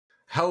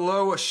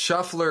Hello,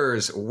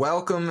 shufflers.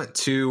 Welcome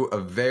to a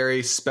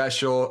very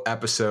special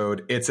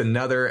episode. It's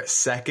another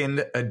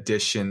second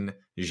edition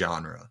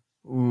genre.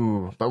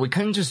 Ooh, but we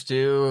couldn't just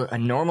do a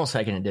normal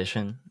second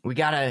edition. We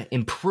gotta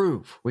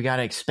improve. We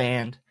gotta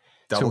expand.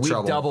 Double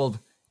trouble. We doubled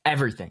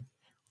everything.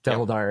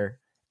 Doubled our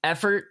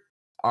effort,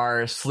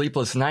 our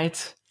sleepless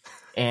nights,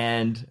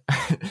 and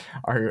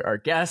our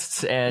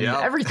guests, and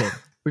everything.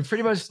 We've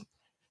pretty much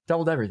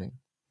doubled everything.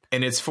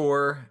 And it's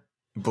for,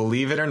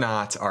 believe it or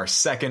not, our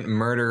second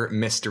murder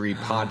mystery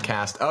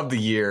podcast of the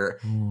year.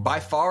 By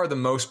far the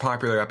most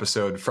popular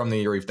episode from the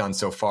year we've done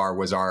so far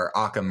was our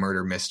Aka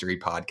Murder Mystery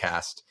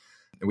podcast.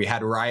 We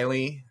had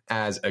Riley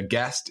as a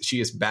guest. She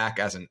is back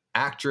as an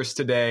actress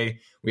today.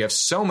 We have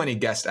so many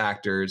guest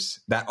actors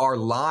that are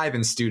live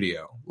in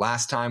studio.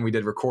 Last time we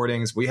did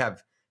recordings, we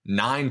have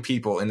 9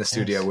 people in the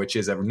studio, which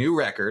is a new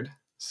record.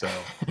 So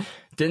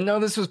didn't know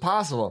this was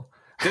possible.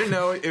 Didn't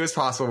know it was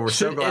possible. We're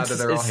so glad that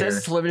they're all here. It says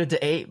it's limited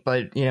to 8,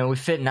 but we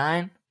fit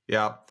 9.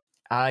 Yeah.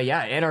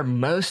 And our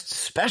most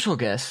special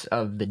guest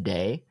of the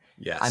day.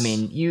 Yes. I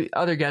mean, you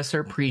other guests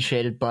are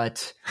appreciated,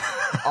 but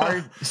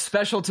our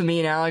special to me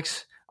and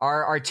Alex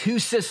are our 2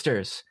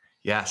 sisters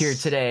here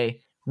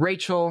today.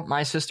 Rachel,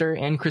 my sister,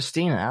 and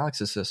Christina,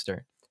 Alex's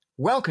sister.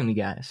 Welcome, you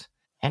guys,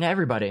 and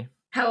everybody.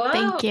 Hello.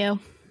 Thank you.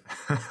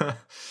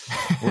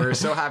 We're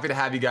so happy to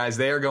have you guys.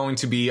 They are going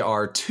to be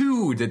our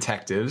 2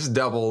 detectives,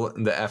 double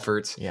the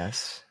effort.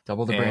 Yes,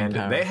 double the brain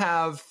power. They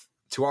have,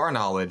 to our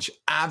knowledge,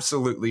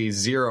 absolutely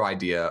zero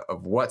idea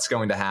of what's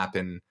going to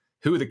happen,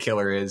 who the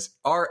killer is.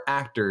 Our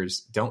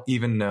actors don't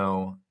even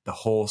know the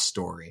whole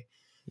story.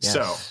 Yes.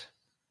 So,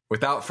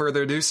 without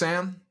further ado,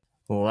 Sam,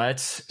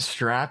 let's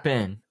strap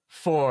in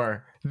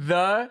for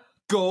the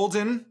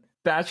Golden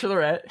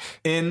Bachelorette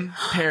in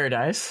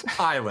Paradise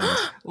Island.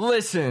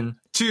 Listen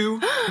to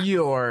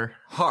your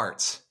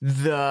heart.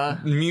 The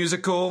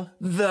musical,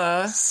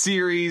 the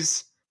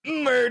series,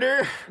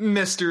 murder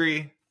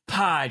mystery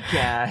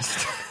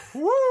podcast.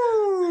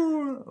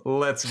 Woo!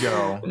 Let's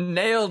go.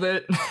 Nailed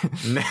it.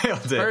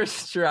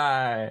 First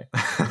try.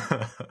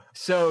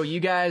 So you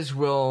guys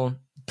will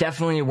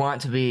definitely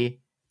want to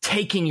be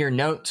taking your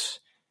notes.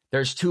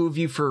 There's 2 of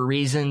you for a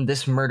reason.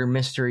 This murder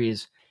mystery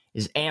is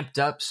amped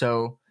up,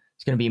 so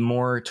it's going to be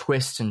more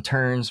twists and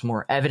turns,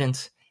 more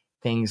evidence,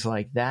 things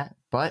like that.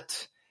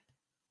 But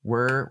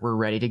we're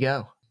ready to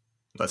go.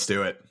 Let's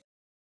do it.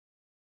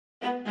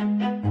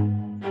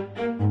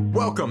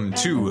 Welcome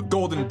to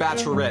Golden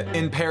Bachelorette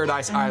in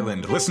Paradise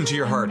Island. Listen to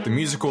your heart, the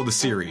musical, the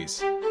series.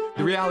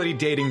 The reality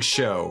dating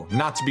show,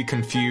 not to be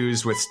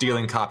confused with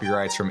stealing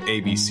copyrights from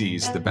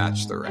ABC's The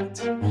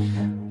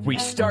Bachelorette. We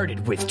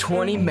started with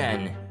 20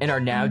 men and are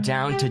now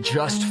down to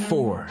just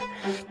 4.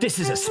 This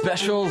is a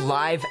special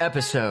live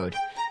episode.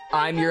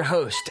 I'm your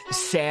host,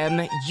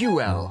 Sam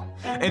Ewell.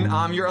 And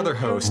I'm your other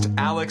host,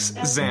 Alex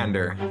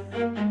Zander.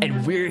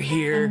 And we're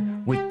here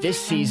with this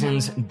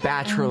season's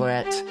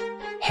Bachelorette,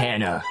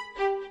 Hannah.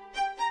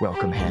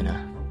 Welcome,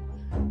 Hannah.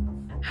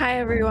 Hi,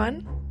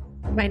 everyone.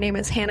 My name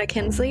is Hannah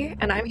Kinsley,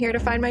 and I'm here to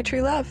find my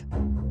true love.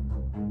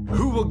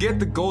 Who will get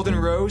the Golden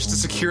Rose to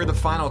secure the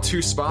final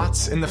 2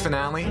 spots in the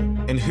finale?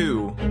 And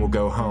who will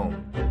go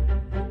home?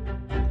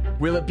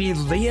 Will it be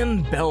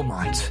Liam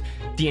Belmont,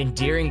 the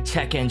endearing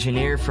tech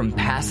engineer from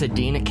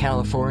Pasadena,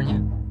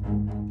 California?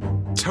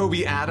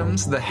 Toby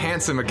Adams, the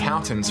handsome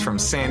accountant from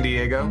San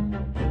Diego?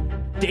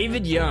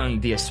 David Young,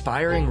 the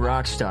aspiring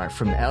rock star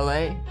from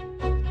LA?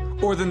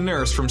 Or the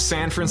nurse from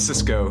San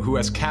Francisco who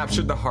has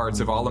captured the hearts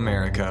of all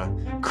America,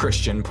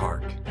 Kristian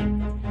Park?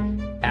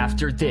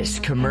 After this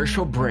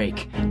commercial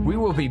break, we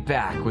will be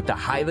back with the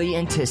highly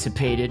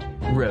anticipated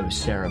rose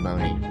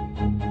ceremony.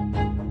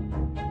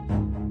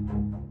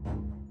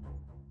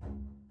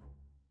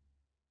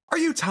 Are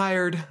you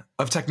tired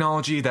of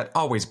technology that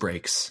always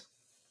breaks?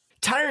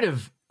 Tired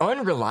of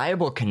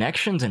unreliable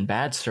connections and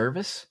bad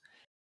service?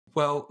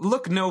 Well,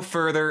 look no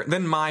further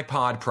than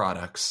MyPod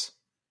products.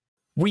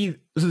 We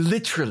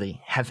literally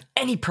have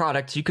any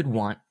product you could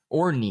want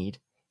or need,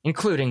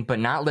 including but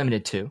not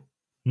limited to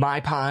my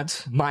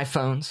pods, my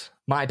phones,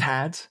 my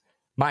pads,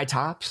 my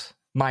tops,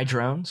 my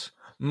drones,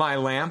 my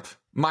lamp,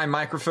 my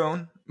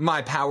microphone,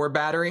 my power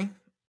battery,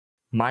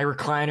 my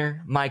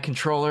recliner, my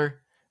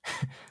controller,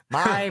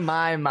 my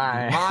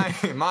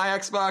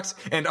Xbox,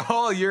 and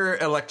all your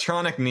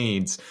electronic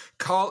needs.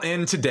 Call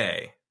in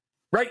today.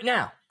 Right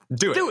now.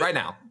 Do it right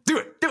now. Do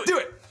it.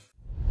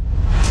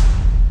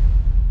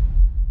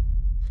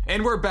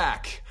 And we're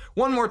back.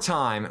 One more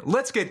time,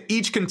 let's get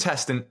each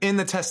contestant in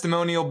the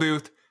testimonial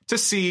booth to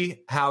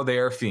see how they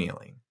are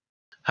feeling.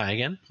 Hi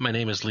again. My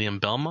name is Liam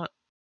Belmont.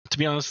 To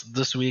be honest,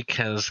 this week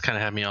has kind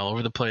of had me all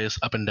over the place,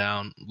 up and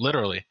down,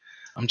 literally.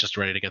 I'm just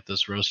ready to get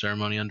this rose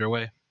ceremony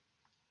underway.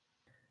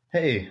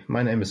 Hey,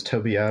 my name is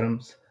Toby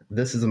Adams.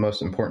 This is the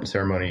most important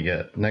ceremony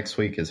yet. Next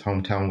week is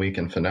hometown week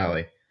and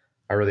finale.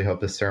 I really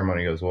hope this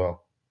ceremony goes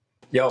well.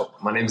 Yo,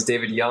 my name is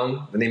David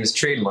Young. The name is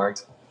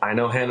trademarked. I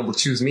know Hannah will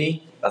choose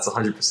me. That's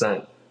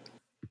 100%.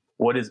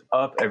 What is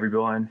up,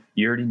 everyone?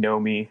 You already know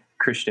me,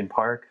 Kristian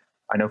Park.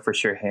 I know for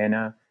sure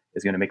Hannah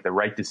is going to make the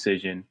right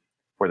decision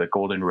for the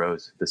Golden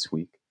Rose this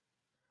week.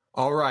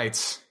 All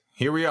right,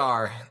 here we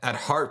are at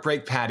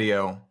Heartbreak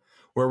Patio,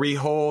 where we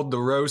hold the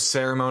rose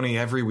ceremony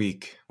every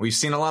week. We've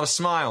seen a lot of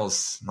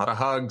smiles, a lot of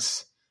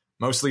hugs,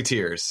 mostly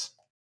tears.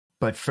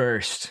 But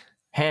first,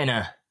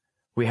 Hannah,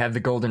 we have the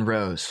golden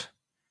rose.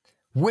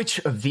 Which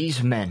of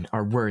these men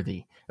are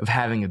worthy of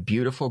having a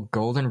beautiful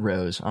golden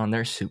rose on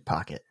their suit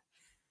pocket?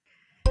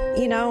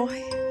 You know,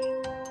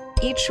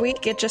 each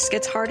week it just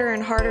gets harder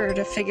and harder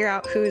to figure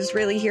out who's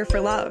really here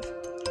for love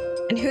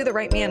and who the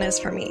right man is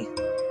for me.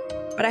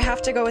 But I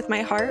have to go with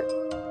my heart,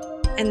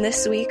 and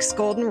this week's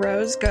golden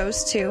rose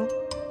goes to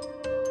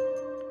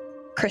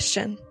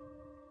Kristian.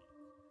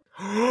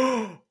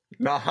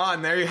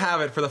 And there you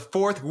have it. For the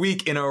fourth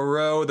week in a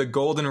row, the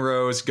golden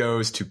rose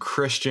goes to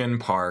Kristian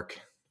Park.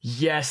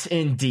 Yes,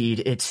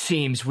 indeed. It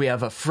seems we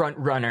have a front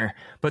runner,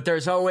 but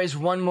there's always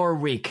one more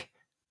week,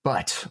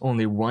 but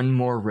only one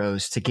more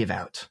rose to give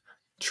out.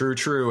 True,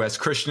 true. As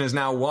Kristian is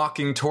now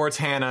walking towards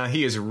Hannah,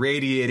 he is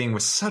radiating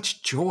with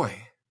such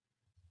joy.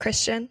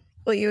 Kristian,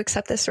 will you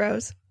accept this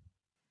rose?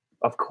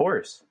 Of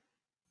course.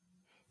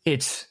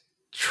 It's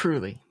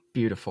truly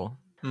beautiful.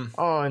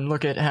 Oh, and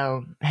look at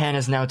how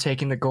Hannah's now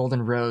taking the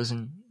golden rose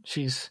and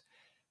she's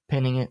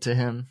pinning it to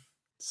him.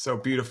 So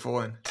beautiful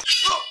and...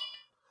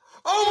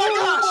 Oh my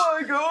gosh! Oh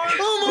my gosh!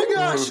 Oh my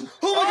gosh!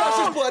 Oh my gosh,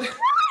 there's blood!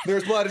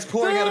 There's blood. It's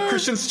pouring out of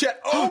Kristian's chest.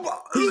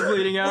 Oh, he's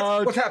bleeding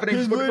out. What's happening?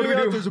 What do we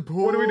do? There's a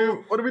pool. What do we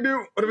do? What do we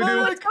do? What do we do?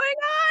 What's going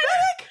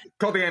on?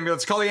 Call the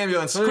ambulance. Call the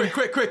ambulance. Quick,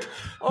 quick, quick.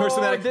 Where's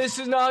the medic? This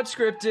is not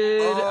scripted.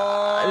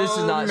 This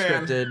is not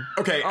scripted.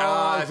 Okay,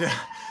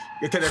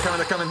 okay, they're coming,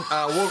 they're coming.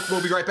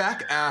 We'll be right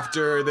back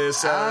after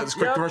this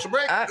quick commercial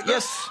break.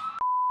 Yes.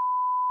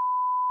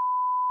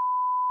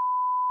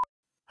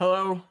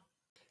 Hello.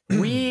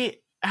 We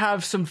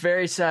have some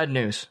very sad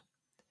news.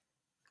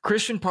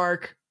 Kristian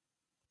Park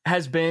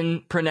has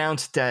been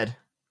pronounced dead.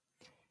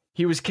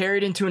 He was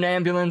carried into an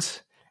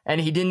ambulance,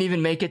 and he didn't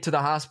even make it to the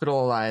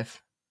hospital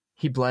alive.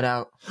 He bled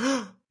out.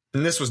 And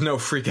this was no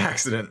freak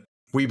accident.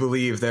 We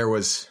believe there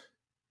was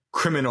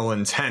criminal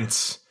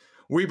intent.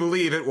 We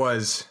believe it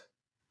was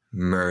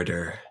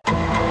murder.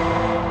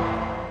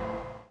 And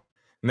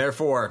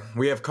therefore,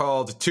 we have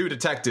called 2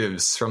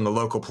 detectives from the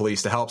local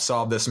police to help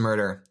solve this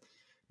murder.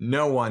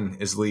 No one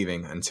is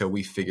leaving until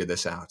we figure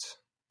this out.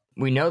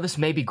 We know this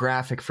may be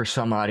graphic for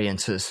some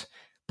audiences,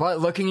 but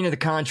looking into the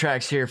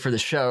contracts here for the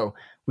show,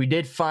 we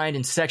did find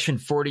in section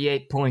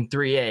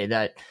 48.3a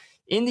that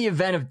in the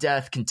event of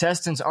death,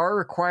 contestants are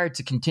required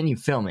to continue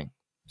filming.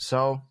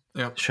 So,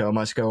 the show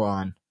must go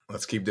on.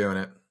 Let's keep doing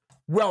it.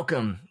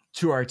 Welcome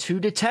to our 2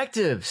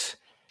 detectives,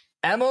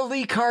 Emma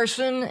Lee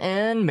Carson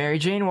and Mary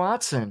Jane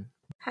Watson.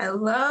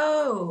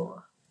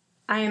 Hello,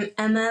 I am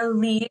Emma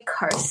Lee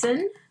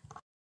Carson,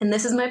 and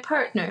this is my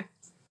partner.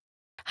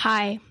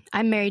 Hi,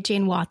 I'm Mary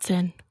Jane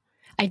Watson.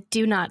 I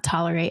do not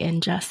tolerate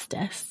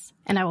injustice,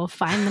 and I will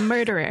find the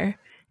murderer,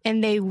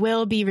 and they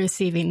will be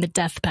receiving the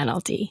death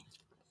penalty.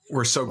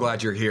 We're so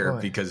glad you're here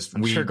because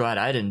I'm sure glad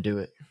I didn't do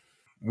it.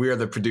 We are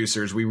the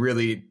producers. We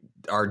really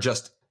are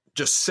just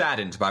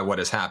saddened by what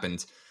has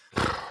happened.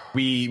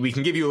 We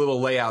can give you a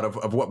little layout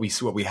of what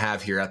we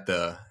have here at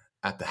the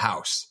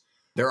house.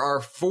 There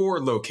are 4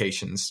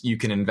 locations you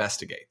can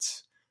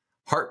investigate.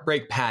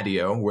 Heartbreak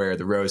Patio, where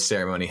the rose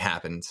ceremony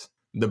happened.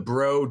 The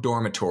Bro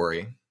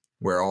Dormitory,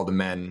 where all the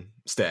men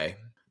stay.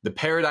 The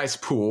Paradise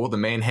Pool, the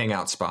main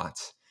hangout spot.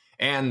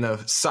 And the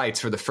sites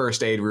for the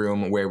first aid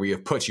room where we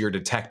have put your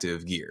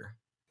detective gear.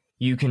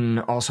 You can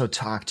also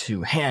talk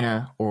to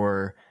Hannah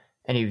or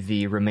any of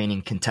the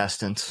remaining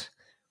contestants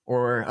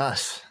or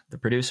us, the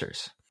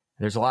producers.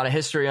 There's a lot of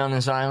history on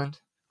this island,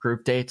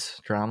 group dates,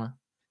 drama,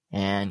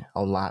 and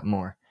a lot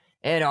more.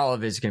 And all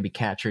of it is going to be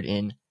captured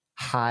in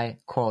high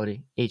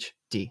quality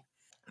HD.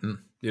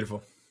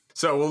 Beautiful.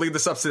 So we'll leave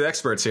this up to the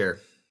experts here.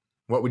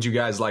 What would you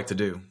guys like to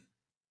do?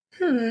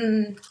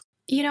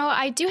 You know,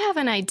 I do have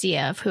an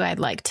idea of who I'd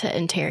like to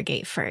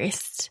interrogate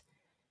first.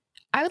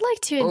 I would like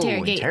to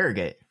interrogate.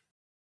 Interrogate?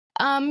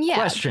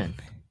 Yeah.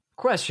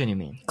 Question, you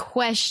mean?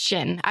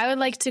 Question. I would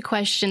like to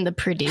question the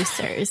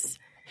producers.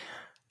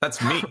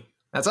 That's me.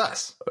 That's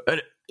us.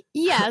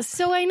 Yeah,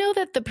 so I know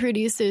that the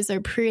producers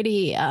are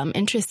pretty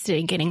interested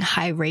in getting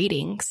high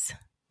ratings.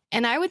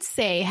 And I would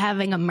say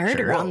having a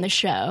murder on the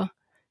show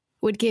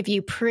would give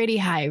you pretty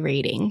high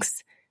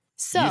ratings.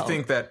 So you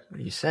think that... What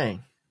are you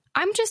saying?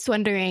 I'm just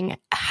wondering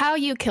how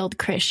you killed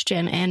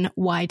Kristian and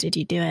why did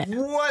you do it?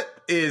 What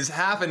is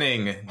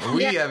happening?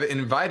 We have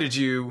invited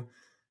you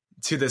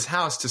to this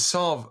house to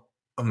solve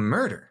a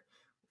murder.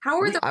 How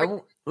were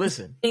the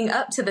listen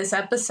up to this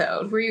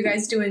episode? Were you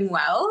guys doing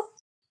well?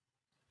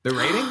 The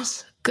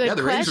ratings? Good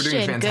the question. ratings were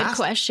doing fantastic. Good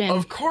question.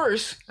 Of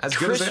course, as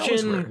good as they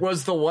always were. Kristian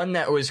was the one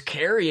that was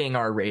carrying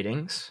our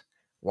ratings.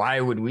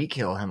 Why would we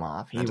kill him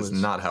off? That does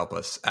not help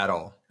us at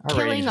all.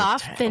 Killing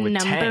off the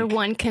number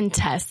 1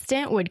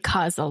 contestant would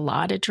cause a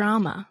lot of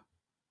drama.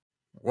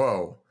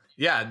 Whoa.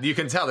 Yeah, you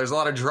can tell there's a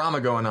lot of drama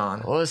going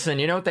on. Well, listen,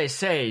 you know what they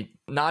say?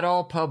 Not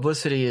all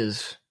publicity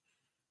is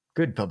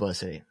good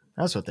publicity.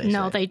 That's what they say.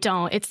 No, they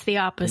don't. It's the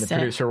opposite. In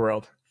the producer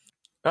world.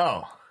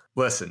 Oh.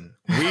 Listen,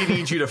 we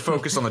need you to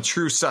focus on the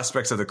true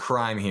suspects of the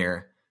crime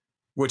here,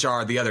 which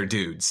are the other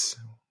dudes.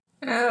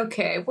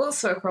 Okay, we'll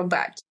circle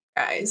back to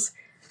you guys.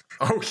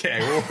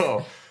 Okay,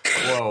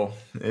 whoa.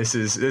 This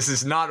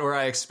is not where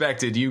I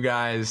expected you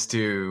guys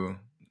to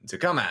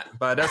come at,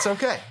 but that's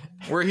okay.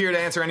 We're here to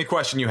answer any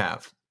question you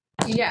have.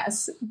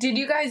 Yes. Did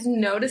you guys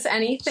notice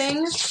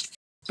anything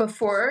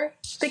before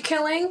the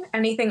killing?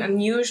 Anything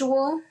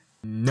unusual?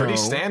 No. Pretty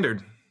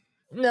standard.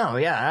 No,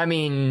 yeah. I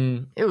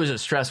mean, it was a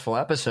stressful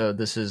episode.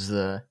 This is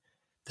the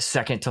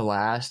second to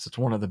last. It's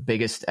one of the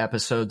biggest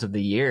episodes of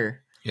the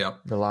year. Yep.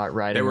 A lot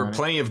riding. There were on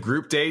plenty of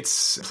group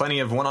dates, plenty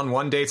of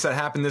one-on-one dates that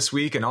happened this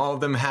week, and all of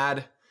them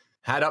had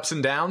ups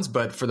and downs.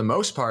 But for the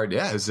most part,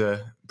 yeah, it was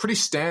a pretty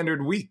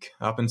standard week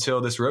up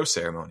until this rose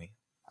ceremony.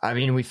 I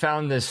mean, we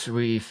found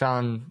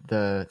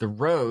the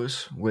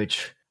rose,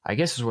 which I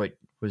guess is what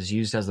was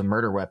used as the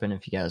murder weapon.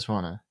 If you guys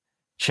want to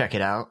check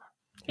it out,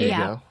 here you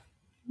go.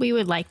 We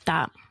would like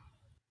that.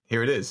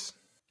 Here it is.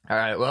 All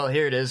right, well,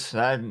 here it is.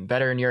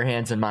 Better in your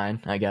hands than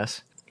mine, I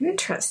guess.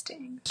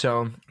 Interesting.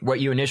 So what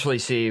you initially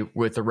see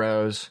with the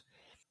rose,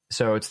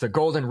 so it's the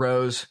golden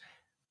rose,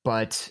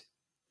 but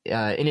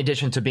in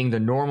addition to being the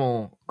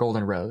normal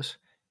golden rose,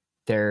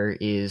 there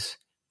is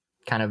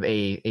kind of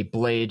a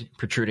blade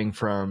protruding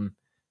from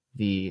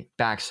the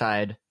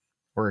backside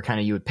where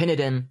kind of you would pin it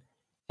in,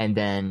 and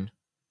then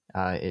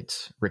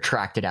it's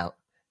retracted out,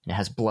 and it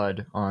has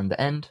blood on the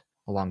end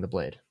along the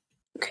blade.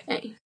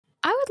 Okay.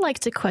 I would like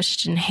to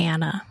question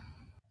Hannah.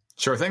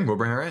 Sure thing. We'll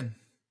bring her in.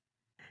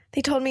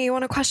 They told me you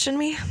want to question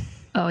me?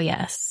 Oh,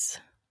 yes.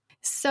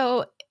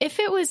 So if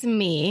it was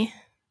me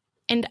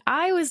and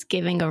I was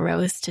giving a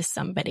rose to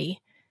somebody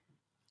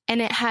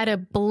and it had a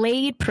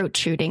blade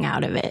protruding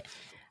out of it,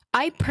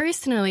 I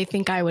personally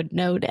think I would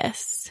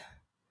notice.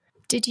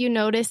 Did you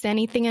notice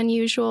anything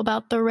unusual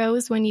about the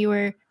rose when you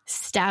were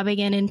stabbing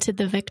it into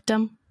the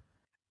victim?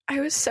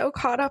 I was so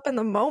caught up in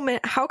the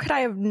moment. How could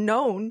I have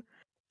known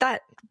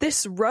that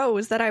this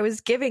rose that I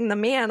was giving the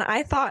man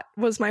I thought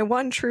was my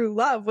one true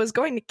love was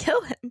going to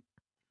kill him?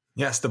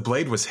 Yes, the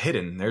blade was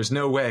hidden. There's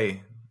no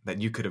way that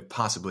you could have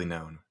possibly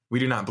known. We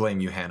do not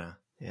blame you, Hannah.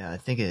 Yeah, I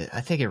think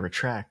it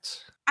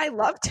retracts. I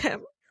loved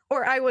him,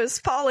 or I was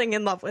falling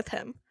in love with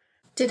him.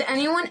 Did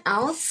anyone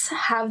else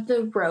have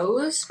the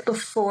rose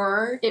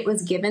before it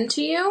was given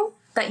to you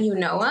that you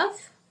know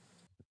of?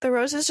 The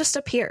roses just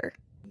appear.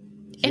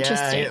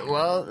 Interesting. Yeah,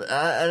 well,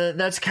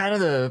 that's kind of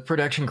the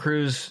production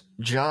crew's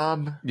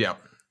job. Yep.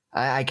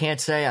 I can't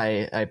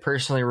say I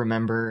personally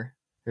remember.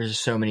 There's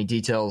so many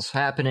details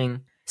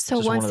happening. So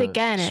once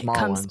again, it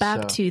comes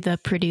back to the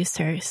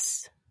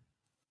producers.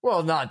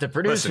 Well, not the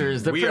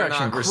producers. Listen, the production we are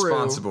not crew.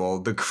 responsible.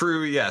 The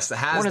crew, yes,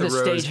 has one the of the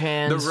rose.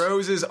 stagehands The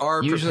roses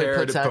are usually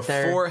prepared puts out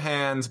there.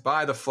 beforehand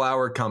by the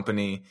flower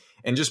company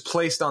and just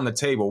placed on the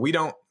table.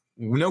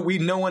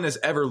 No one has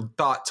ever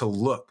thought to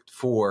look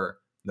for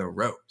the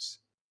rose.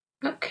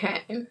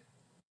 Okay.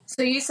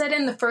 So you said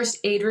in the first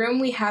aid room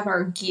we have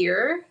our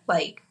gear,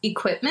 like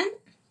equipment?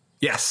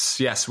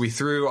 Yes. We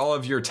threw all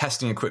of your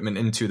testing equipment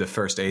into the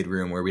first aid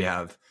room where we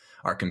have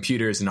our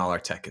computers and all our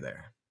tech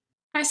there.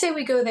 I say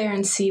we go there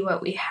and see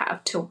what we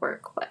have to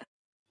work with.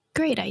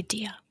 Great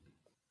idea.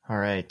 All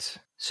right.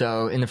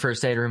 So in the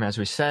first aid room, as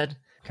we said,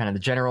 kind of the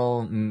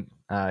general,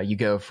 you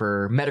go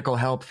for medical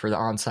help for the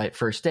on-site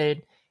first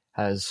aid,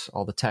 has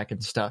all the tech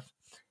and stuff.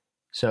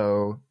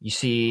 So you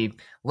see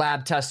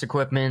lab test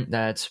equipment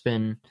that's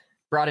been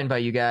brought in by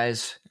you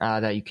guys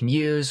that you can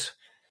use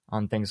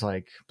on things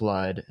like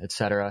blood,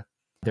 etc.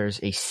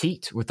 There's a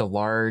seat with a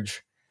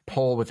large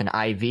pole with an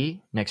IV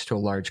next to a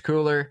large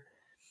cooler.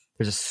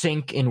 There's a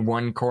sink in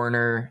one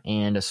corner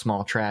and a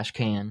small trash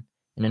can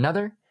in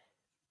another.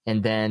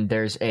 And then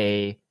there's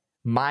a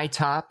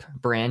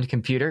MyTop brand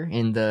computer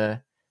in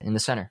the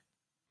center.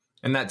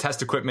 And that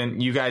test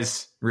equipment, you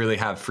guys really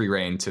have free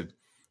reign to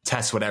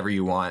test whatever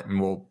you want, and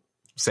we'll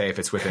say if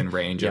it's within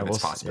range of its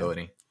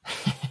possibility.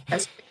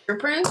 Test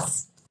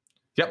fingerprints?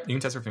 Yep, you can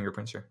test for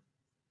fingerprints, sure.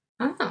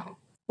 Oh.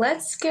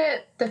 Let's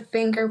get the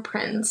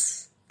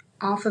fingerprints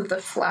off of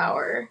the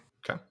flower.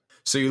 Okay.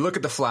 So you look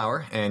at the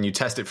flower and you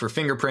test it for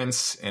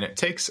fingerprints, and it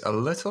takes a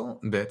little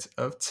bit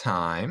of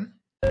time.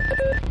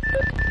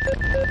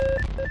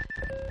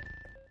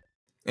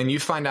 And you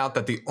find out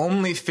that the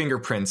only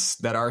fingerprints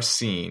that are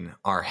seen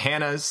are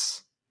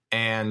Hannah's,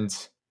 and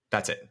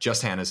that's it.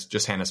 Just Hannah's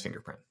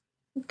fingerprint.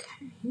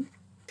 Okay.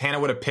 Hannah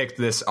would have picked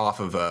this off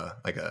of a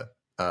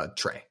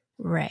tray.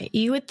 Right.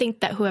 You would think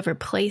that whoever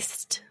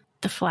placed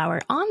the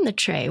flower on the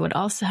tray would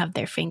also have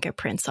their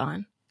fingerprints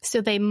on.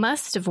 So they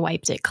must have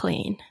wiped it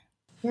clean.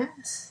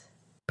 Yes.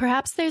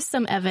 Perhaps there's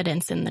some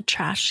evidence in the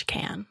trash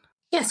can.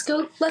 Yes,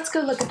 let's go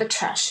look at the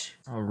trash.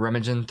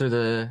 Rummaging through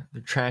the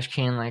trash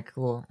can like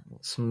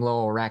some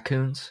little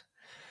raccoons.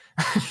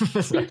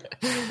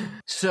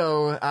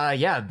 So,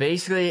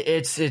 basically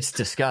it's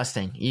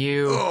disgusting.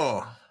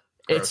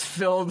 It's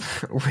filled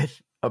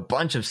with a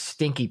bunch of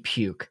stinky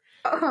puke.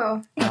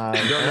 Oh.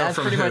 That's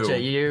pretty much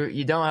it.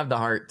 You don't have the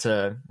heart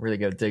to really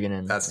go digging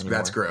in. That's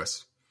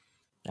gross.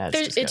 That's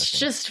disgusting. It's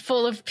just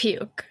full of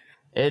puke.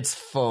 It's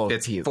full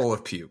of puke. Full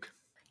of puke.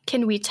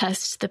 Can we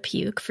test the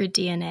puke for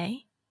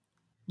DNA?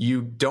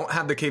 You don't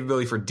have the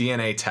capability for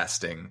DNA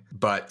testing,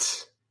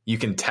 but you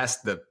can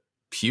test the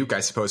puke, I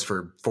suppose,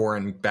 for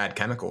foreign bad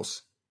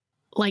chemicals.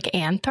 Like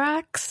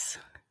anthrax?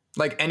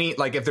 Like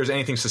if there's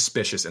anything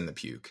suspicious in the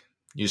puke.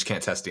 You just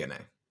can't test DNA.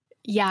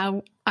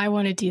 Yeah, I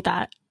want to do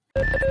that.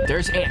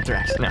 There's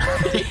anthrax. No.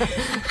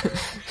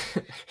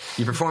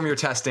 You perform your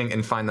testing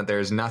and find that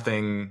there's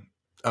nothing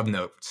of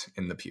note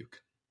in the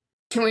puke.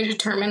 Can we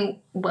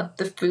determine what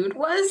the food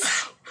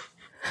was?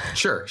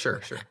 Sure.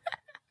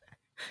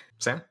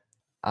 Sam?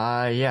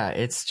 Yeah,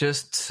 it's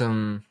just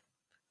some,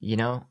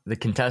 the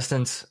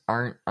contestants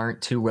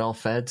aren't too well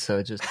fed, so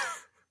it just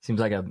seems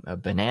like a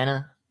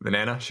banana.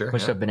 Banana, sure.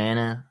 Just a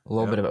banana, a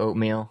little bit of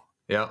oatmeal.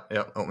 Yep,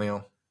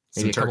 oatmeal.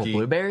 Maybe a couple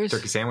blueberries?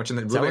 Turkey sandwich in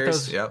the Is that what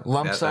blueberries. those Yep.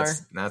 lumps are?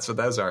 That's what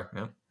those are.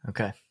 Yep.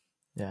 Okay.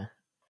 Yeah.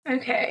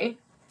 Okay.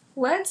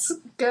 Let's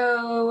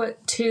go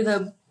to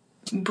the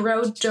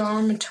bro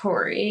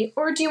dormitory.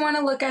 Or do you want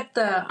to look at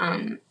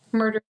the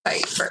murder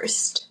site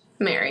first,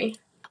 Mary?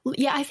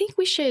 Yeah, I think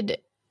we should,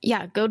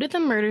 go to the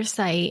murder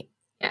site.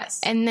 Yes.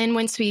 And then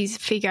once we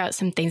figure out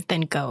some things,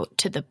 then go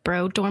to the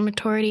bro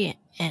dormitory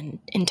and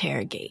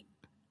interrogate.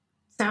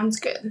 Sounds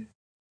good.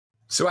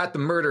 So at the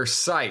murder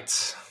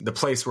site, the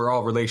place where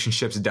all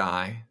relationships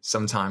die,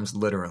 sometimes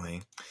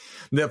literally,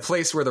 the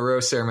place where the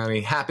rose ceremony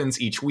happens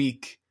each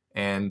week,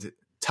 and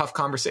tough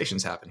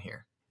conversations happen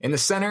here. In the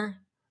center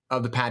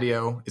of the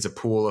patio is a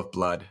pool of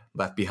blood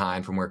left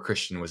behind from where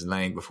Kristian was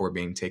laying before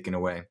being taken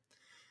away.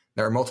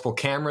 There are multiple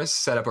cameras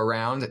set up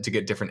around to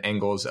get different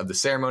angles of the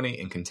ceremony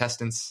and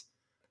contestants.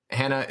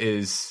 Hannah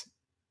is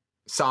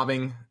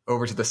sobbing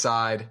over to the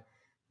side,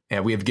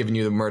 and we have given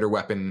you the murder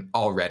weapon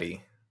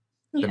already.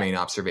 The main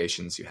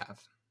observations you have.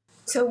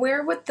 So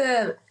where would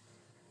the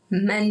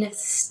men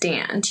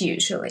stand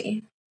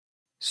usually?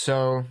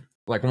 So,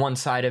 like, one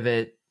side of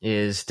it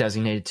is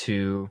designated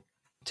to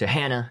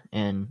Hannah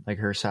and like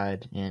her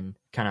side, and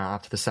kind of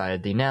off to the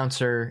side the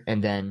announcer,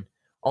 and then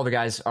all the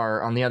guys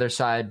are on the other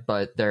side,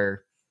 but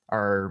there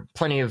are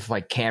plenty of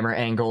like camera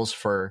angles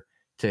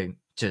to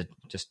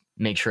just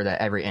make sure that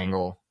every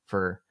angle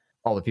for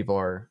all the people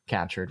are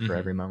captured for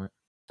every moment.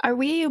 Are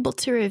we able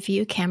to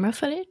review camera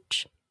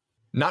footage?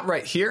 Not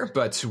right here,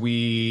 but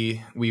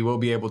we will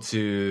be able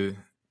to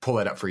pull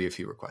it up for you if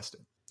you request it.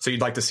 So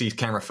you'd like to see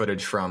camera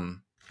footage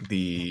from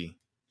the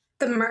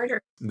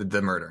murder.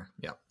 The murder,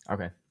 yeah.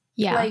 Okay.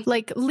 Yeah,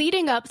 like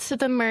leading up to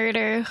the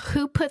murder,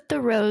 who put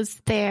the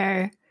rose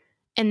there?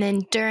 And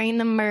then during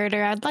the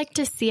murder, I'd like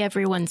to see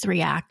everyone's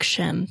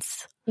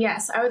reactions.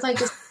 Yes, I would like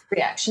to see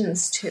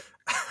reactions too.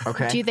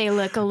 Okay. Do they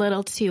look a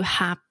little too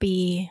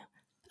happy?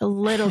 A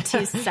little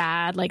too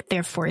sad, like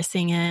they're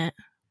forcing it?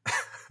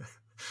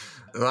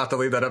 We'll have to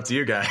leave that up to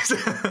you guys.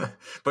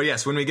 But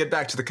yes, when we get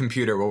back to the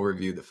computer, we'll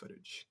review the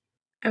footage.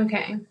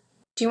 Okay.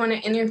 Do you want to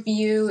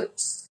interview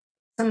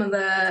some of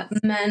the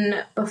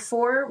men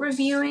before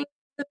reviewing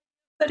the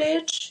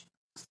footage?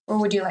 Or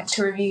would you like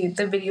to review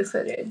the video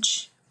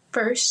footage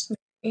first,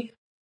 Mary?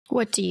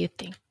 What do you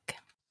think?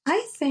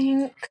 I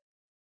think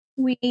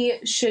we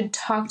should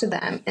talk to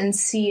them and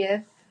see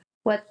if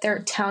what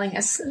they're telling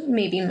us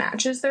maybe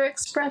matches their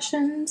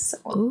expressions.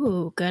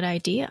 Ooh, good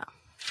idea.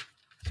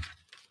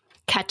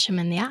 Catch him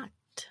in the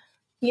act.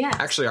 Yeah.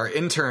 Actually, our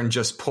intern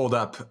just pulled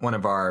up one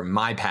of our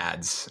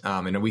MyPads,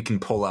 and we can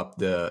pull up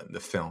the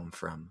film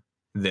from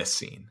this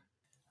scene.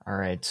 All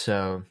right,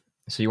 so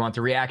you want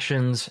the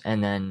reactions,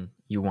 and then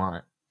you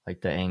want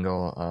like the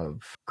angle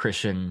of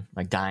Kristian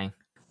like dying.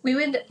 We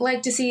would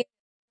like to see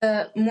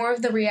more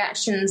of the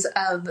reactions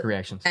of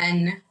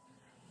men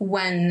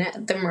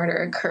when the murder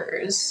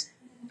occurs.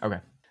 Okay,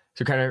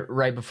 so kind of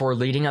right before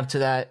leading up to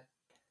that,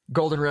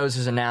 Golden Rose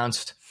is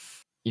announced.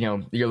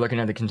 You're looking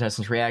at the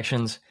contestants'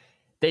 reactions.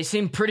 They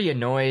seem pretty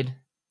annoyed.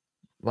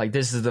 Like,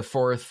 this is the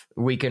 4th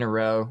week in a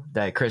row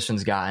that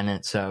Kristian's gotten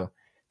it. So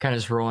kind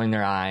of just rolling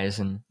their eyes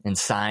and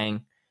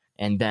sighing.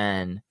 And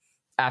then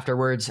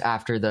afterwards,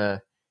 after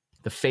the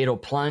fatal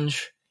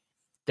plunge,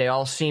 they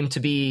all seem to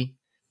be,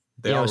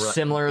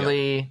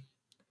 similarly. Yeah.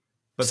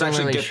 Let's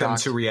actually get them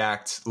to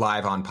react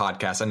live on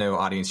podcast. I know,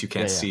 audience, you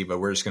can't see, but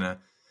we're just going to,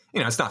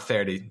 it's not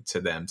fair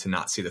to them to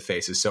not see the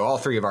faces. So all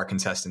 3 of our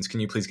contestants, can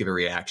you please give a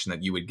reaction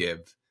that you would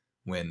give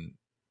when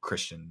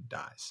Kristian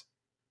dies?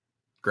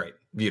 Great.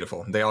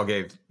 Beautiful. They all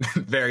gave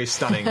very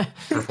stunning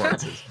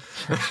performances.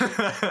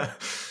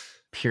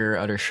 Pure,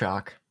 utter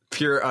shock.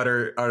 Pure,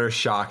 utter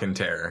shock and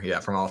terror.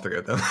 Yeah, from all 3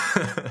 of them.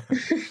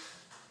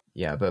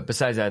 Yeah, but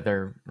besides that,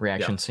 their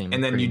reactions seem.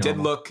 And then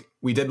normal.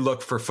 we did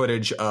look for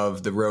footage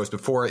of the rose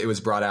before it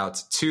was brought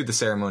out to the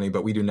ceremony,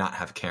 but we do not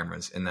have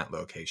cameras in that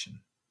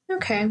location.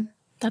 Okay.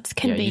 That's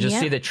convenient. Yeah, you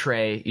just see the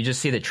tray. You just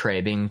see the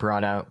tray being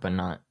brought out, but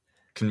not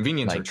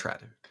convenience or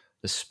tragic.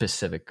 The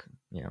specific,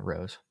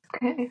 rose.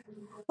 Okay.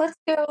 Let's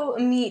go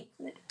meet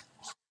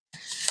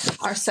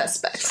our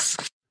suspects.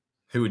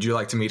 Who would you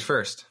like to meet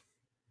first?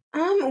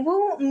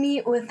 We'll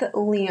meet with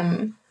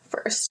Liam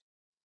first.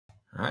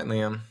 All right,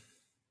 Liam.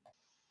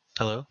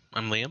 Hello,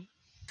 I'm Liam.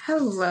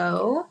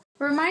 Hello.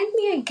 Remind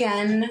me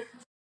again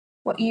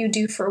what you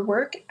do for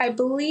work. I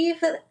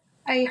believe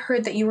I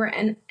heard that you were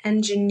an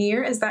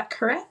engineer. Is that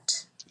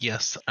correct?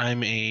 Yes,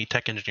 I'm a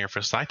tech engineer for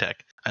SciTech.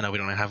 I know we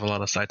don't have a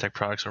lot of SciTech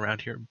products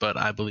around here, but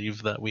I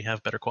believe that we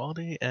have better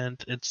quality,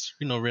 and it's,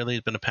 really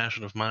been a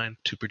passion of mine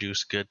to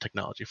produce good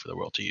technology for the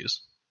world to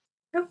use.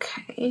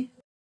 Okay.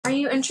 Are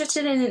you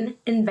interested in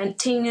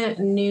inventing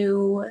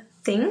new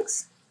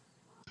things?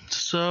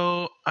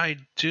 So I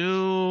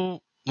do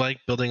like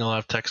building a lot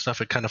of tech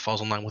stuff. It kind of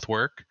falls in line with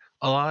work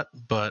a lot,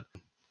 but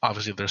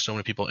obviously there's so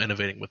many people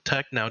innovating with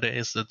tech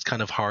nowadays. It's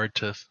kind of hard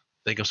to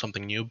think of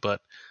something new,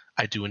 but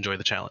I do enjoy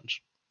the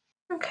challenge.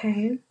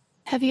 Okay.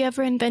 Have you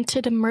ever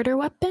invented a murder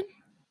weapon?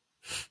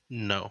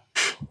 No.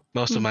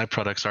 Most of my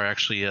products are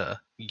actually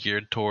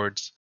geared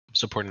towards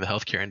supporting the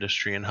healthcare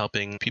industry and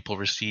helping people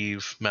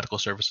receive medical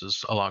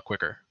services a lot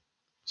quicker.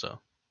 So.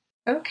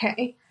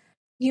 Okay.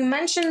 You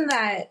mentioned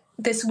that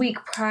this week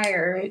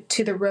prior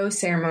to the rose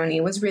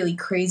ceremony was really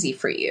crazy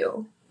for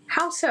you.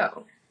 How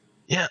so?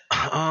 Yeah.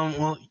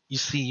 Well, you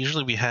see,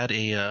 usually we had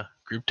a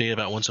group day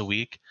about once a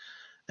week.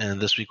 And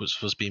this week was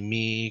supposed to be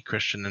me,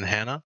 Kristian, and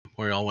Hannah,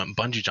 where we all went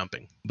bungee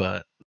jumping.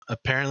 But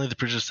apparently the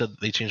producers said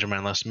they changed their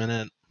mind last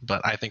minute.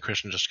 But I think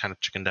Kristian just kind of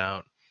chickened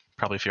out,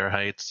 probably fear of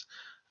heights.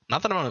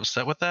 Not that I'm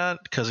upset with that,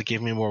 because it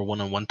gave me more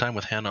one-on-one time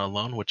with Hannah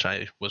alone, which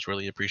I was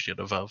really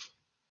appreciative of.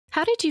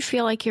 How did you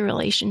feel like your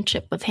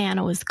relationship with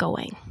Hannah was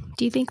going?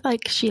 Do you think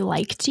she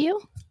liked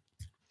you?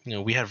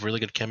 We have really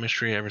good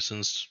chemistry ever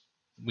since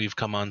we've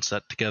come on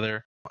set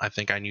together. I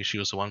think I knew she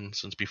was the one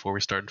since before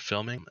we started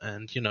filming.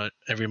 And,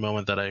 every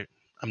moment that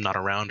I'm not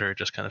around her, it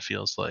just kind of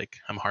feels like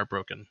I'm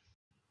heartbroken.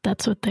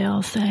 That's what they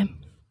all say.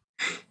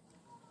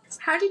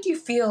 How did you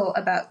feel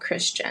about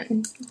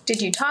Kristian?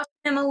 Did you talk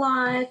to him a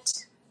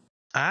lot?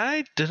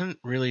 I didn't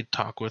really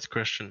talk with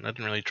Kristian. I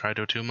didn't really try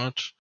to too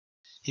much.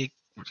 He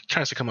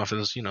tries to come off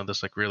as,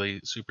 this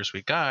really super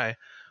sweet guy,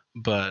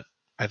 but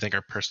I think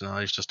our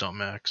personalities just don't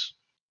mix.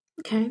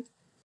 Okay.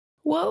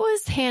 What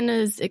was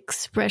Hannah's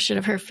expression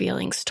of her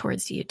feelings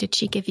towards you? Did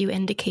she give you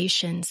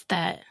indications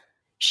that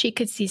she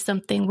could see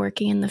something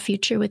working in the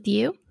future with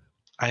you?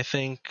 I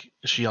think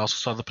she also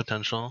saw the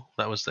potential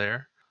that was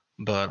there,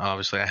 but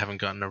obviously I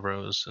haven't gotten a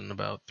rose in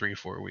about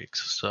 3-4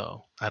 weeks,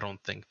 so I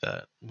don't think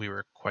that we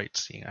were quite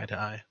seeing eye to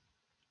eye.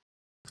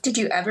 Did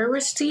you ever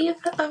receive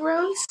a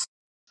rose?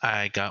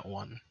 I got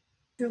one.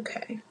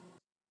 Okay.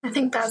 I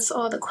think that's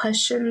all the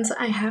questions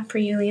I have for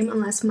you, Liam,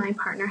 unless my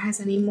partner has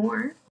any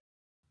more.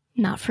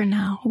 Not for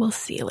now. We'll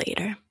see you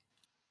later.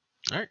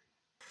 All right.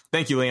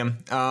 Thank you,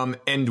 Liam.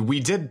 And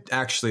we did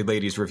actually,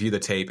 ladies, review the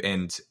tape.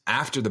 And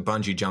after the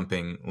bungee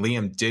jumping,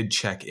 Liam did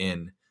check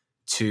in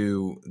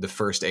to the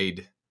first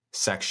aid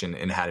section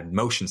and had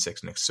motion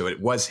sickness. So it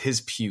was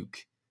his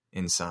puke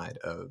inside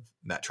of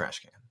that trash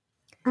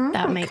can.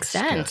 That makes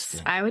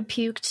sense. I would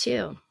puke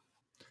too.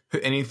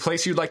 Any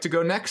place you'd like to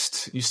go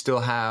next? You still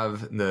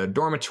have the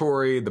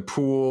dormitory, the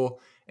pool,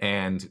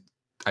 and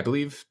I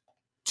believe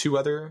 2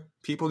 other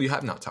people you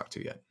have not talked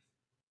to yet.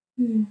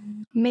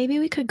 Maybe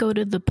we could go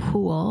to the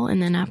pool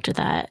and then after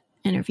that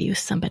interview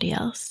somebody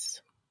else.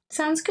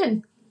 Sounds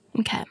good.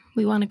 Okay,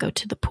 we want to go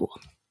to the pool.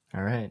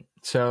 All right.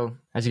 So,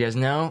 as you guys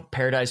know,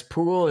 Paradise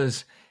Pool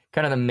is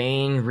kind of the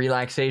main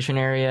relaxation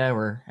area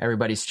where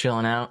everybody's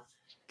chilling out.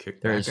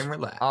 There's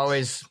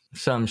always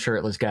some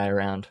shirtless guy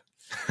around.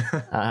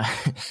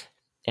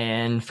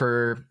 And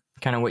for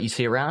kind of what you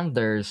see around,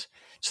 there's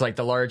just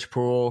the large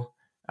pool.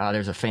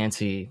 There's a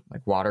fancy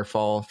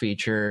waterfall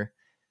feature,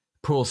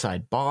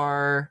 poolside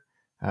bar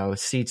with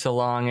seats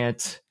along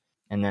it,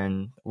 and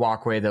then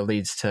walkway that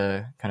leads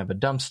to kind of a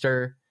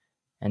dumpster,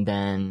 and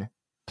then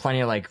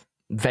plenty of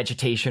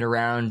vegetation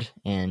around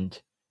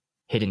and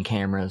hidden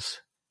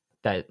cameras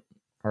that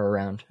are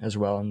around as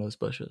well in those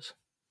bushes.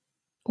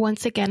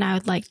 Once again, I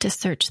would like to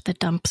search the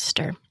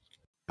dumpster.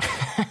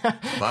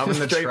 Loving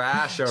the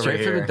trash over straight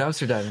here. For the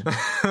dumpster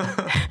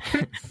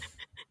diving.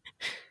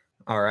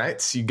 All right,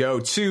 so you go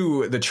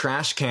to the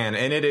trash can,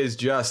 and it is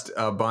just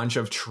a bunch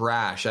of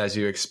trash, as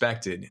you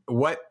expected.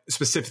 What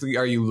specifically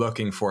are you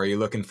looking for? Are you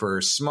looking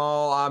for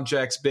small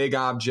objects, big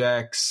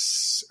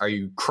objects? Are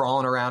you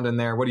crawling around in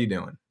there? What are you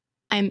doing?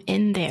 I'm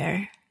in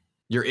there.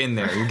 You're in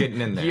there. You're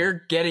getting in there.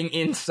 You're getting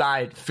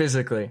inside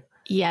physically.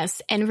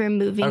 Yes, and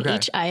removing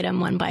each item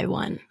one by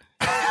one.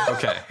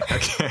 Okay,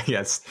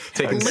 yes.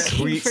 Taking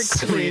sweet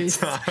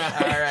time.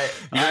 All right.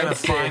 You're going to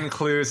find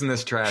clues in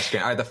this trash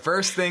can. All right, the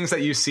first things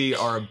that you see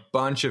are a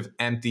bunch of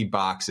empty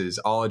boxes,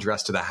 all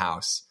addressed to the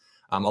house.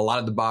 A lot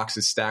of the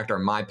boxes stacked are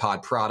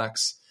MyPod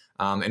products.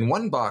 And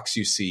one box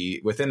you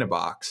see within a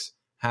box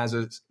has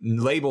a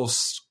label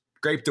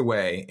scraped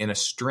away and a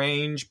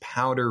strange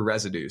powder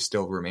residue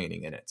still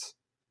remaining in it.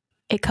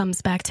 It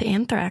comes back to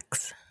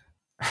anthrax.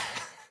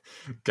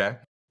 Okay.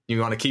 You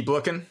want to keep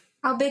looking?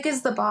 How big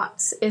is the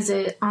box? Is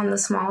it on the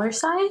smaller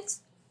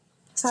size?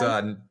 It's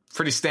a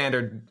pretty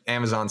standard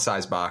Amazon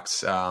size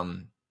box.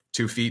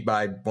 2 feet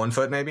by 1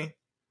 foot, maybe.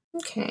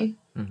 Okay.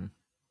 Mm-hmm.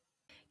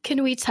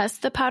 Can we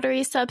test the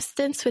powdery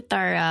substance with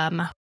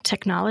our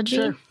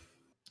technology?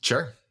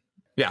 Sure.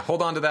 Yeah,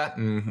 hold on to that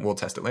and we'll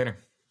test it later.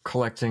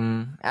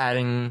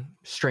 Adding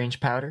strange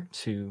powder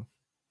to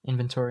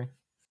inventory.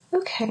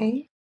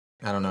 Okay.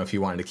 I don't know if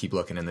you wanted to keep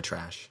looking in the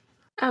trash.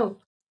 Oh,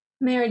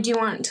 Mary, do you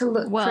want to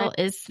look? Well,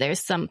 is there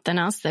something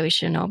else that we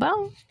should know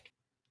about?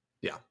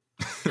 Yeah.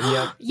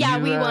 Yep. Yeah,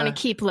 we want to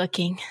keep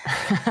looking.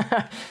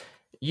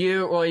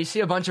 You see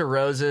a bunch of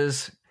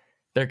roses.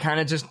 They're kind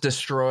of just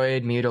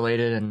destroyed,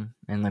 mutilated,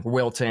 and like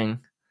wilting.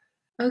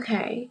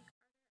 Okay.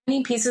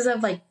 Any pieces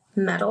of like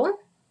metal?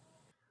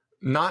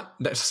 Not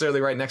necessarily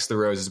right next to the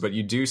roses, but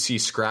you do see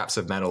scraps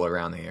of metal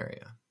around the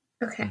area.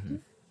 Okay. Mm-hmm.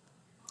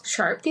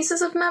 Sharp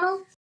pieces of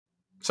metal?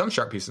 Some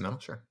sharp pieces of metal,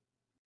 sure.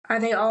 Are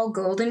they all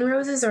golden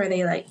roses, or are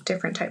they like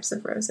different types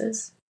of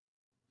roses?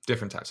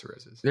 Different types of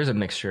roses. There's a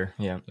mixture,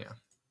 yeah.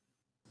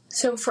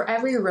 So for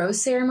every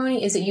rose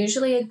ceremony, is it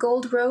usually a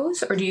gold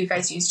rose, or do you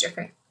guys use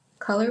different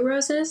color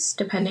roses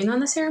depending on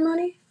the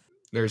ceremony?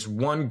 There's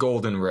one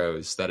golden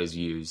rose that is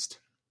used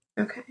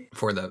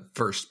for the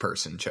first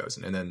person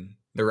chosen, and then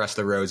the rest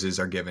of the roses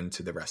are given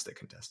to the rest of the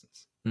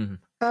contestants. Mm-hmm.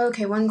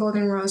 Okay, one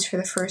golden rose for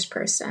the first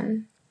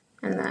person,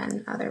 and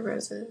then other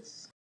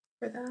roses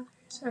for the others.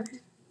 Okay.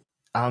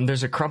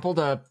 There's a crumpled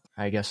up,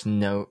 I guess,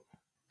 note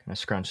kind of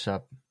scrunched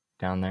up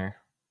down there.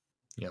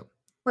 Yep.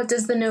 What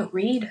does the note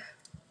read?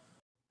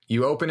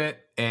 You open it,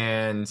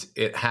 and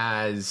it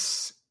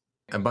has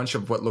a bunch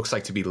of what looks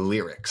like to be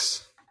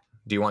lyrics.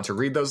 Do you want to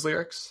read those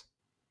lyrics?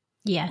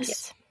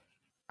 Yes.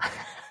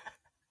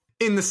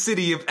 In the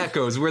city of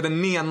echoes where the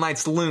neon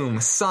lights loom,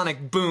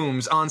 sonic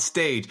booms on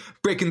stage,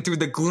 breaking through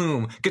the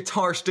gloom,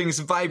 guitar strings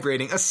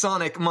vibrating, a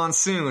sonic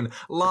monsoon,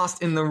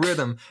 lost in the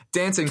rhythm,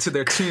 dancing to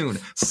their tune,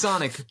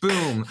 sonic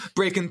boom,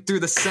 breaking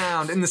through the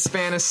sound, in this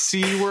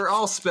fantasy we're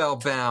all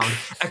spellbound,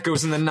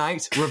 echoes in the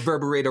night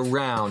reverberate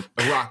around,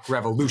 a rock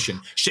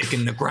revolution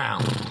shaking the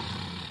ground.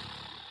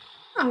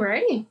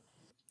 Alrighty.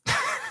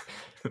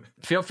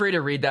 Feel free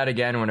to read that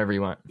again whenever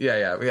you want.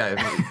 Yeah,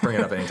 bring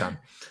it up anytime.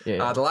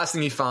 Yeah. The last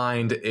thing you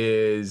find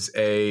is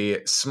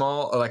a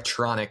small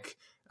electronic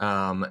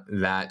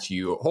that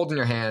you hold in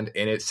your hand,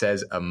 and it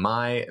says a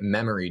My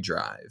Memory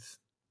Drive.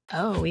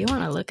 Oh, we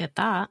want to look at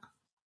that.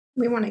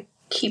 We want to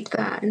keep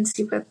that and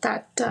see what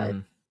that does.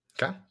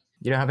 Okay.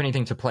 You don't have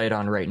anything to play it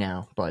on right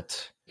now,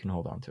 but you can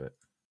hold on to it.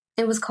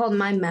 It was called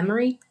My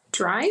Memory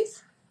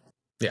Drive?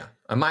 Yeah,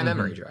 a My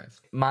Memory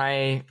Drive.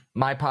 My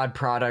pod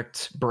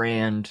product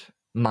brand,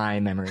 My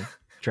Memory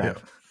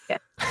Drive. Yeah.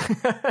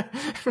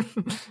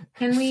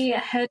 Can we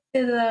head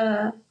to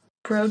the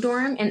bro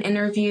dorm and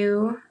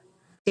interview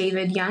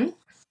David Young?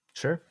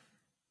 Sure.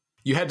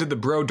 You head to the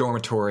bro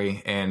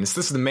dormitory, and this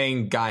is the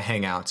main guy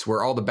hangouts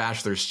where all the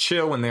bachelors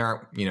chill when they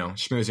aren't,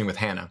 schmoozing with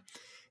Hannah.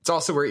 It's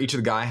also where each of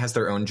the guy has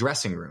their own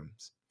dressing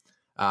rooms.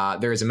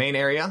 There is a main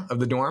area of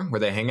the dorm where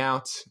they hang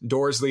out,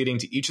 doors leading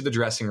to each of the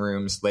dressing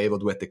rooms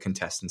labeled with the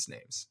contestants'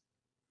 names.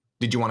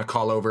 Did you want to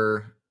call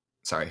over,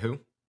 who?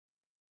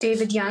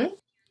 David Young.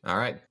 All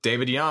right,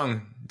 David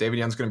Young. David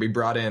Young's going to be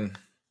brought in.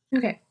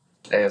 Okay.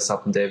 Hey, what's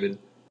up, I'm David.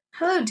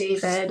 Hello,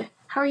 David.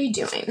 How are you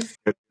doing?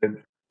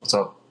 Good. What's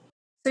up?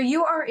 So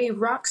you are a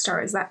rock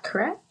star, is that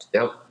correct?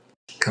 Yep.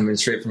 Coming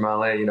straight from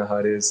LA, you know how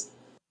it is.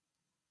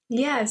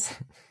 Yes.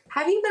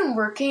 Have you been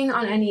working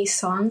on any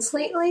songs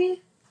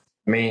lately?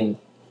 I mean,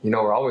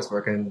 we're always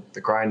working.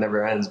 The grind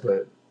never ends,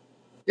 but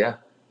yeah.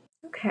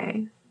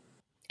 Okay.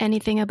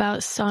 Anything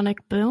about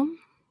Sonic Boom?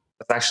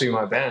 That's actually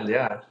my band,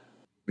 yeah.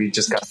 We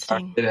just got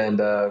started, and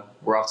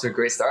we're off to a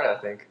great start,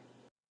 I think.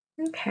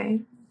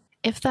 Okay.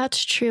 If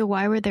that's true,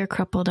 why were there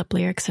crumpled up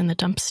lyrics in the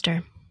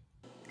dumpster?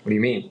 What do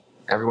you mean?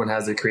 Everyone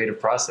has a creative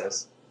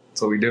process.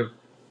 That's what we do.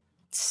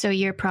 So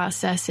your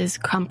process is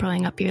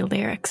crumpling up your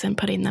lyrics and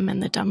putting them in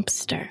the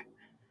dumpster?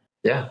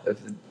 Yeah. If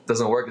it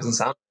doesn't work, it doesn't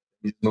sound,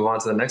 you just move on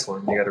to the next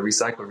one. You got to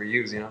recycle,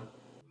 reuse,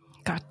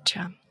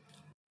 Gotcha.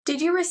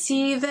 Did you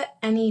receive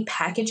any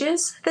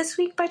packages this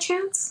week by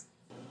chance?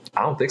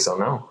 I don't think so,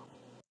 no.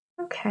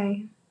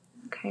 Okay.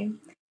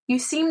 You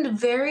seemed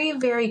very,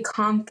 very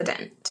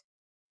confident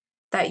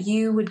that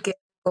you would get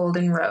a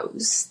golden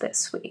rose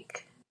this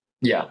week.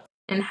 Yeah.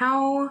 And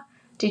how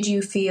did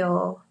you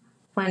feel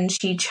when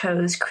she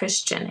chose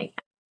Kristian again?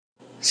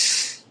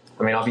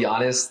 I mean, I'll be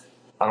honest,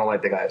 I don't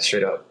like the guy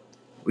straight up.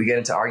 We get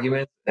into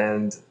arguments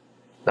and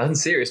nothing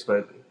serious,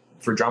 but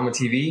for drama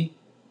TV,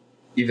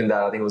 even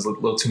that I think was a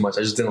little too much.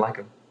 I just didn't like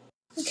him.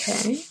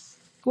 Okay.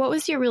 What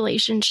was your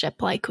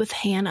relationship like with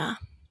Hannah?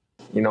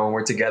 When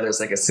we're together, it's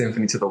like a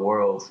symphony to the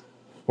world.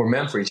 We're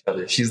meant for each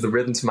other. She's the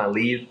rhythm to my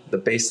lead, the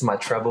bass to my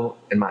treble,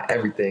 and my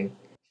everything.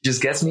 She just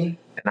gets me,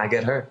 and I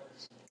get her.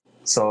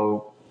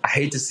 So I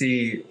hate to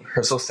see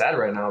her so sad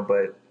right now,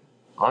 but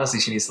honestly,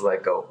 she needs to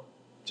let go.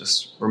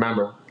 Just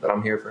remember that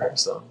I'm here for her.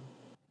 So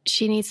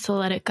she needs to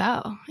let it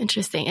go.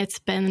 Interesting. It's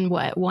been,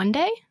 one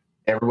day?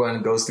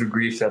 Everyone goes through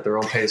grief at their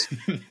own pace.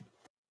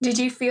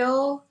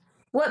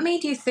 What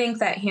made you think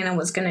that Hannah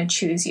was going to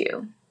choose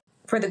you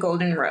for the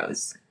Golden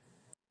Rose?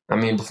 I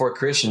mean, before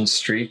Kristian's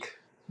streak,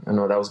 I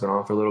know that was going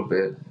on for a little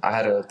bit. I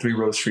had a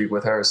 3-rose streak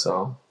with her,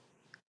 so,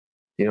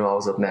 I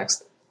was up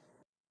next.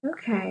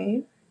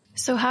 Okay.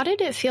 So how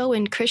did it feel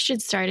when Kristian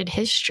started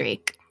his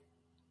streak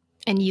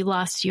and you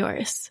lost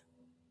yours?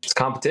 It's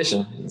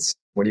competition.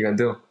 What are you going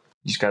to do?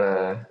 You just got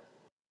to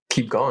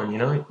keep going, you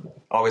know,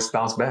 always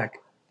bounce back.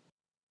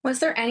 Was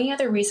there any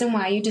other reason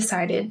why you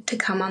decided to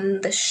come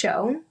on the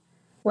show?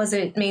 Was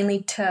it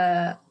mainly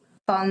to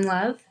fall in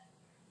love,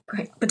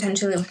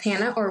 potentially with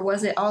Hannah, or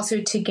was it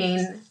also to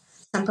gain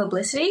some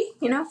publicity,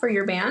 you know, for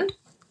your band?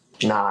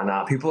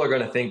 Nah. People are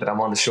going to think that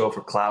I'm on the show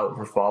for clout,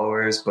 for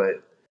followers,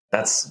 but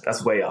that's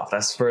way off.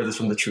 That's furthest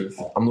from the truth.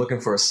 I'm looking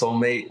for a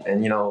soulmate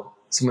and, you know,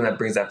 someone that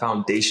brings that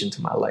foundation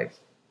to my life.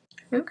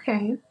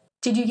 Okay.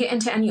 Did you get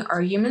into any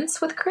arguments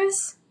with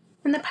Chris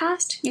in the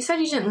past? You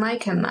said you didn't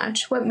like him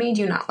much. What made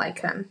you not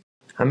like him?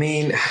 I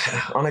mean,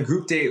 on a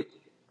group date,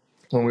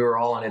 when we were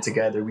all on it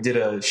together, we did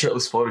a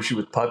shirtless photo shoot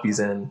with puppies,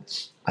 and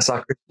I saw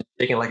Kristian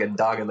shaking like a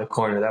dog in the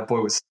corner. That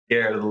boy was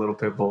scared of the little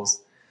pit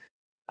bulls.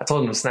 I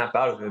told him to snap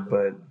out of it,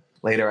 but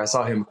later I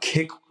saw him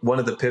kick one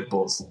of the pit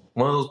bulls,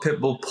 one of those pit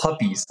bull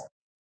puppies.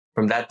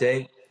 From that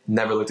day,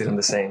 never looked at him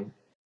the same.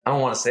 I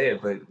don't want to say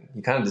it, but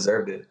he kind of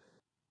deserved it.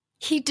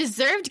 He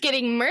deserved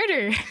getting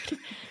murdered.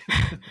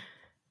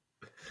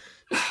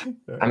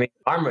 I mean,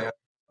 karma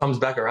comes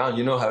back around.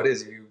 You know how it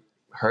is. You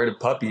hurt a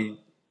puppy,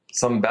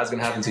 something bad's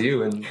going to happen to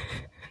you, and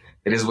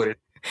it is what it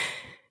is.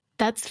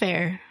 That's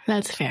fair.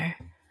 That's fair.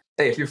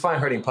 Hey, if you're fine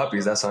hurting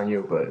puppies, that's on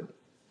you, but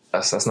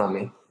that's not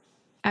me.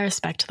 I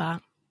respect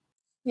that.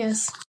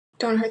 Yes.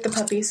 Don't hurt the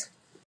puppies.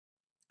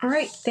 All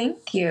right.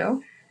 Thank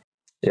you.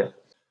 Yeah.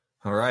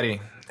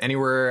 Alrighty.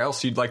 Anywhere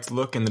else you'd like to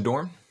look in the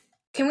dorm?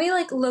 Can we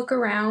look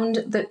around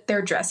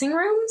their dressing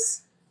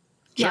rooms?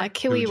 Yeah.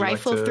 Can we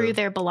rifle through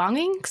their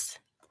belongings?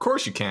 Of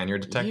course you can. You're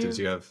detectives.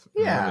 You have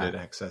limited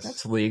access.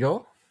 That's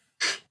legal.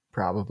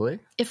 Probably.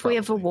 If we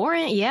have a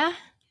warrant, yeah.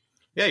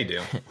 Yeah, you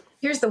do.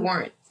 Here's the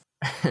warrant.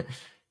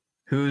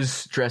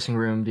 Whose dressing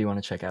room do you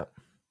want to check out?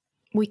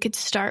 We could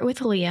start with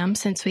Liam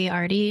since we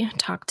already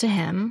talked to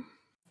him.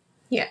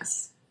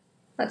 Yes.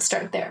 Let's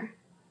start there.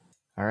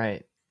 All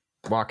right.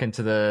 Walk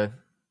into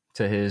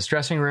his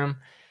dressing room.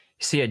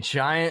 You see a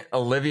giant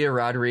Olivia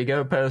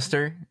Rodrigo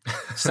poster,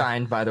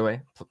 signed, by the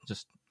way,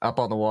 just up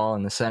on the wall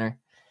in the center.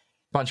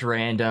 Bunch of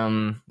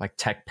random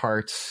tech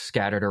parts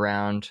scattered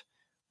around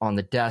on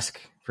the desk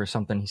for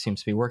something he seems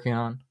to be working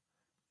on.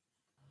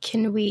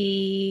 Can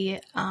we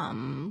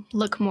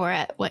look more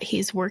at what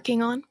he's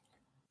working on?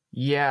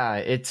 Yeah,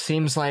 it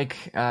seems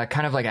like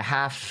kind of like a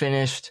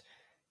half-finished,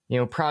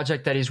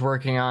 project that he's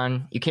working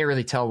on. You can't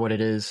really tell what it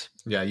is.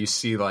 Yeah, you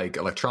see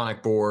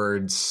electronic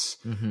boards,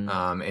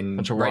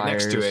 and right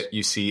next to it,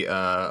 you see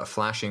a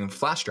flashing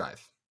flash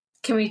drive.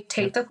 Can we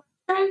take the flash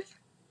drive?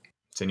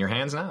 It's in your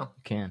hands now.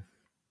 You can.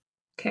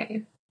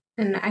 Okay.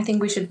 And I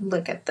think we should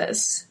look at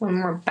this when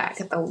we're back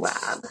at the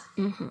lab.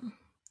 Mm-hmm.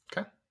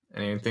 Okay.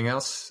 Anything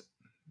else?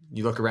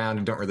 You look around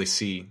and don't really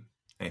see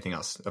anything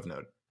else of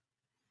note.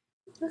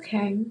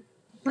 Okay.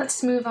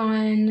 Let's move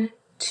on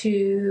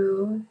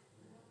to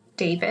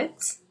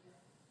David's.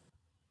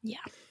 Yeah.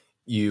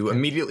 You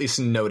immediately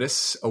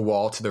notice a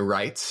wall to the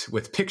right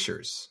with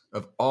pictures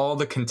of all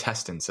the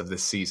contestants of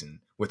this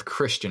season, with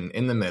Kristian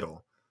in the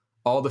middle.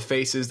 All the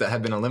faces that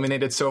have been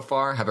eliminated so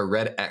far have a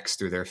red X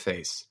through their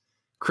face.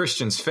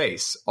 Kristian's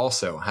face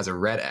also has a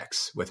red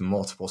X with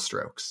multiple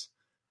strokes.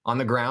 On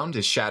the ground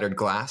is shattered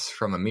glass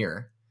from a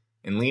mirror,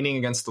 and leaning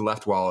against the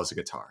left wall is a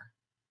guitar.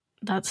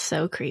 That's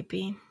so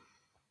creepy.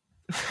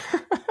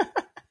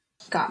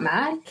 Got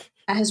mad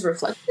at his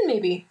reflection,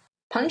 maybe.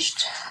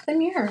 Punched the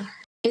mirror.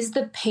 Is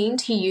the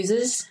paint he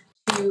uses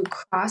to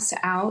cross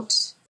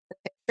out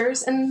the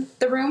pictures in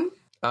the room?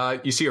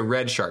 You see a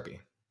red Sharpie.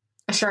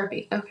 A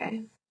Sharpie,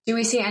 okay. Do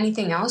we see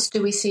anything else?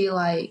 Do we see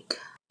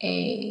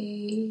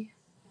a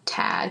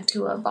tag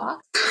to a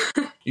box?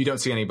 You don't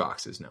see any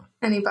boxes, no.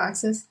 Any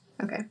boxes?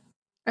 Okay.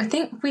 I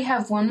think we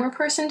have one more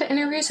person to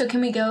interview, so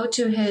can we go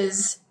to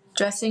his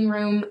dressing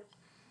room,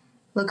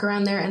 look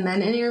around there, and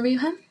then interview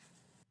him?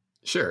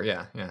 Sure,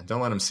 yeah.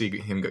 Don't let him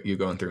see you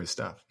going through his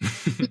stuff.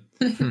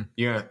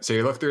 So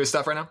you look through his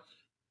stuff right now?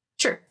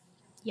 Sure.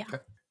 Yeah.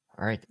 Okay.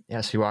 All right.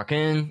 Yeah, so you walk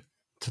in.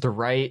 To the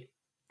right,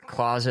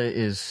 closet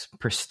is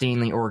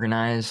pristinely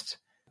organized.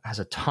 Has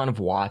a ton of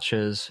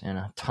watches and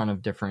a ton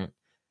of different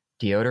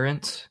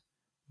deodorants.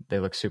 They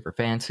look super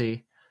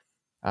fancy.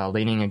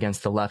 Leaning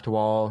against the left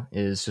wall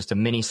is just a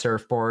mini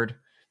surfboard.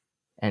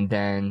 And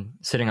then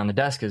sitting on the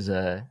desk is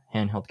a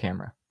handheld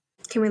camera.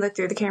 Can we look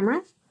through the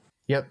camera?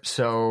 Yep.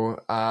 So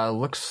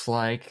looks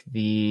like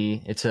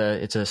it's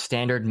a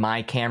standard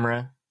My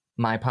Camera,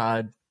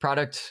 MyPod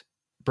product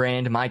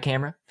brand My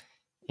Camera.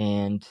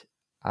 And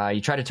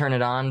you try to turn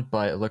it on,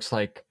 but it looks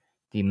like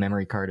the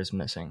memory card is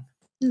missing.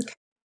 Okay.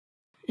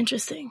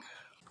 Interesting.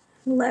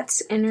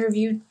 Let's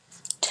interview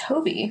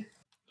Toby.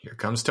 Here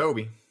comes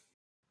Toby.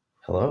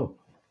 Hello.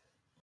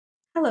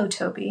 Hello,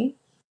 Toby.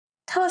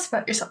 Tell us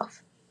about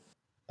yourself.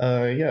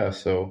 Yeah,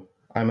 so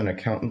I'm an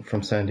accountant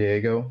from San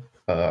Diego.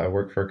 I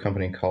work for a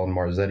company called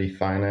Marzetti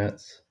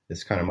Finance.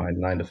 It's kind of my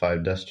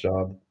 9-to-5 desk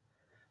job,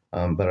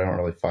 but I don't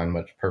really find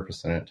much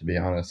purpose in it, to be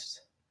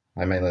honest.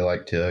 I mainly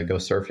like to go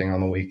surfing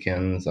on the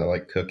weekends. I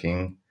like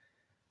cooking,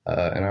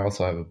 and I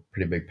also have a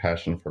pretty big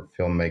passion for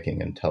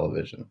filmmaking and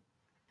television.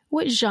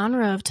 What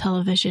genre of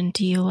television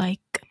do you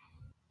like?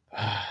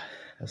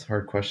 That's a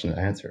hard question to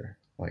answer.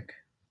 like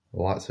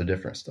lots of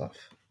different stuff.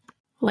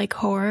 Like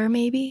horror,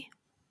 maybe?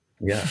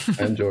 Yeah,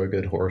 I enjoy a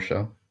good horror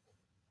show.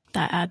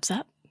 That adds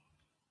up.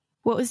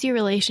 What was your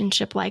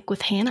relationship like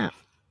with Hannah?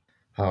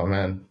 Oh,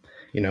 man.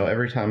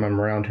 Every time I'm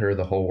around her,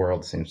 the whole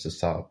world seems to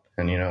stop.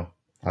 And,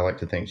 I like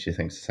to think she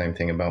thinks the same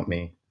thing about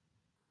me.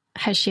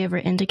 Has she ever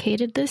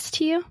indicated this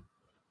to you?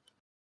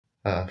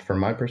 From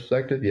my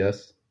perspective,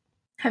 yes.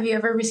 Have you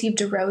ever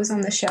received a rose on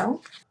the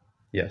show?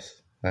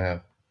 Yes, I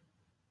have.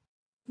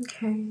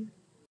 Okay.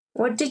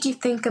 What did you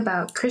think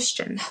about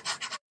Kristian?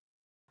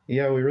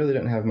 Yeah, we really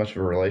didn't have much of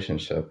a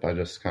relationship. I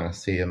just kind of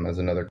see him as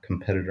another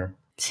competitor.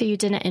 So you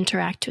didn't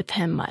interact with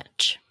him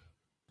much?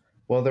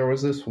 Well, there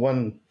was this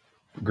one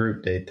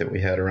group date that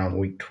we had around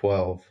week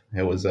 12.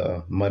 It was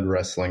a mud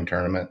wrestling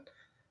tournament.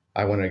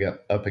 I went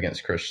up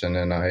against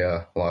Kristian, and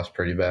I lost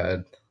pretty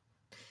bad.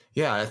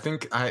 Yeah, I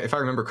think if I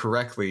remember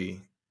correctly,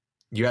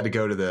 you had to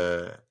go to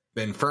the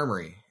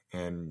infirmary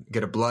and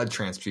get a blood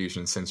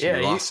transfusion since you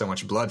lost so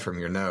much blood from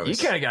your nose. You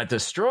kind of got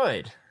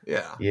destroyed.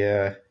 Yeah.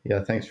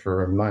 Yeah, thanks for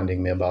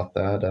reminding me about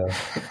that.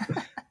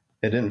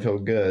 It didn't feel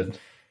good,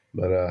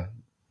 but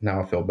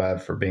now I feel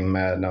bad for being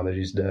mad now that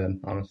he's dead,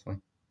 honestly.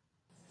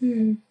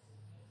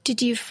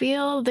 Did you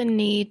feel the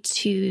need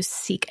to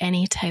seek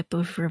any type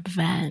of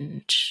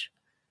revenge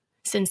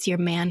since your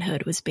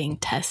manhood was being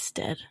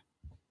tested?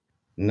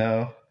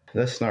 No,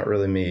 that's not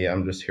really me.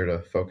 I'm just here to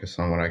focus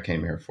on what I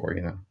came here for,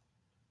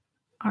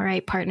 All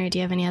right, partner, do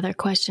you have any other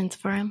questions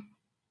for him?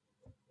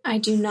 I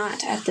do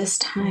not at this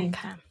time.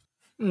 Okay.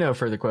 No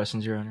further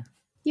questions, Your Honor.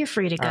 You're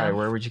free to go. All right,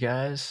 where would you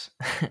guys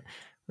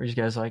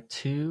like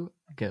to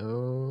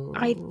go?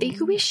 I think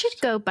we should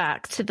go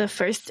back to the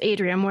first aid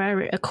room where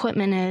our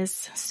equipment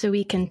is so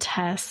we can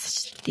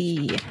test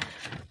the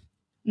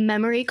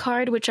memory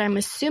card, which I'm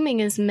assuming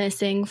is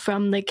missing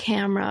from the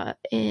camera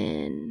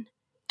in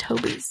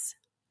Toby's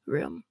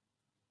room.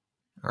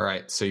 All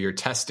right, so you're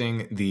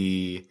testing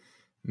the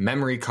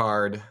memory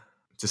card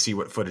to see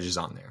what footage is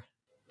on there.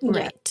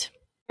 Right.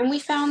 And we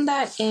found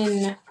that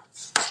in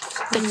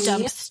the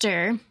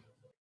dumpster.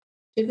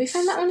 Did we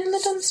find that one in the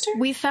dumpster?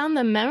 We found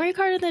the memory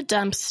card in the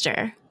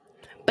dumpster,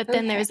 but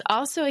then there's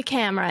also a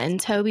camera in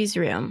Toby's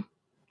room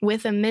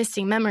with a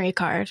missing memory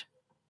card.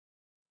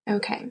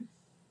 Okay.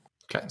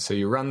 Okay, so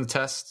you run the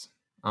test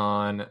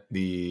on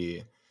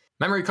the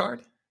memory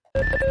card.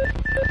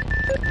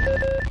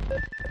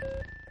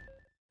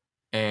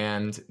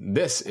 And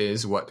this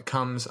is what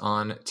comes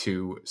on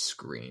to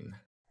screen.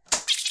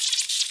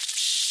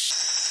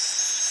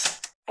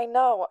 I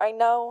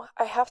know.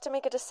 I have to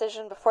make a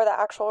decision before the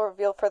actual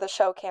reveal for the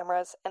show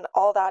cameras and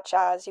all that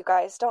jazz. You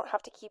guys don't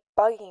have to keep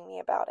bugging me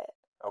about it.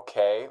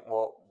 Okay,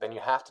 well, then you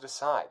have to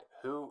decide.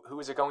 Who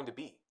is it going to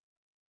be?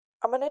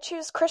 I'm going to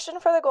choose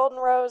Kristian for the golden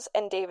rose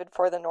and David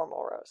for the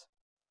normal rose.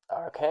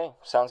 Okay,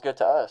 sounds good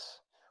to us.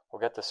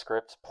 We'll get the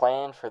script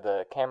planned for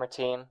the camera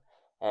team,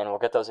 and we'll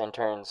get those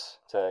interns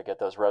to get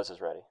those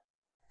roses ready.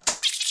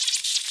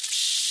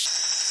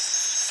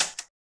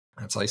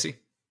 That's icy.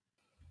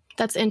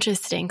 That's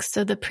interesting.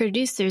 So the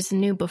producers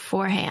knew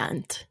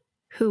beforehand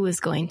who was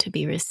going to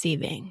be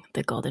receiving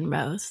the golden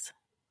rose.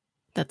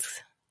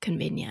 That's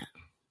convenient.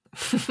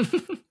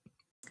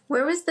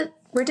 Where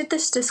did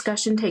this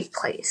discussion take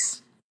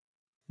place?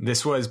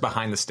 This was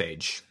behind the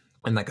stage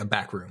in like a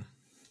back room.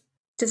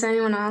 Does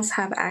anyone else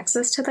have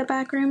access to the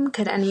back room?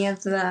 Could any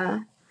of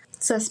the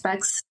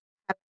suspects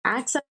have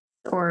access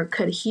or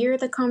could hear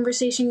the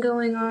conversation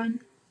going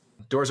on?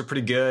 Doors are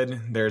pretty good.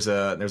 There's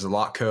a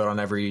lock code on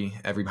every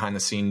behind the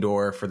scene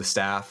door for the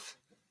staff.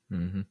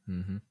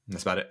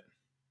 That's about it.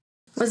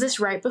 Was this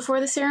right before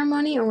the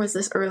ceremony or was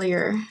this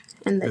earlier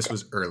in the This day?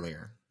 was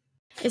earlier.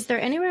 Is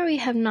there anywhere we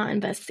have not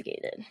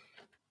investigated?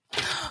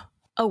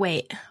 Oh,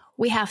 wait.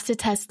 We have to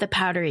test the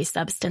powdery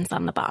substance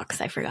on the box.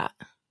 I forgot.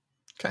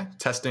 Okay.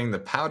 Testing the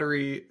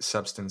powdery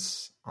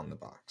substance on the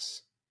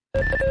box.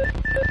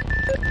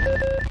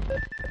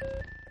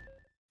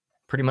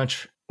 Pretty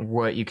much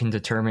what you can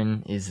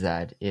determine is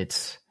that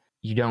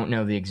you don't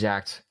know the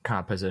exact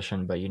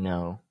composition, but you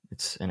know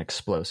it's an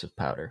explosive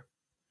powder.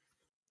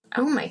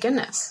 Oh my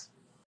goodness.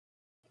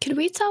 Could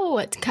we tell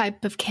what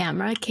type of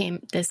camera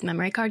this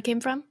memory card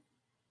came from?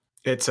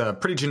 It's a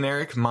pretty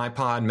generic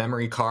MyPod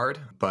memory card,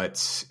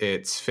 but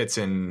it fits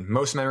in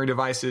most memory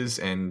devices,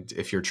 and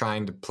if you're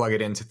trying to plug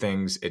it into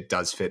things, it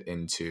does fit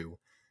into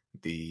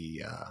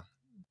the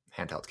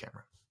handheld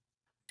camera.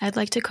 I'd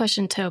like to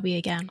question Toby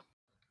again.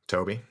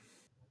 Toby?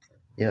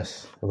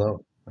 Yes,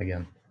 hello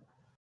again.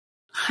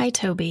 Hi,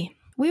 Toby.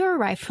 We were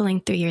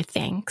rifling through your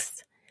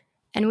things,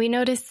 and we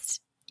noticed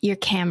your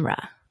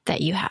camera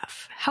that you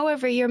have.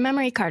 However, your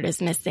memory card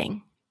is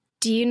missing.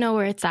 Do you know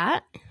where it's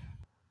at?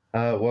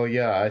 Well,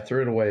 yeah, I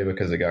threw it away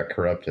because it got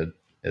corrupted.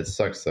 It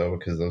sucks, though,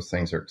 because those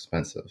things are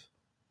expensive.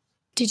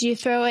 Did you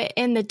throw it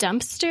in the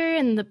dumpster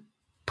in the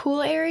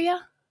pool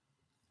area?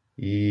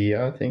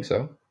 Yeah, I think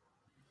so.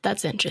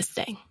 That's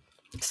interesting.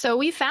 So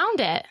we found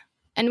it,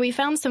 and we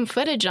found some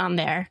footage on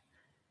there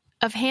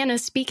of Hannah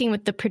speaking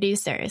with the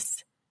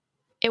producers.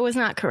 It was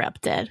not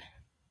corrupted.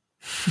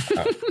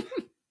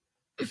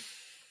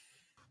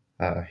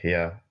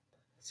 Yeah.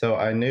 So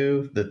I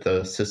knew that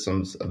the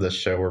systems of this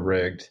show were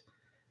rigged,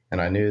 and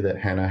I knew that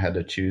Hannah had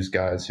to choose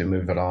guys who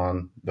move it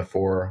on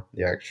before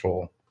the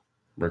actual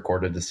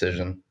recorded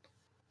decision,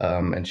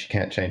 and she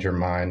can't change her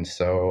mind,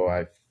 so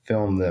I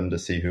filmed them to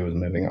see who was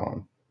moving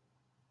on.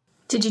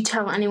 Did you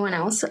tell anyone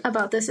else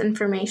about this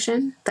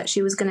information, that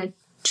she was going to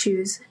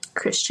choose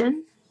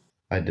Kristian?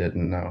 I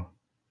didn't know.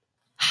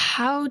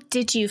 How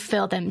did you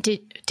film them?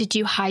 Did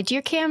you hide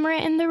your camera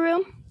in the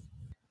room?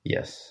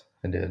 Yes,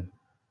 I did.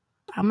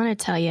 I'm going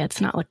to tell you, it's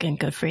not looking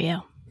good for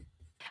you.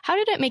 How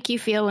did it make you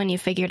feel when you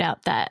figured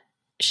out that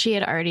she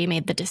had already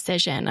made the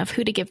decision of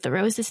who to give the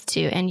roses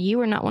to, and you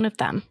were not one of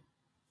them?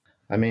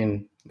 I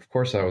mean, of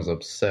course I was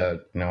upset.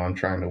 I'm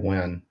trying to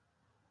win.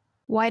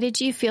 Why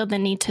did you feel the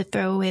need to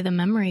throw away the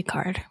memory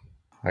card?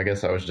 I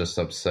guess I was just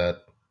upset.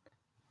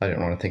 I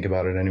didn't want to think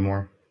about it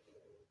anymore.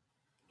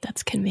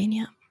 That's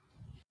convenient.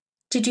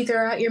 Did you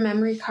throw out your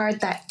memory card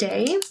that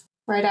day,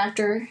 right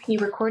after you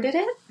recorded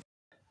it?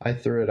 I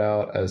threw it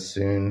out as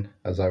soon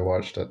as I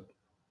watched it.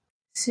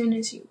 As soon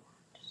as you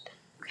watched it.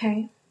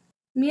 Okay.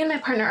 Me and my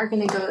partner are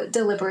going to go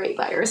deliberate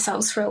by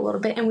ourselves for a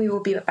little bit, and we will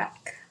be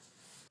back.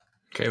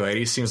 Okay,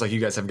 ladies, seems like you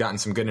guys have gotten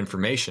some good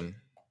information.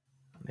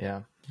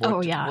 Yeah.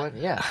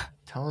 Yeah.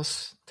 Tell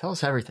us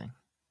everything.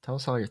 Tell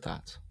us all your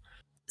thoughts.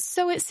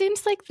 So it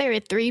seems like there are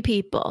 3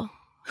 people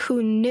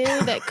who knew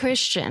that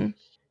Kristian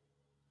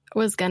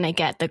was going to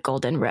get the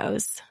golden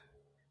rose.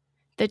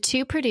 The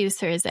 2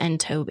 producers and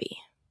Toby.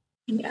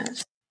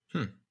 Yes.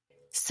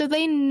 So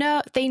they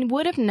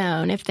would have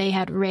known if they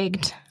had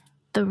rigged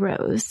the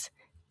rose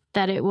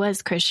that it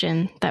was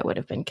Kristian that would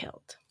have been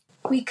killed.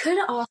 We could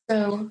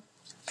also,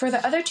 for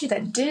the other 2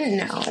 that didn't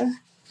know,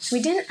 we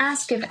didn't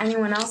ask if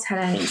anyone else had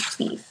any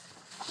beef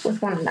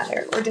with one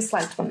another or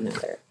disliked one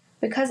another.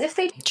 Because if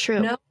they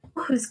know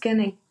who's going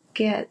to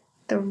get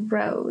the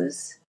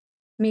rose,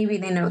 maybe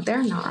they know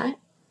they're not.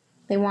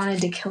 They wanted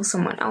to kill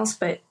someone else,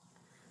 but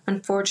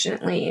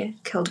unfortunately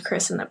killed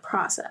Chris in the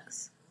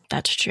process.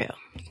 That's true.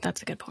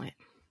 That's a good point.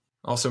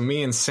 Also,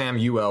 me and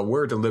Samuel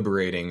were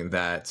deliberating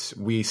that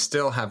we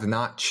still have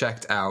not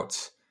checked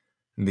out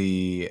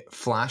the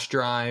flash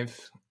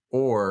drive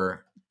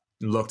or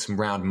looked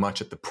around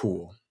much at the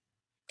pool.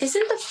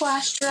 Isn't the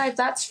flash drive,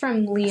 that's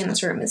from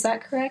Liam's room, is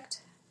that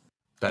correct?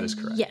 That is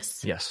correct.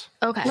 Yes.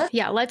 Okay.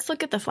 Let's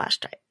look at the flash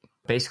drive.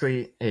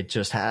 Basically, it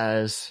just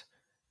has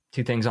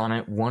 2 things on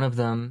it. One of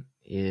them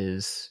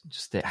is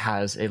just it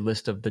has a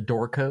list of the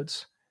door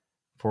codes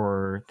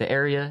for the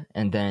area,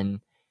 and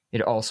then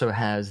it also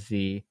has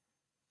the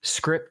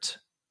script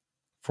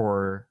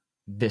for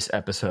this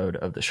episode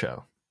of the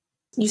show.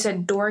 You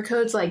said door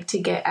codes, like to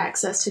get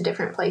access to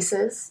different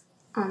places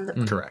on the...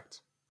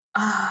 Correct.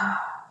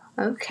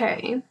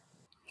 Okay.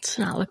 It's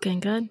not looking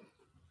good.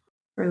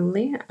 For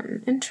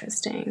Liam,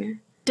 interesting.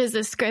 Does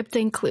the script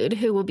include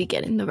who will be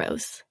getting the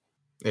rose?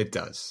 It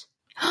does.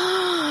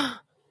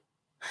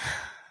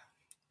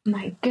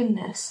 My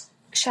goodness.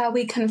 Shall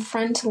we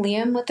confront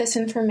Liam with this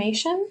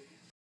information?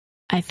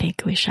 I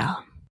think we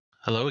shall.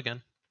 Hello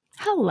again.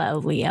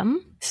 Hello, Liam.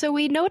 So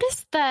we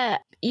noticed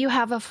that you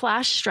have a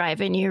flash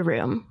drive in your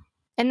room,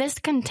 and this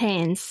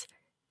contains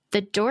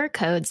the door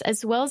codes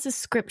as well as a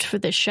script for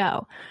the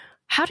show.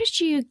 How did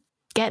you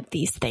get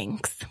these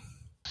things?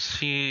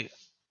 See,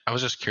 I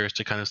was just curious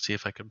to kind of see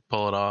if I could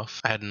pull it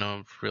off. I had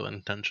no real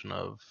intention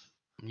of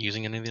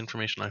using any of the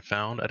information I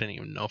found. I didn't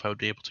even know if I would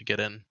be able to get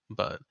in,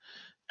 but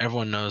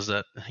everyone knows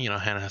that,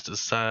 Hannah has to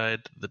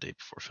decide the day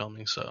before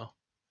filming, so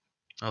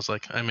I was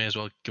like, I may as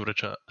well give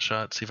it a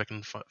shot, see if I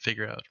can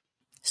figure out.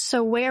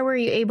 So where were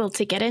you able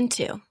to get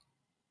into?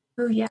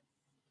 Oh, yeah.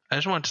 I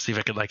just wanted to see if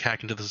I could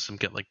hack into the system,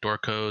 get door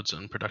codes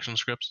and production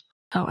scripts.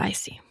 Oh, I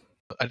see.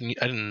 I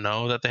didn't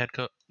know that they had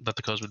that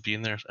the codes would be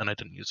in there, and I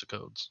didn't use the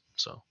codes.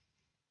 So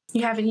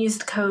you haven't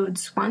used the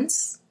codes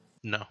once?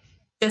 No.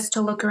 Just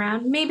to look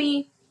around,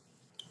 maybe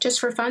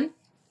just for fun?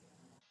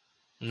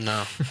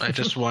 No, I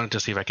just wanted to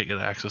see if I could get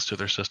access to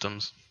their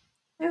systems.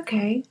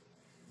 Okay.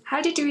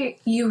 How did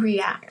you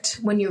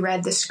react when you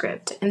read the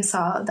script and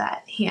saw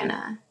that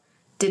Hannah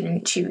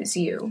didn't choose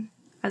you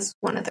as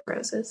one of the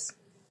roses?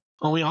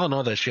 Well, we all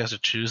know that she has to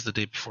choose the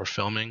day before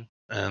filming,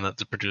 and that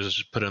the producers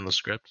just put it in the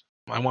script.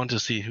 I wanted to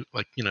see who,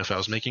 if I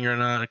was making her or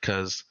not,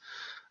 because,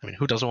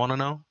 who doesn't want to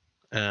know?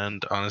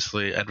 And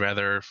honestly, I'd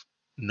rather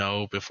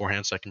know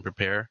beforehand so I can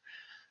prepare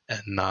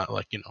and not,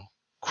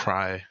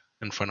 cry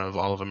in front of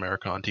all of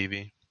America on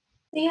TV.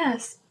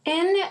 Yes.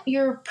 In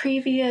your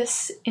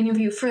previous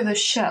interview for the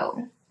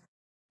show,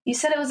 you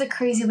said it was a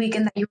crazy week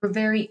and that you were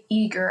very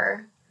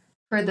eager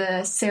for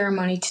the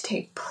ceremony to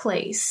take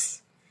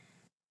place.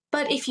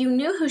 But if you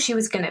knew who she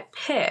was going to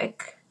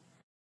pick,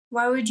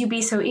 why would you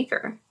be so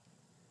eager?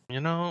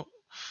 I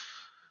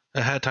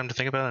had time to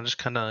think about it. I just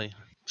kind of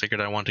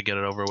figured I wanted to get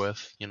it over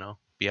with,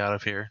 be out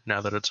of here now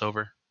that it's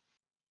over.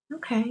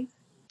 Okay.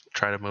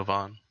 Try to move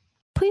on.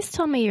 Please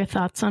tell me your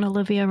thoughts on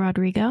Olivia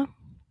Rodrigo.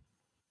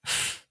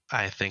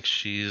 I think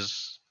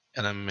she's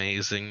an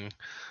amazing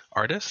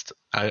artist.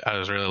 I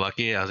was really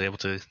lucky. I was able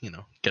to,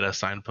 get a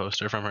signed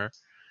poster from her.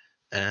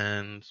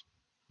 And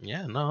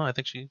I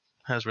think she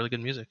has really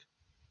good music.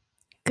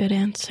 Good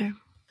answer.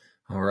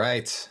 All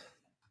right.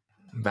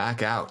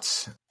 Back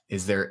out.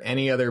 Is there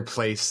any other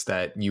place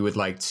that you would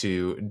like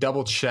to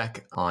double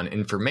check on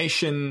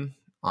information,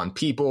 on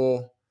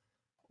people,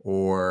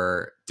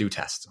 or do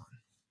tests on?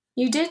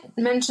 You did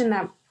mention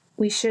that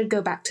we should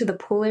go back to the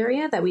pool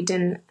area, that we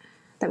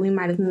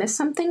might have missed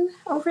something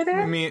over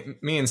there. Me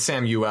and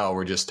Samuel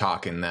were just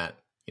talking that,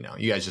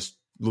 you guys just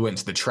went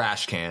to the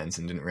trash cans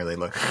and didn't really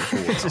look at the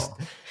pool at all.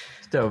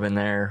 Dove in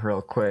there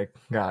real quick.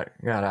 Got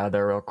out of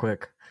there real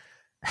quick.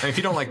 And if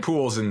you don't like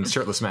pools and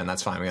shirtless men,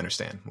 that's fine. We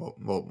understand.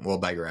 We'll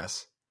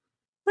digress.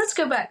 Let's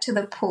go back to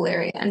the pool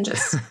area and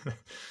just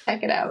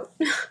check it out.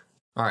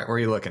 All right, where are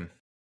you looking?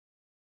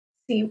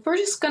 See, we're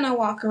just gonna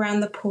walk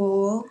around the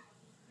pool.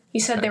 You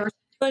said there were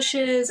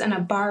bushes and a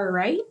bar,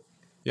 right?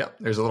 Yep,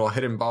 there's a little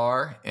hidden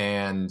bar,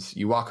 and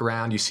you walk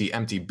around, you see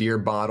empty beer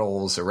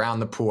bottles around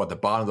the pool, at the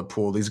bottom of the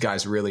pool. These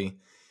guys really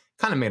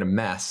kind of made a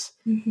mess.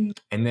 Mm-hmm.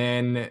 And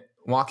then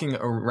walking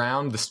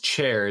around the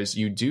chairs,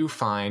 you do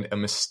find a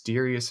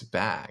mysterious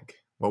bag.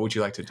 What would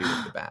you like to do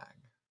with the bag?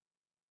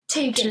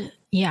 Take it.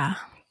 Yeah,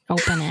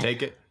 open it.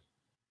 Take it.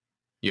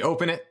 You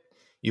open it,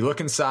 you look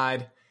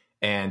inside,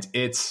 and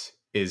it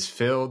is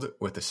filled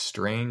with a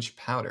strange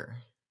powder.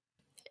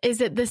 Is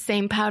it the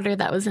same powder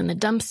that was in the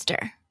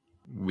dumpster?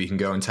 We can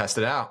go and test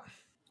it out.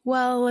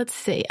 Well, let's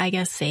see. I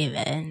guess save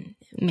it, and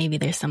maybe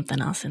there's something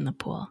else in the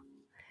pool.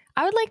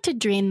 I would like to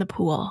drain the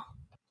pool.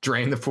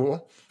 Drain the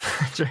pool?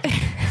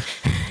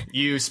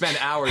 You spend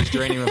hours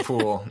draining the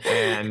pool,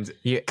 and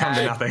you come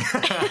to nothing.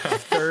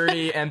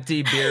 30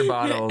 empty beer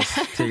bottles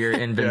to your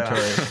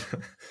inventory.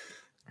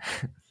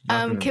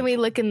 Yeah. Can we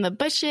look in the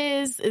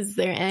bushes? Is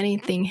there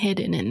anything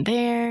hidden in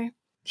there?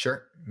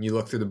 Sure. You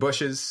look through the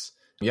bushes.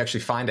 You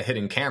actually find a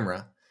hidden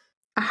camera,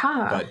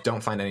 but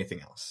don't find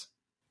anything else.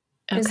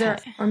 Okay. Is there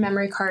a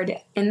memory card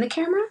in the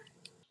camera?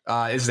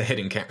 It's the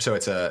hidden camera, so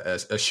it's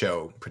a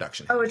show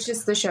production. Oh, it's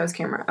just the show's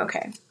camera.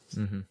 Okay.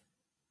 Mm-hmm.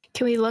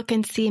 Can we look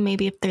and see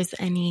maybe if there's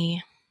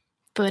any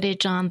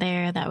footage on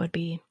there? That would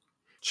be...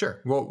 Sure.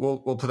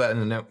 We'll put that in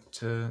the note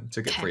to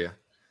get for you.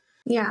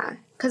 Yeah,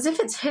 because if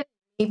it's hidden,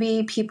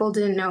 maybe people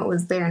didn't know it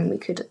was there and we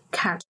could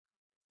catch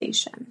the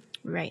conversation.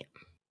 Right.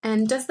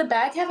 And does the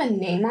bag have a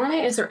name on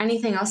it? Is there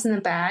anything else in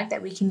the bag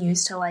that we can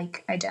use to,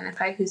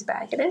 identify whose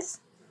bag it is?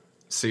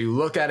 So you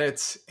look at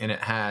it, and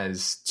it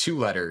has two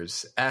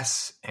letters,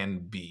 S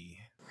and B.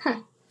 Huh.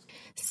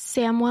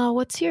 Samuel,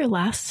 what's your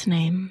last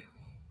name?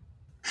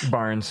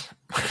 Barnes.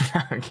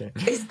 Okay.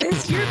 Is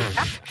this your...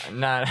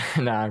 No,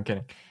 I'm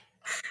kidding.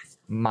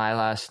 My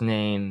last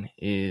name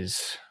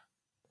is...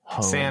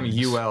 Holmes.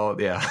 Samuel,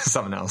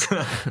 something else.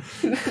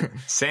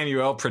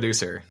 Samuel,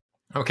 producer.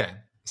 Okay.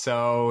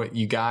 So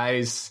you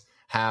guys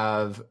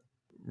have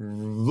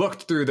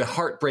looked through the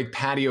Heartbreak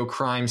Patio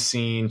crime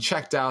scene,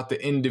 checked out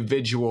the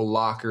individual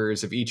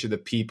lockers of each of the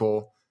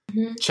people,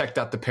 checked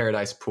out the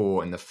Paradise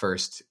Pool and the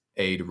first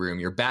aid room.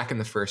 You're back in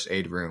the first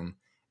aid room.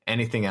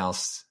 Anything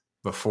else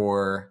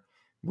before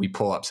we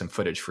pull up some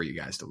footage for you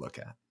guys to look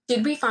at?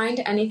 Did we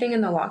find anything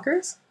in the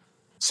lockers?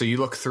 So you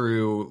look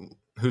through...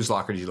 Whose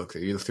locker did you look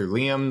through? You look through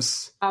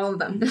Liam's. All of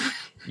them.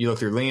 You look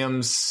through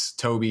Liam's,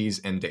 Toby's,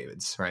 and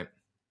David's, right?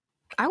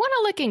 I want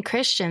to look in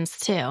Kristian's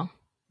too.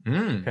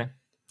 Okay.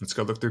 Let's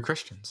go look through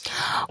Kristian's.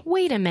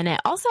 Wait a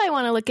minute. Also, I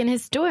want to look in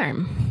his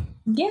dorm.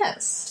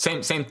 Yes.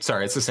 Same.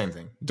 Sorry, it's the same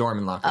thing. Dorm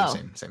and locker,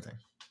 same thing.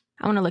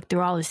 I want to look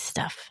through all his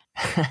stuff.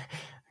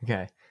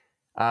 Okay.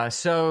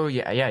 So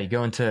you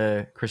go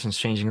into Kristian's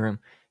changing room.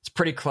 It's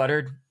pretty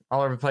cluttered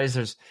all over the place.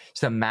 There's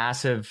just a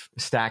massive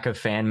stack of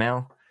fan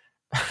mail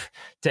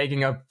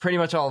taking up pretty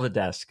much all the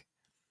desk.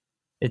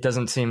 It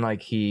doesn't seem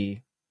like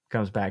he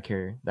comes back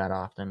here that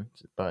often,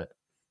 but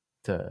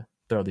to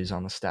throw these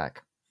on the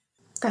stack.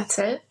 That's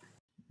it?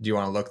 Do you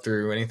want to look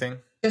through anything?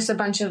 Just a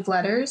bunch of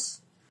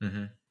letters?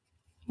 Mm-hmm.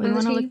 We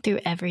want to look through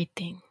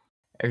everything.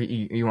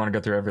 You want to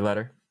go through every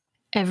letter?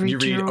 Every You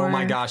read, drawer. "Oh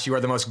my gosh, you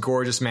are the most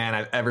gorgeous man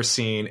I've ever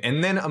seen."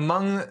 And then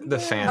among the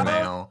fan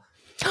mail...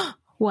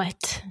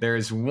 What?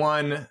 There's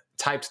one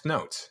typed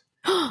note.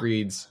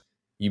 Reads,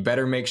 "You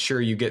better make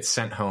sure you get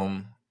sent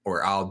home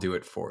or I'll do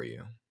it for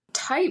you."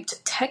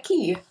 Typed.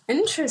 Techie.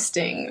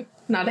 Interesting.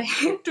 Not a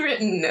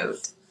handwritten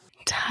note.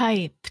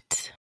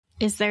 Typed.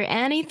 Is there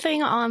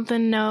anything on the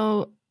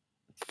note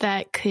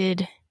that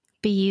could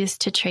be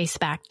used to trace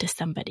back to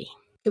somebody?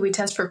 Did we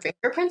test for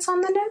fingerprints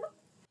on the note?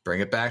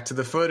 Bring it back to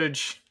the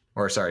footage.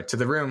 Or sorry, to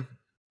the room.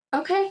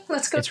 Okay,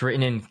 let's go. It's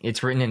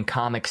written in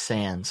Comic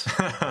Sans.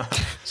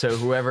 So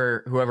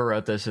whoever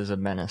wrote this is a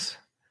menace.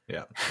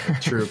 Yeah. A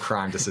true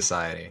crime to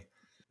society.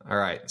 All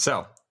right.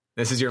 So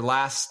this is your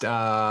last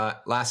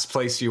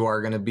place you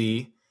are going to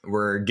be.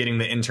 We're getting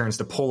the interns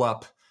to pull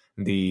up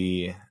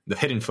the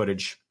hidden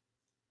footage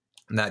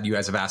that you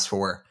guys have asked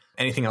for.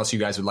 Anything else you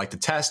guys would like to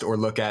test or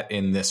look at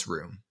in this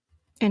room?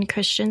 In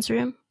Kristian's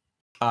room?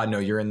 No,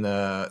 you're in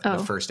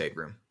the first aid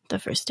room. The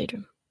first aid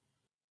room.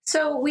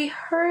 So we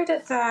heard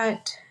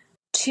that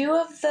 2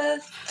 of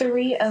the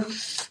 3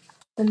 of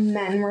the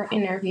men we're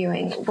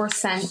interviewing were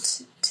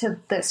sent to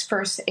this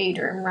first aid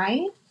room,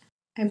 right?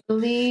 I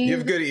believe You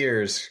have good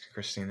ears,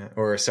 Christina.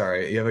 Or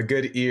sorry, you have a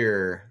good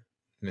ear,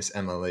 Miss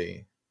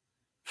Emily.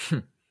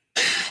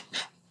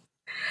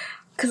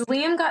 because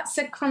Liam got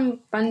sick from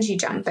bungee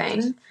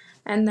jumping,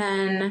 and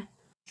then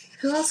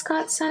who else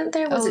got sent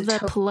there? Was it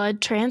the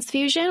blood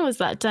transfusion? Was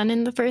that done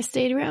in the first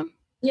aid room?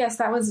 Yes,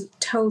 that was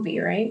Toby,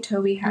 right?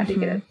 Toby had to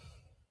get a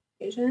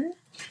transfusion.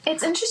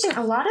 It's interesting.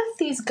 A lot of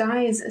these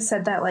guys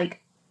said that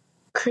like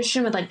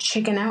Kristian would like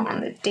chicken out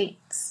on the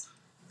dates.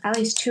 At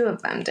least 2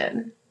 of them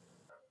did.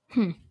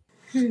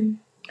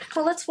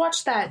 Well, let's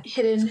watch that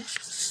hidden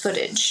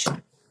footage.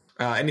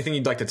 Anything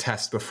you'd like to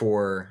test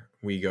before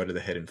we go to the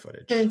hidden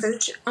footage? Hidden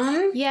footage.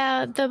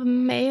 Yeah, the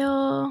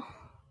mail.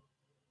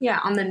 Yeah,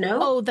 on the note.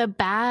 Oh, the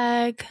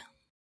bag.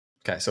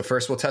 Okay, so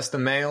first we'll test the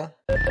mail.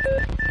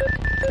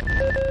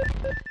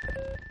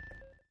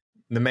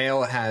 The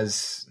mail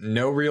has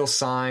no real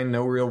sign,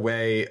 no real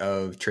way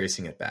of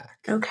tracing it back.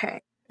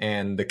 Okay.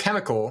 And the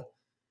chemical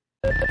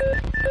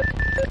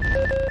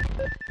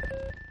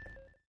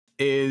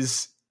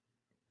is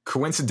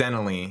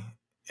coincidentally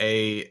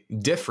a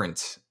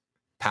different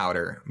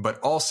powder, but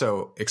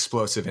also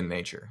explosive in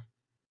nature.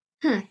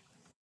 I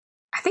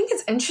think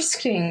it's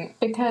interesting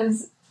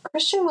because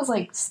Kristian was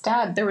like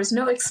stabbed. There was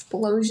no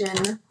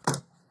explosion.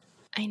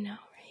 I know,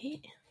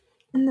 right?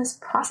 In this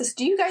process.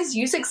 Do you guys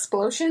use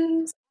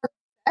explosions?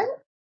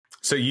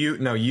 So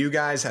you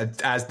guys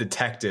as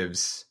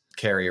detectives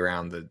carry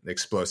around the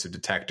explosive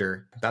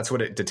detector. That's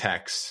what it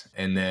detects.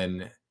 And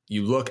then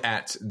you look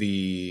at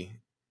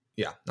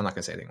I'm not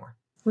going to say anything more.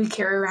 We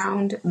carry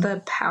around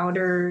the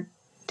powder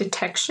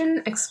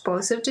detection,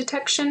 explosive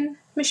detection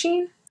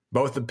machine.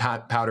 Both the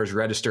powders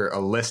register a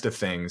list of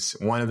things.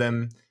 One of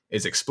them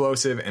is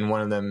explosive and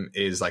one of them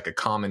is like a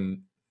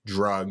common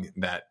drug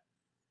that,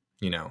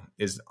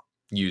 is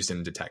used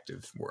in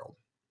detective world.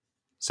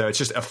 So it's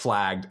just a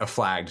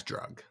flagged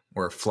drug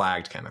or a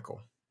flagged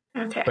chemical.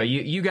 Okay. But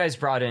you guys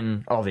brought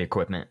in all the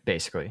equipment,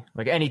 basically.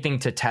 Like anything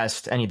to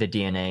test any of the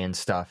DNA and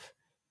stuff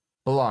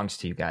belongs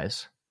to you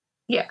guys.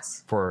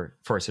 Yes. For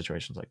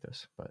situations like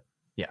this. But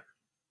yeah,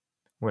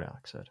 what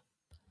Alex said.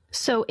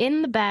 So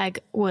in the bag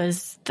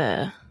was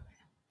the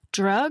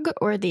drug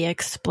or the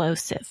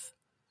explosive?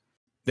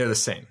 They're the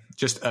same.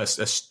 Just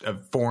a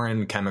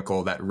foreign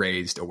chemical that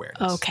raised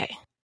awareness. Okay.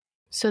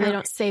 So they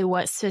don't say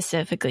what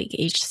specifically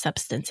each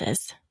substance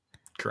is.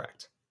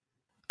 Correct.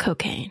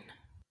 Cocaine.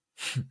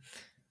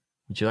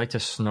 Would you like to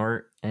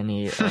snort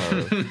any of...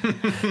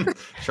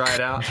 Try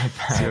it out.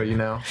 See what you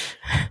know.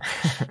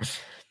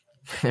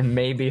 It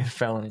may be a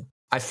felony.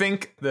 I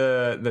think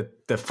the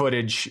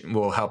footage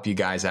will help you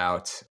guys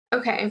out.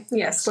 Okay.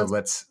 Yes. So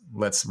let's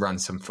run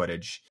some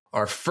footage.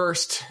 Our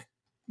first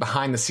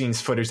behind the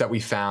scenes footage that we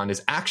found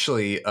is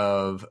actually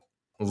of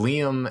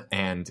Liam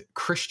and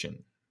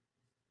Kristian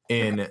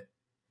in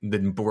the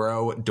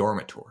bro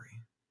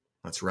dormitory.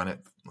 Let's run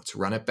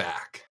it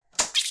back.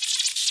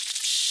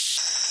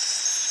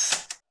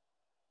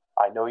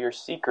 I know your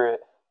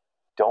secret.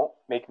 Don't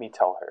make me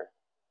tell her.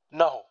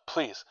 No,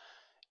 please.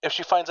 If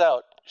she finds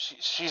out,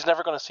 she's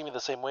never going to see me the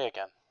same way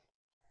again.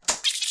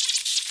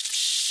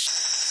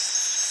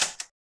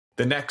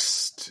 The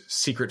next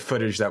secret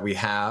footage that we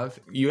have,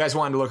 you guys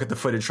wanted to look at the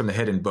footage from the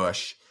hidden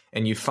bush,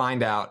 and you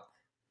find out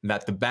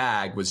that the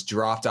bag was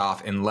dropped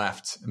off and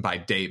left by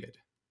David.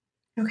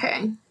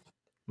 Okay.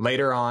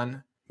 Later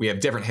on, we have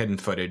different hidden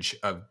footage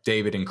of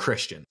David and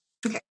Kristian.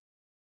 Okay.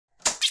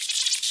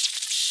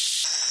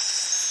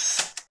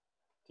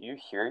 Do you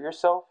hear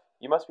yourself?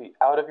 You must be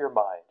out of your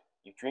mind.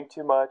 You drink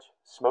too much,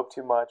 smoke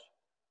too much.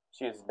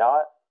 She is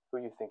not who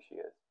you think she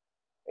is.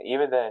 And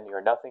even then,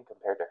 you're nothing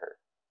compared to her.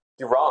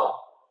 You're wrong.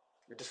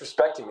 You're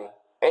disrespecting me.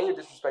 And you're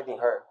disrespecting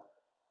her.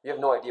 You have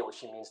no idea what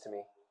she means to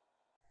me.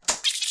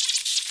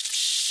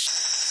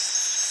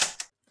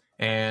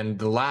 And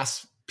the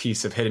last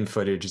piece of hidden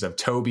footage is of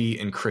Toby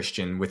and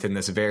Kristian within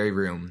this very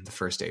room, the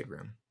first aid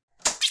room.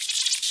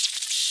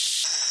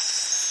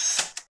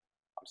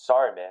 I'm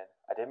sorry, man.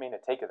 I didn't mean to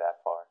take it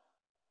that far.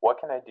 What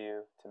can I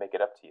do to make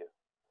it up to you?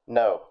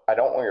 No, I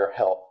don't want your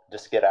help.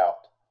 Just get out.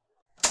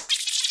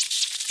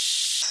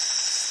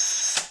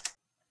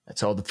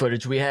 That's all the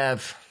footage we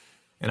have.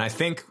 And I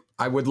think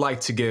I would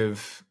like to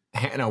give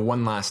Hannah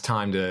one last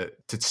time to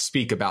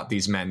speak about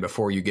these men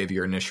before you give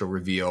your initial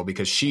reveal,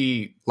 because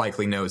she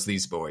likely knows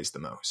these boys the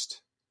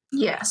most.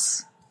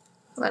 Yes.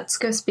 Let's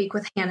go speak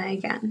with Hannah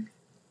again.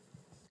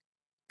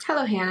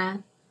 Hello,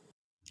 Hannah.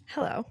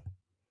 Hello.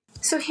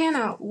 So,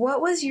 Hannah,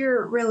 what was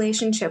your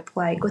relationship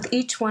like with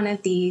each one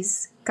of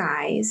these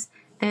guys,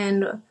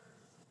 and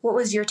what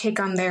was your take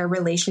on their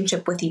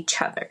relationship with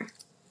each other?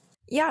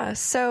 Yeah,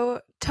 so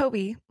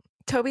Toby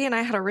and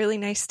I had a really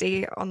nice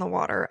day on the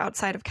water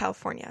outside of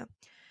California.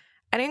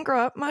 I didn't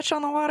grow up much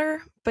on the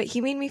water, but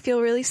he made me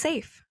feel really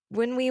safe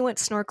when we went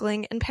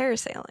snorkeling and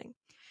parasailing.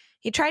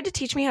 He tried to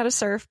teach me how to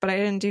surf, but I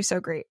didn't do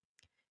so great.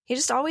 He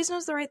just always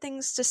knows the right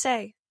things to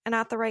say and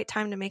at the right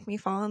time to make me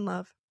fall in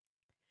love.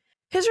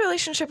 His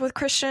relationship with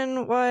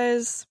Kristian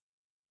was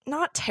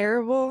not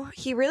terrible.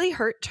 He really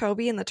hurt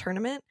Toby in the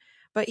tournament,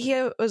 but he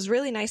was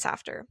really nice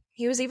after.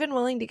 He was even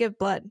willing to give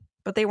blood,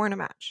 but they weren't a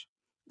match.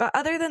 But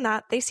other than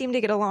that, they seem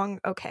to get along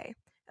okay.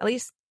 At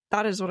least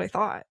that is what I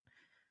thought.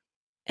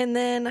 And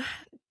then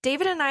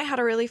David and I had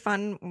a really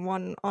fun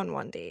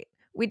one-on-one date.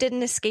 We did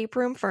an escape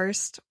room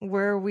first,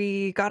 where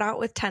we got out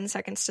with 10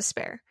 seconds to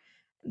spare.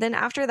 Then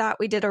after that,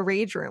 we did a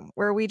rage room,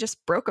 where we just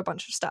broke a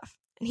bunch of stuff.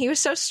 And he was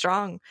so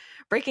strong,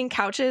 breaking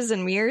couches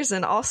and mirrors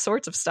and all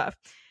sorts of stuff.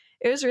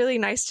 It was really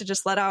nice to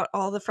just let out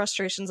all the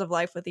frustrations of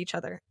life with each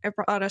other. It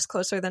brought us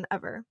closer than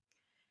ever.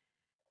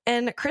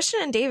 And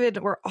Kristian and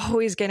David were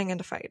always getting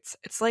into fights.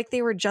 It's like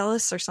they were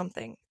jealous or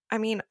something. I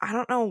mean, I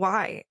don't know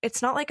why.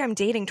 It's not like I'm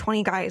dating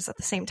 20 guys at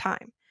the same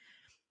time.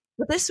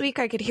 But this week,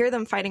 I could hear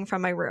them fighting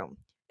from my room.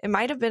 It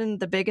might have been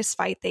the biggest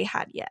fight they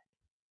had yet.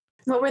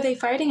 What were they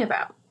fighting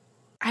about?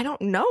 I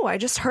don't know. I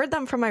just heard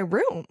them from my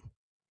room.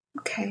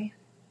 Okay.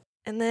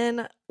 And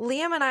then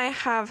Liam and I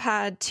have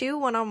had 2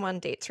 one-on-one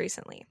dates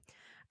recently.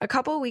 A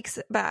couple weeks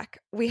back,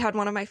 we had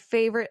one of my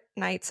favorite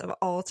nights of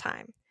all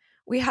time.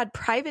 We had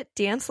private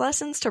dance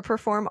lessons to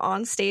perform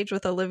on stage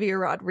with Olivia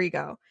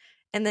Rodrigo,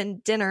 and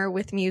then dinner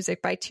with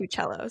music by 2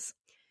 cellos.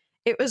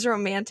 It was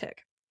romantic.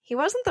 He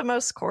wasn't the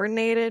most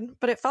coordinated,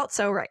 but it felt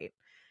so right.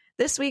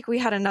 This week, we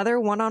had another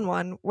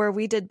one-on-one where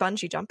we did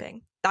bungee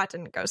jumping. That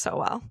didn't go so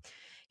well.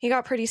 He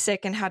got pretty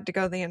sick and had to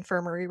go to the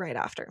infirmary right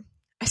after.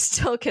 I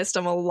still kissed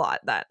him a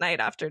lot that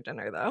night after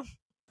dinner, though.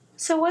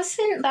 So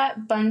wasn't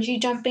that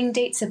bungee jumping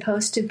date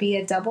supposed to be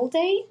a double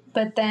date,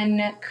 but then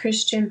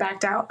Kristian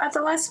backed out at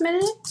the last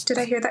minute? Did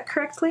I hear that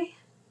correctly?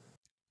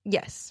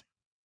 Yes.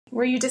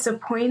 Were you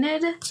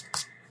disappointed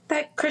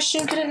that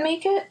Kristian couldn't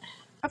make it?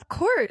 Of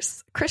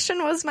course.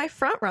 Kristian was my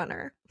front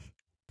runner.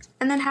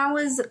 And then how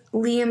was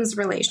Liam's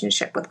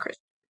relationship with Kristian?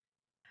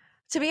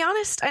 To be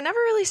honest, I never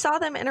really saw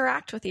them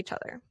interact with each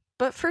other.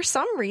 But for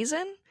some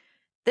reason,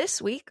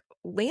 this week,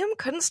 Liam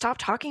couldn't stop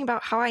talking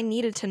about how I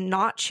needed to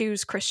not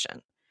choose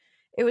Kristian.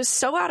 It was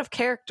so out of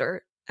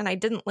character, and I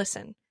didn't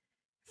listen.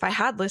 If I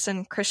had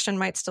listened, Kristian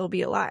might still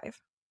be alive.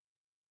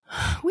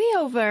 We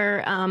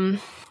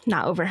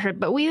not overheard,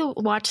 but we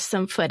watched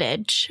some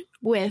footage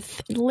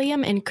with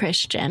Liam and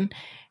Kristian,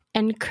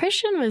 and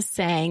Kristian was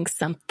saying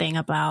something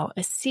about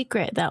a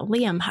secret that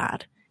Liam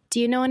had.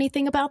 Do you know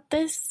anything about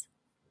this?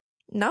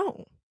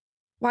 No.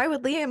 Why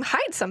would Liam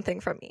hide something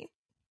from me?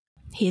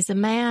 He's a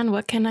man.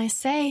 What can I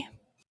say?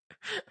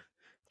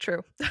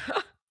 True.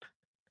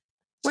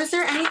 Was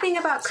there anything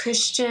about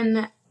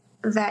Kristian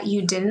that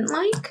you didn't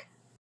like?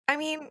 I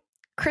mean,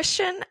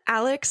 Kristian,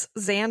 Alex,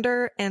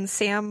 Xander, and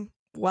Sam,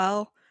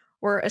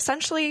 were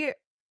essentially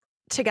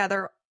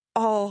together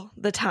all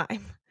the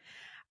time.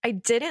 I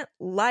didn't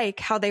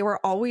like how they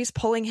were always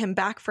pulling him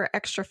back for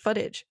extra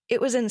footage. It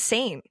was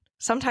insane.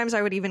 Sometimes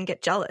I would even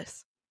get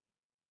jealous.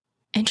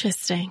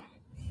 Interesting.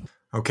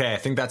 Okay, I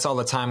think that's all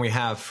the time we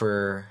have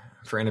for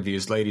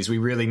interviews, ladies. We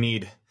really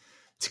need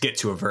to get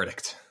to a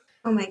verdict.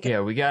 Oh my god. Yeah,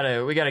 we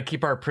gotta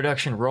keep our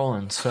production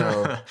rolling.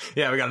 So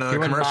yeah, we got another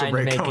commercial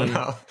break coming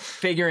up.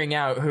 Figuring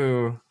out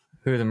who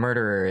the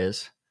murderer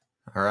is.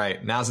 All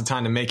right, now's the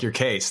time to make your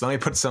case. Let me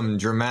put some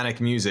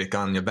dramatic music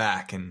on your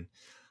back and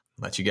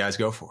let you guys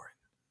go for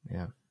it.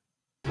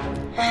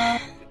 Yeah.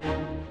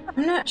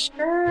 I'm not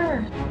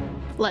sure.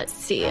 Let's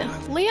see.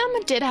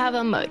 Liam did have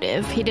a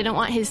motive. He didn't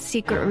want his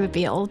secret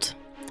revealed.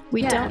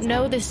 We don't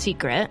know the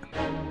secret.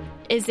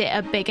 Is it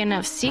a big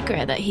enough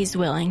secret that he's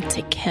willing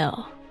to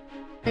kill?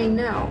 I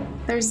know.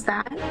 There's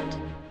that.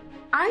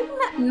 I'm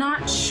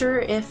not sure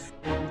if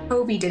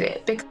Toby did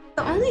it, because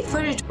the only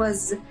footage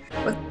was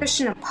with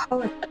Kristian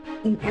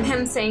apologizing and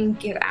him saying,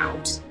 "Get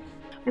out."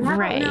 And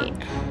Right.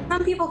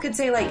 Some people could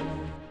say, like,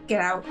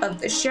 "Get out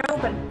of the show,"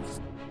 but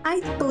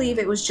I believe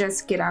it was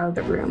just "Get out of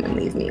the room and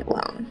leave me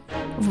alone."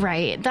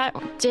 Right. That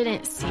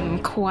didn't seem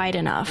quite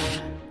enough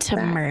to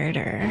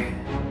murder.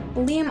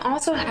 Liam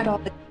also had all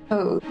the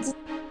codes.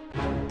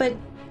 But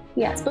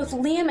yes, both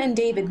Liam and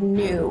David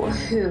knew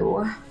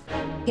who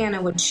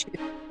Hannah would choose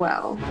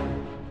well.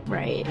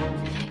 Right.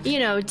 You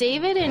know,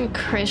 David and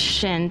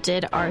Kristian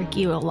did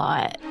argue a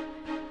lot,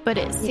 but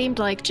it seemed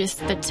like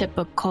just the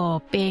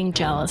typical being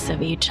jealous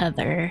of each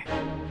other.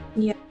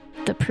 Yeah.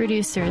 The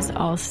producers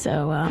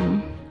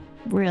also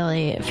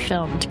really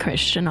filmed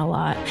Kristian a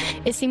lot.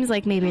 It seems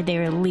like maybe they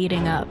were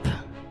leading up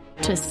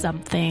to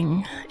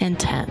something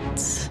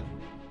intense.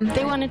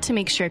 They wanted to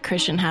make sure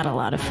Kristian had a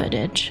lot of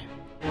footage.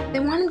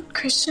 They wanted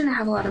Kristian to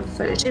have a lot of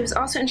footage. It was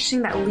also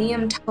interesting that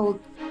Liam told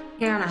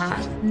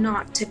Hannah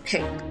not to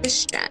pick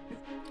Kristian.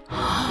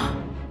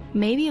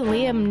 Maybe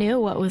Liam knew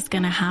what was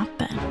going to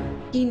happen.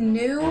 He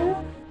knew?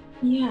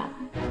 Yeah.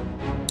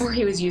 Or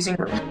he was using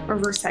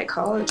reverse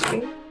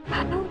psychology.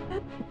 I don't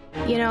know.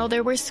 You know,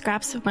 there were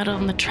scraps of metal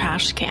in the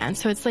trash can,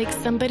 so it's like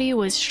somebody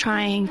was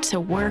trying to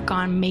work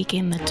on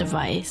making the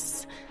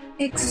device.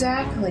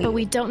 Exactly. But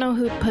we don't know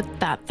who put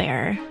that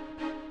there.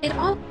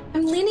 I'm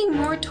leaning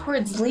more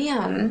towards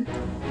Liam,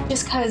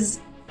 just because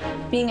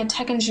being a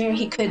tech engineer,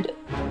 he could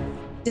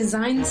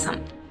design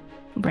something.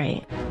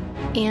 Right.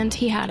 And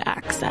he had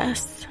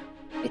access.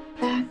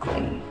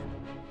 Exactly.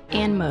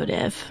 And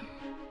motive.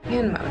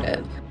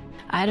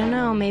 I don't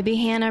know. Maybe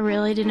Hannah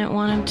really didn't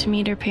want him to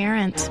meet her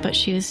parents, but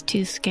she was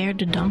too scared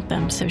to dump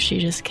him, so she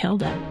just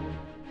killed him.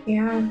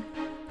 Yeah.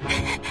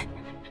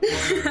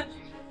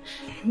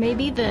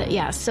 Maybe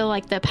so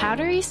like the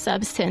powdery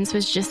substance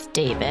was just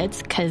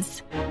David's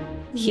because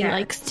he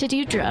likes to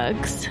do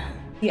drugs.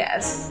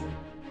 Yes.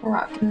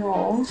 Rock and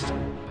roll.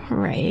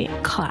 Right.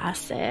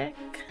 Classic.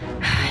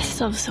 I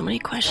still have so many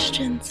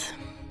questions.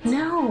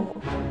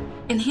 No.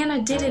 And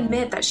Hannah did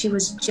admit that she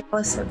was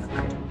jealous of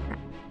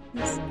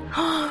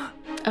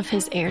of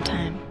his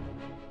airtime.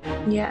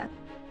 Yeah.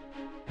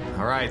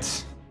 All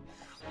right.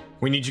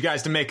 We need you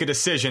guys to make a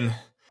decision.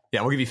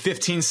 Yeah, we'll give you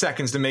 15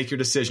 seconds to make your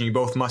decision. You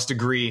both must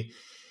agree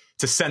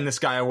to send this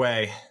guy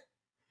away.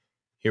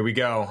 Here we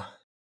go.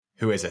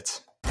 Who is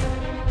it?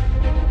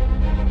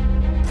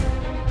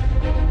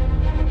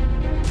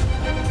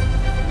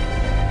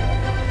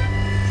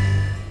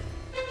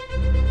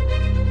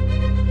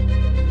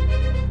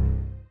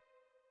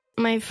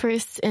 My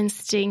first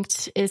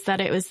instinct is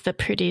that it was the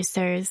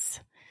producers.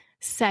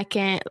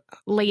 Second,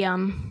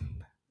 Liam.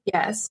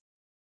 Yes.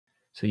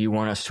 So you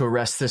want us to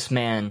arrest this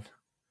man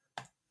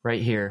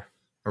right here.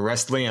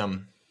 Arrest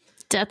Liam.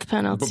 Death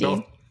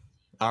penalty.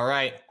 All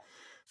right.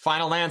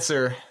 Final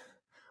answer.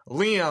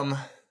 Liam.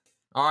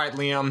 All right,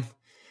 Liam.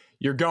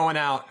 You're going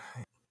out.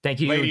 Thank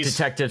you, Ladies,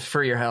 detectives,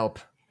 for your help.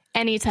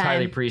 Anytime.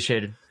 Highly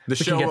appreciated. The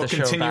show will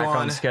continue back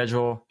on the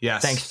schedule.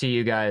 Yes. Thanks to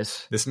you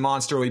guys. This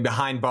monster will be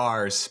behind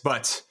bars.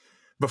 But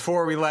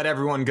before we let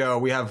everyone go,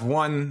 we have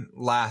one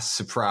last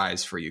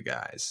surprise for you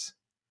guys.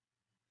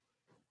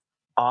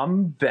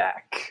 I'm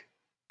back.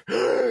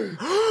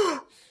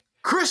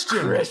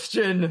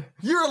 Kristian,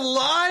 you're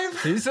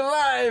alive? He's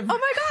alive. Oh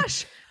my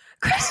gosh,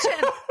 Kristian,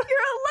 you're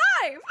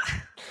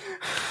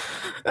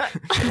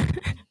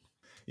alive.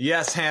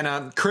 Yes,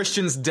 Hannah,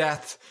 Kristian's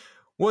death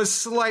was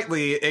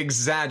slightly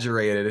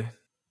exaggerated.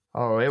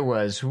 Oh, it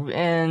was.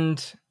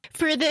 And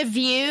for the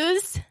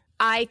views,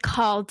 I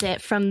called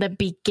it from the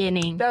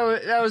beginning.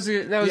 that was a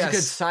Yes.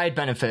 good side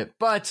benefit.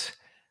 But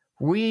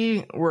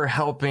we were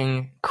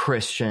helping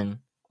Kristian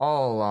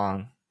all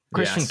along.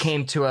 Kristian Yes.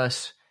 came to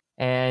us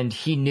and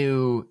he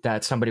knew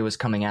that somebody was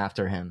coming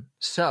after him.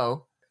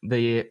 So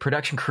the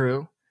production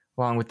crew,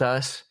 along with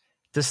us,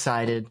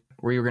 decided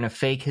we were going to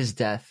fake his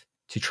death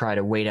to try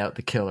to wait out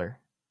the killer.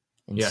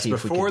 And Yes, see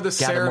if we before could the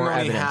gather more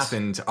ceremony evidence.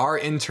 happened, our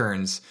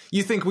interns,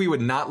 you think we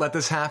would not let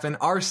this happen?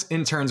 Our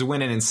interns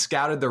went in and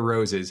scouted the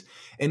roses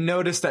and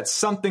noticed that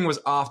something was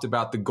off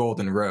about the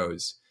golden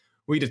rose.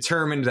 We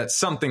determined that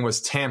something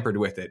was tampered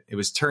with it. It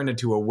was turned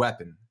into a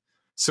weapon.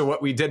 So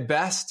what we did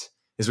best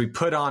is we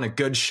put on a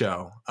good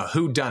show, a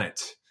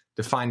whodunit,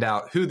 to find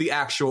out who the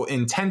actual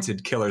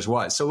intended killers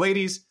was. So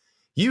ladies,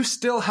 you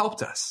still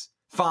helped us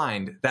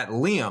find that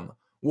Liam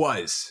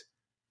was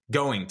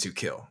going to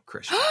kill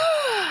Kristian.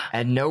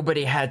 And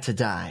nobody had to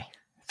die,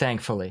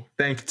 thankfully.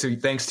 Thanks to you.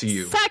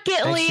 Suck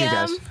it, Thanks to you Liam.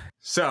 guys.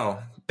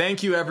 So,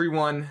 thank you,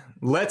 everyone.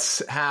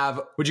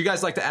 Would you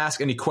guys like to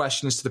ask any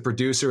questions to the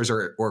producers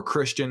or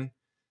Kristian,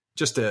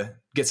 just to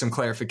get some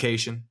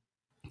clarification?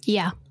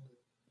 Yeah.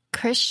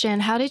 Kristian,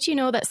 how did you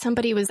know that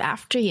somebody was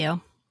after you?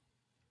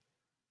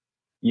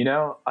 You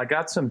know, I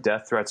got some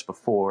death threats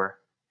before,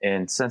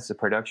 and since the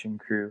production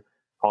crew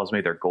calls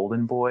me their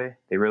golden boy,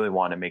 they really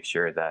want to make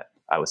sure that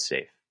I was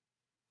safe.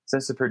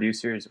 Since the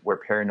producers were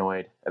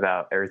paranoid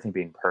about everything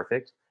being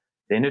perfect,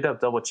 they ended up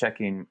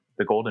double-checking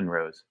the golden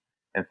rose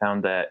and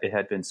found that it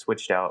had been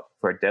switched out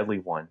for a deadly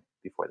one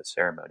before the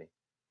ceremony.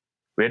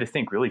 We had to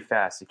think really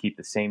fast to keep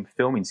the same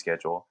filming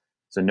schedule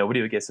so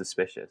nobody would get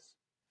suspicious.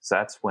 So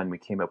that's when we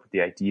came up with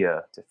the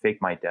idea to fake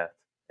my death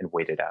and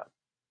wait it out.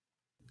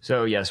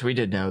 So, yes, we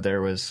did know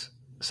there was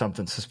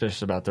something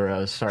suspicious about the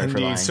rose. Sorry for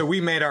lying. Indeed. So we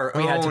made our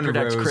We had to own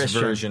protect rose Kristian.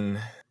 version,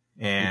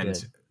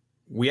 and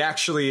we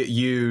actually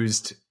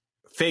used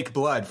fake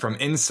blood from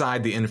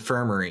inside the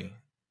infirmary.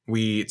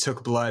 We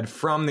took blood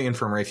from the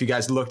infirmary. If you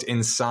guys looked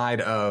inside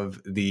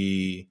of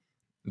the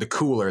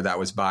cooler that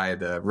was by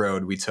the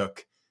road, we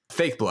took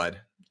fake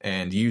blood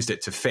and used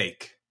it to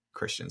fake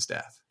Kristian's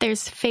death.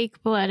 There's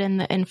fake blood in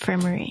the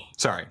infirmary.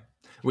 Sorry.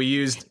 We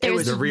used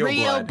There's the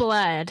real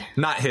blood.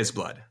 Not his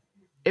blood.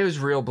 It was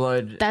real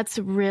blood. That's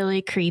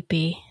really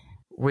creepy.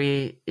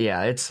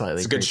 It's slightly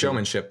It's good creepy,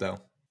 showmanship, though.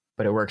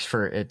 but it works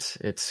for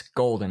it's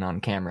golden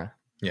on camera.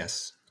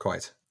 Yes,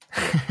 quite.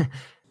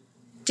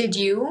 Did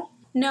you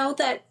know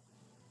that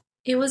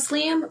it was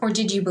Liam, or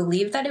did you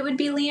believe that it would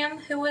be Liam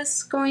who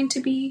was going to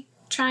be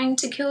trying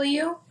to kill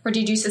you, or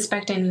did you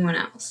suspect anyone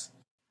else?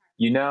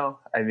 You know,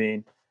 I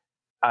mean,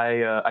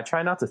 I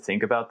try not to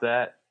think about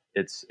that.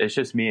 It's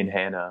just me and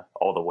Hannah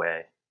all the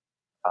way.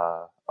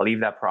 I'll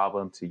leave that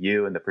problem to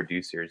you and the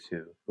producers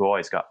who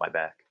always got my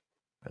back.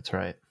 That's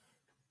right.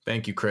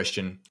 Thank you,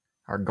 Kristian.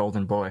 Our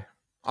golden boy.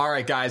 All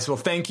right, guys. Well,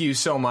 thank you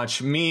so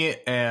much. Me,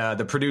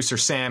 the producer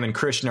Sam, and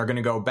Kristian are going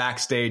to go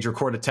backstage,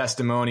 record a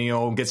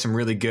testimonial, get some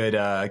really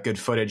good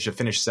footage to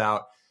finish this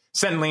out.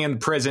 Send Liam to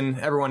prison.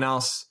 Everyone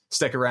else,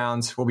 stick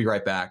around. We'll be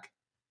right back.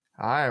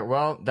 All right.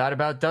 Well, that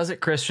about does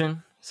it,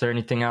 Kristian. Is there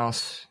anything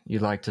else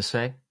you'd like to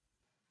say?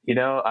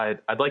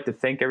 I'd like to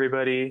thank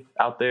everybody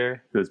out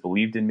there who has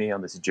believed in me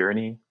on this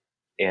journey,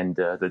 and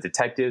the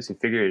detectives who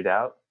figured it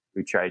out,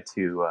 who tried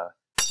to...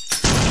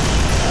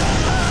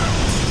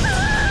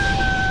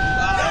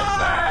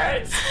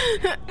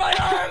 My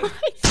arm!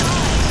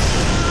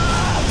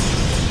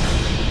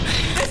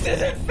 This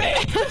isn't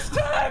fake this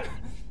time!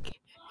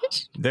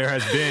 There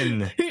has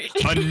been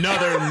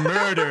another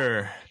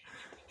murder.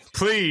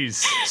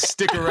 Please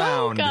stick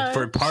around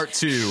for part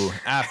 2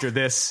 after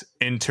this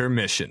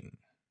intermission.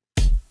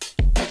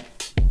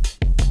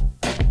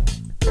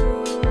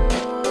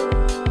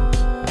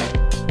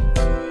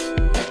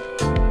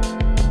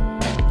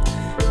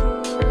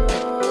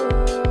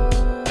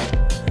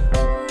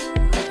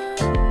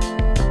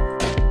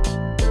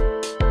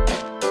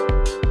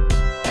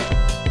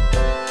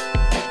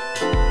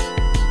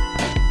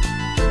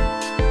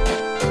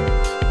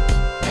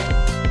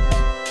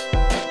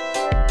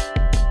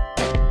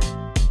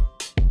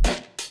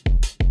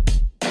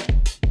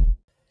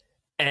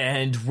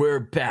 And we're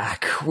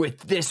back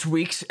with this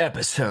week's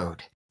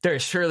episode.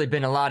 There's surely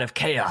been a lot of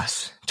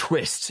chaos,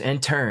 twists,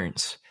 and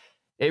turns.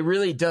 It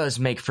really does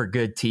make for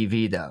good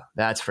TV, though.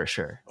 That's for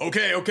sure.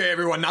 Okay,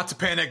 everyone. Not to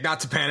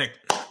panic.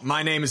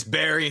 My name is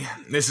Barry.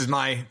 This is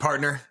my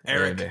partner,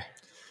 Eric.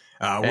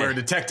 We're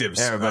detectives.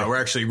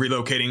 We're actually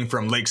relocating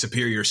from Lake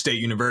Superior State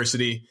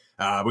University.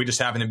 We just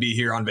happen to be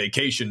here on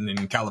vacation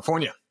in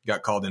California.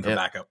 Got called in for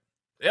backup.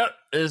 Yep,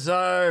 this is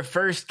our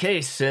first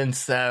case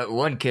since that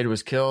one kid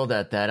was killed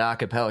at that a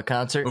cappella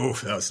concert. Oof,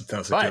 that was a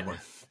good one.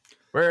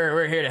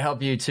 We're here to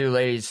help you two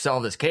ladies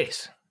solve this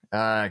case.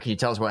 Can you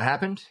tell us what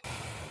happened?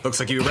 Looks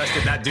like you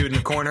arrested that dude in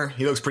the corner.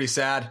 He looks pretty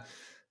sad.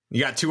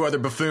 You got 2 other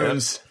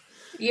buffoons.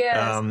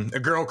 Yes. A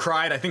girl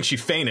cried. I think she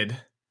fainted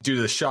due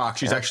to the shock.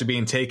 She's actually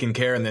being taken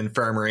care in the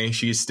infirmary.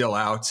 She's still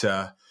out.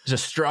 There's a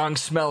strong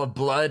smell of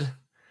blood.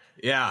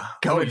 Yeah.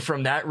 Coming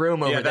from that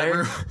room over there.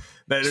 Room,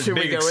 that is Should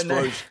big we go explosion.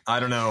 in there? I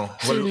don't know.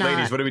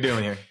 Ladies, what are we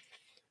doing here?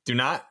 Do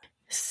not?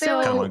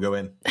 So I want to go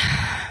in.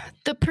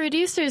 The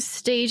producers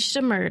staged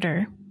a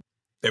murder.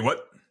 They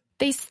what?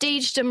 They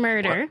staged a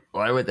murder.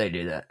 Why would they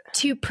do that?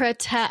 To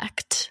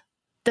protect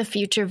the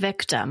future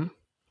victim.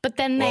 But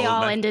then they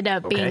all ended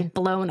up being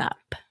blown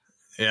up.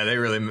 Yeah, they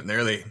really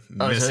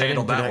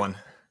mishandled that one.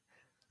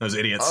 Those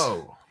idiots.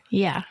 Oh.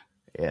 Yeah.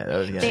 Yeah,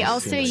 those guys. They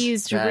also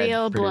used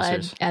real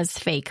blood as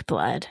fake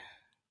blood.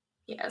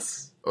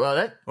 Yes. Well,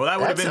 that would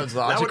have been sounds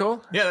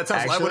logical.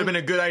 That would have been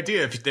a good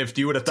idea if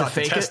you would have thought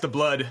to test the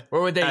blood.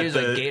 Or would they use the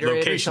Gatorade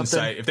location or something?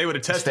 site? If they would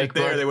have tested it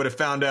there, blood? They would have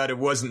found out it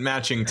wasn't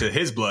matching to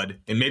his blood,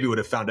 and maybe would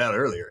have found out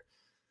earlier.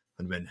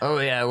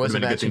 It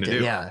wasn't matching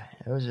to. Yeah,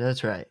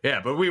 that's right.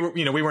 Yeah, but we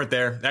weren't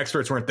there.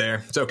 Experts weren't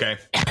there. It's okay.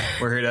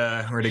 We're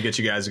here to get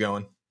you guys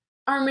going.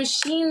 Our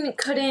machine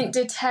couldn't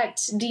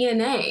detect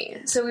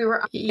DNA, so we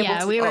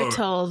were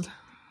told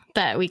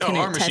that we couldn't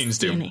our test machines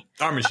DNA.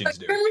 Do. Our machines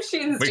do. Our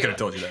machines we do. could have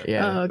told you that.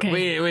 Yeah. Oh, okay.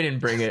 We didn't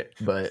bring it,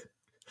 but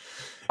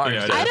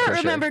I don't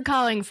remember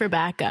calling for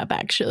backup,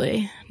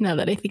 actually, now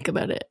that I think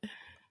about it.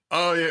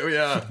 Oh,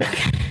 yeah.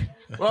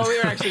 Well, we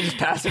were actually just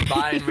passing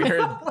by and we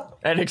heard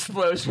an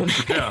explosion.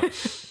 Yeah.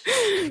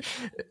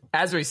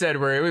 As we said,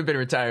 we've been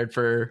retired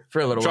for a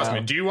little while. Trust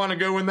me, do you want to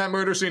go in that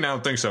murder scene? I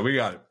don't think so. We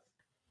got it.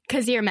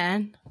 Because you're a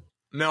man?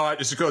 No,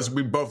 just because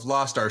we both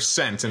lost our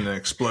scent in the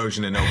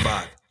explosion in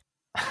 05.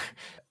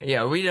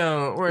 Yeah, we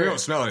don't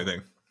smell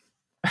anything.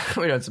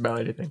 We don't smell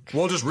anything.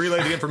 We'll just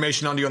relay the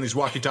information onto you on these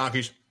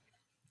walkie-talkies.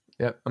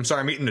 Yep. I'm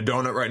sorry, I'm eating a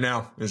donut right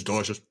now. It's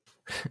delicious.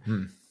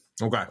 Okay.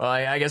 Well,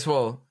 I guess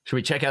should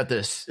we check out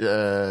this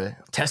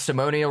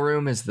testimonial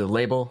room? Is the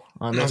label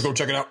on this? Let's go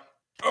check it out.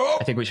 Oh!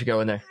 I think we should go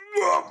in there.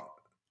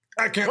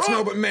 I can't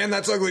smell, but man,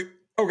 that's ugly.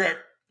 Okay.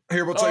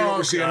 Here, we'll tell you what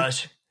we're seeing.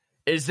 Gosh.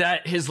 Is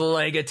that his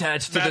leg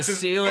attached to the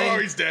ceiling? Oh,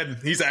 he's dead.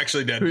 He's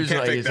actually dead. Whose Can't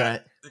leg fake is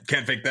that.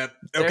 Can't fake that.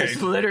 Okay.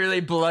 There's literally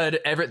blood.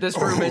 This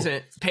room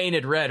isn't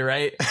painted red,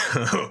 right?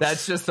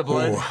 That's just the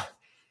blood. Ooh.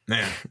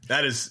 Man,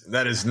 that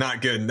is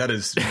not good. That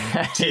is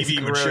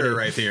TV mature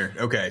right here.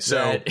 Okay, so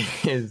that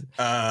is.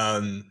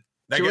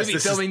 Should we be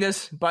filming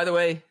this? By the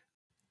way,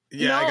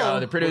 yeah.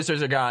 The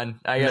producers are gone.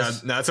 I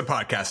guess no, it's a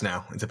podcast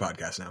now.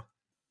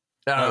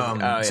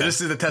 So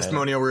this is the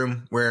testimonial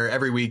room where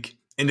every week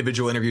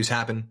individual interviews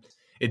happen.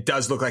 It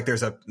does look like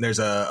there's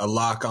a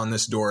lock on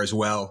this door as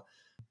well.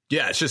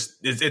 Yeah,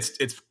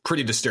 it's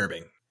pretty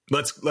disturbing.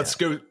 Let's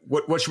go.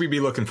 What should we be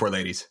looking for,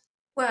 ladies?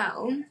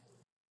 Well,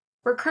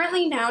 we're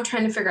currently now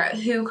trying to figure out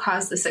who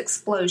caused this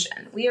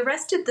explosion. We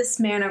arrested this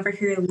man over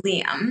here,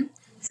 Liam,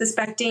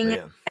 suspecting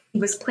that he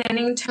was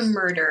planning to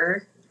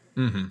murder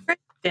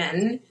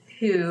Kristian,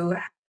 who had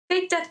a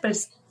fake death, but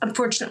is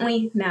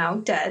unfortunately now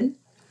dead.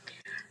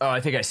 Oh, I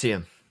think I see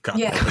him.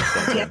 Yeah.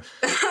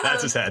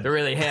 That's his head. The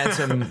really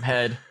handsome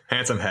head.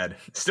 Handsome head.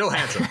 Still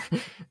handsome.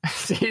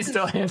 He's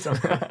still handsome.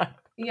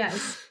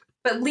 Yes.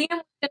 But Liam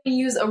was going to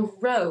use a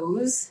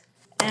rose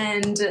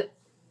and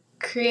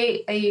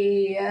create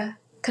a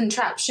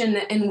contraption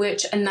in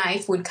which a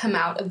knife would come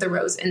out of the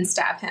rose and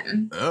stab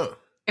him. Oh.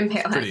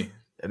 Impale him.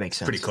 That makes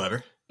sense. Pretty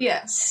clever.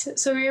 Yes.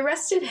 So we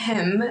arrested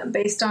him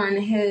based on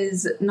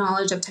his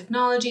knowledge of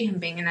technology, him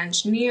being an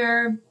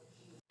engineer.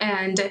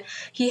 And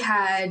he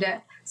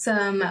had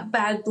some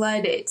bad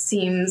blood, it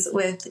seems,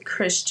 with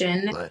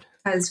Kristian,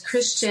 as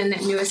Kristian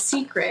knew a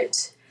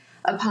secret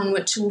upon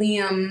which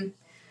Liam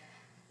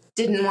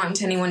didn't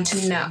want anyone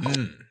to know.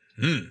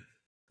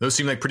 Those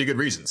seem like pretty good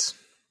reasons.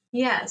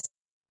 Yes.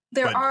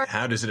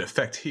 How does it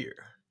affect here?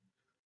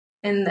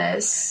 In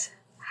this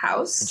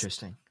house.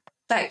 Interesting.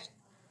 That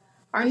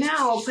are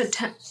now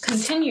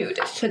continued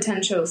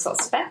potential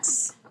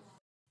suspects.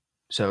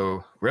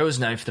 So, Rose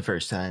knife the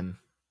first time,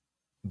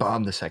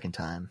 bomb the second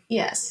time.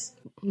 Yes.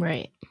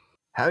 Right.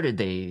 How did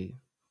they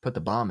put the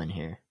bomb in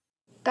here?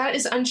 That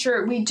is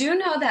unsure. We do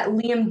know that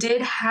Liam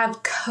did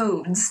have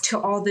codes to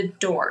all the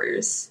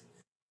doors.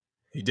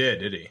 He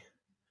did he?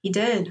 He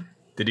did.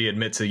 Did he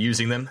admit to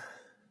using them?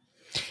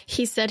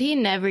 He said he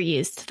never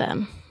used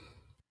them.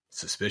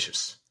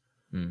 Suspicious.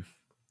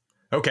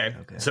 Okay,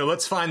 so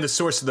let's find the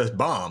source of the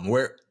bomb.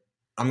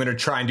 I'm going to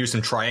try and do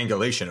some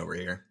triangulation over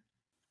here.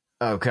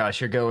 Oh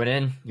gosh, you're going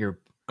in?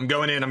 I'm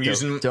going in.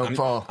 Don't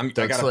fall. I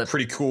got slip. a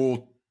pretty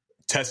cool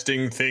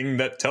testing thing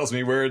that tells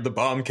me where the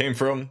bomb came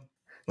from.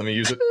 Let me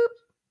use it.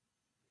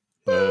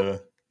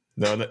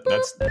 No,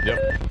 that's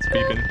it's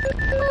beeping.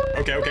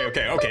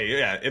 Okay.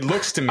 Yeah, it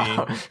looks to me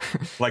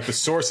like the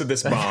source of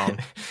this bomb.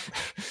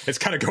 It's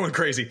kind of going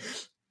crazy.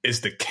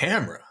 Is the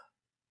camera?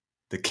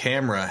 The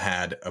camera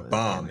had a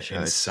bomb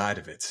inside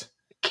of it.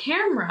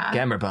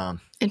 Camera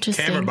bomb.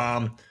 Interesting. Camera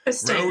bomb.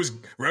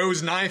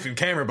 Rose knife and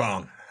camera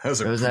bomb.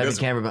 Rose knife and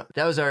camera bomb.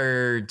 That was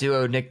our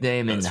duo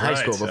nickname in high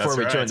school before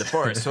we joined the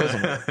force,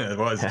 wasn't it? It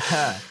was.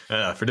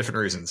 For different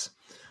reasons.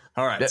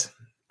 All right.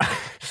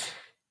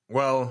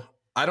 Well,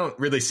 I don't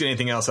really see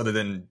anything else other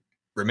than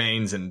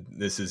remains, and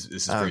this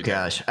is pretty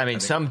gosh. Dead. I mean,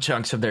 some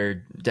chunks of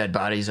their dead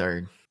bodies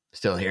are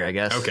still here, I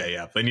guess. Okay,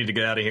 yeah. They need to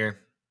get out of here.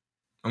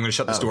 I'm going to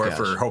shut this door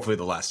for hopefully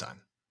the last time.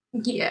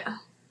 Yeah.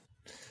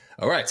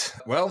 All right.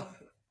 Well,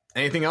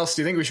 anything else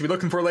do you think we should be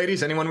looking for,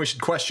 ladies? Anyone we should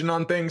question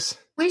on things?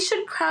 We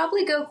should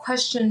probably go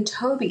question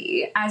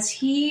Toby, as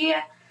he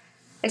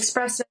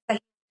expressed that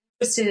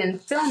he's interested in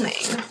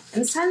filming.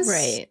 And since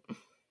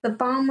the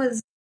bomb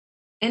was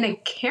in a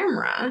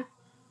camera...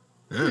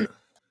 Well,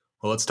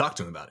 let's talk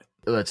to him about it.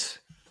 Let's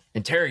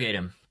interrogate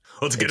him.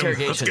 Let's get him.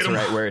 Interrogation's the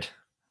right word.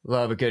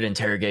 Love a good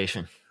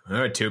interrogation. All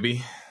right,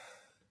 Toby.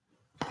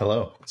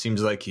 Hello.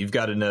 Seems like you've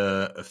got an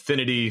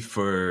affinity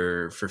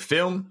for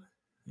film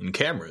and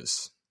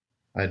cameras.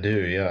 I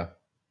do, yeah.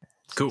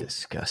 Cool.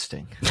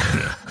 Disgusting.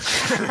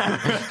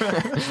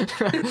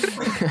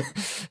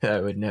 I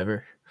would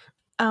never.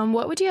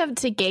 What would you have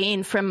to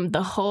gain from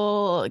the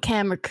whole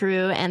camera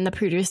crew and the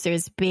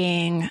producers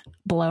being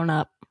blown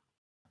up?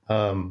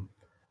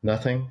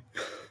 Nothing.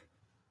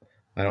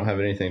 I don't have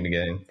anything to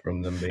gain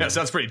from them being... That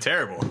sounds pretty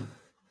terrible.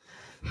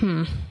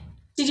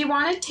 Did you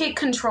want to take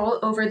control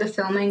over the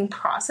filming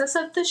process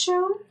of the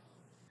show?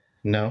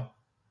 No,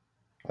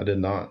 I did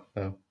not.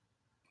 No.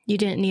 You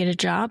didn't need a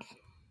job?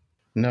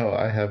 No,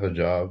 I have a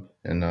job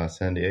in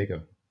San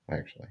Diego,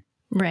 actually.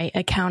 Right,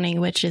 accounting,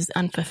 which is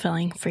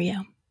unfulfilling for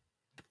you.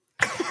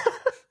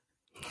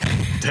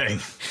 Dang,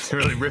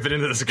 really ripping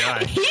into this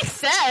guy. He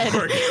said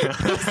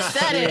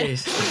it.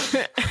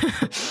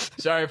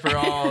 Sorry for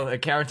all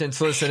accountants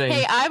listening.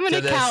 Hey, I'm an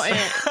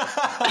accountant.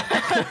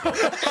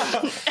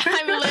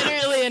 I'm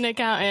literally an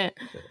accountant.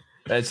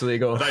 That's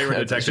legal. I thought you were a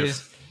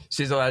detective.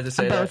 She's allowed to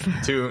say that.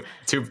 Two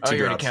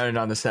you're an accountant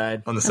on the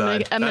side. On the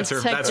side. That's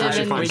where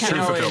she finds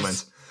true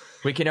fulfillment.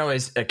 We can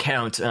always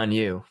account on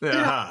you.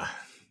 Yeah.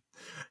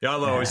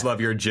 Y'all always love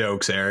your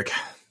jokes, Eric.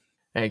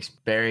 Thanks,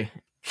 Barry.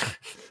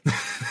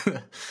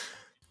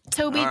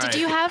 Toby, did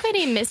you have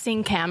any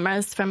missing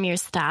cameras from your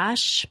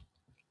stash?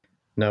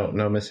 No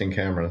missing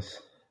cameras.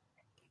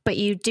 But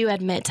you do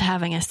admit to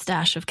having a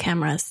stash of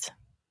cameras.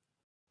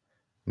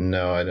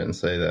 No, I didn't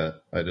say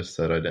that. I just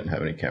said I didn't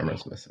have any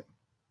cameras missing.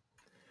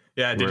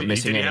 Yeah, did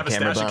he have a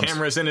stash of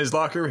cameras in his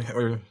locker?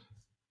 Or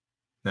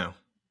no?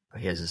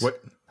 He has his,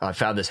 what? Oh, I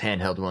found this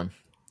handheld one.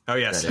 Oh,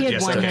 yes.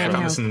 Yes, okay. I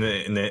found this in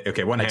the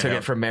okay, one handheld. I took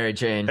it from Mary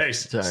Jane. Hey,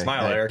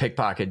 smile, Eric.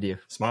 Pickpocketed you.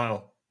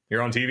 Smile.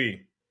 You're on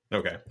TV.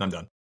 Okay, I'm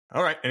done.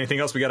 All right. Anything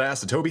else we got to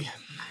ask to Toby?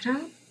 I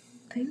don't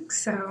think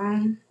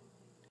so.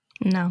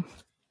 No.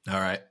 All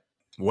right.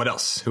 What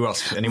else? Who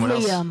else? Anyone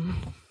else?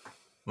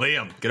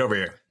 Liam, get over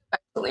here.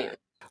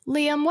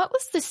 Liam, what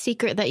was the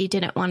secret that you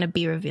didn't want to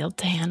be revealed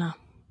to Hannah?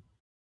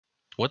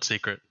 What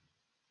secret?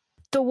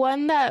 The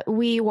one that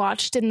we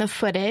watched in the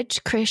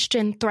footage.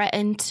 Kristian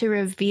threatened to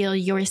reveal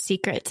your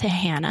secret to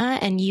Hannah,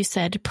 and you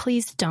said,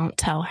 please don't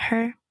tell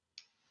her.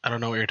 I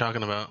don't know what you're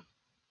talking about.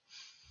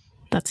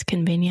 That's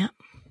convenient.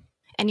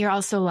 And you're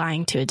also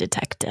lying to a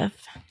detective.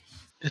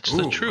 It's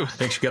the truth. I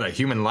think she got a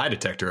human lie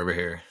detector over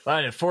here.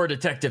 Lying to 4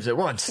 detectives at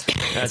once.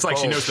 It's like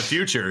she knows the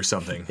future or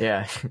something.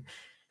 Yeah.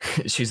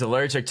 She's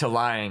allergic to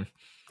lying.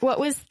 What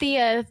was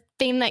the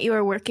thing that you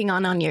were working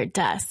on your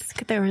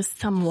desk? There was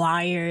some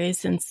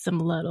wires and some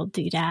little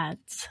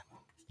doodads.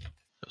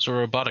 It was a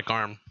robotic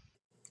arm.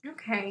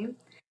 Okay.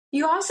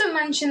 You also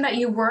mentioned that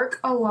you work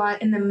a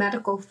lot in the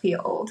medical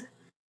field.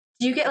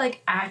 Do you get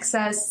like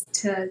access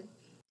to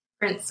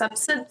different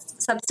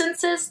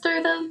substances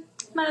through the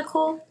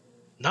medical?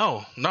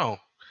 No.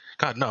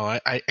 God, no.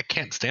 I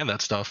can't stand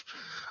that stuff.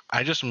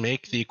 I just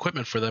make the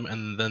equipment for them,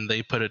 and then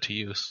they put it to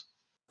use.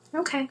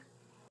 Okay.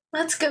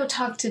 Let's go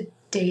talk to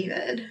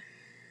David.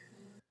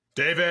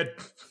 David,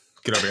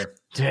 get over here.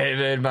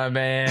 David, my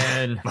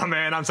man. My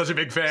man, I'm such a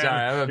big fan.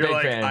 Sorry, I'm a big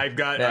fan.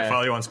 I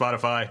follow you on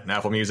Spotify and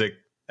Apple Music,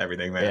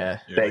 everything, man.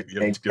 Yeah.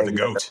 You're the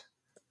GOAT.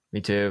 Me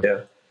too.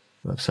 Yeah.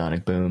 Love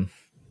Sonic Boom.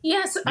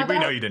 Yes. We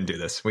know you didn't do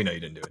this. We know you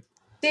didn't do it.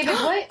 David,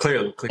 what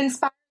Clearly.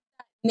 inspired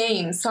that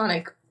name,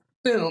 Sonic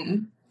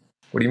Boom?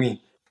 What do you mean?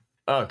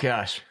 Oh,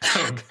 gosh.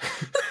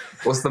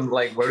 What's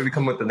where did we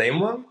come with the name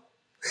from?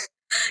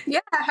 Yeah,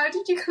 how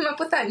did you come up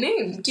with that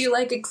name? Do you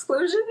like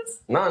explosions?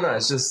 No,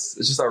 it's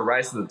just our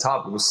rise to the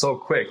top. It was so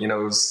quick. It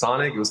was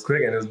Sonic, it was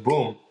quick, and it was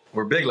boom.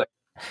 We're big like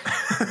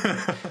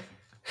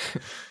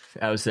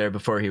I was there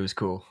before he was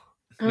cool.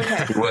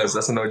 Okay. he was.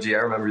 That's an OG. I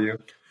remember you.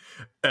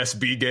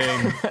 SB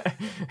gang.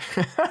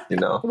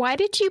 Why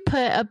did you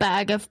put a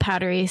bag of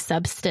powdery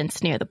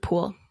substance near the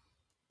pool?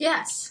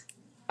 Yes.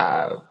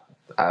 I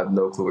have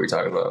no clue what you're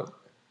talking about.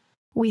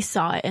 We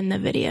saw it in the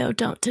video.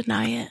 Don't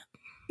deny it.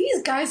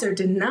 These guys are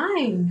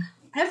denying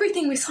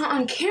everything we saw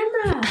on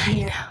camera.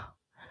 I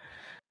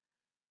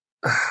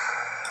know.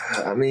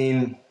 I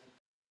mean,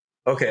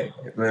 okay,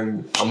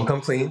 I'm gonna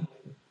come clean,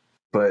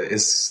 but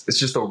it's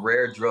just a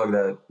rare drug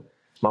that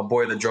my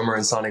boy, the drummer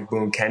in Sonic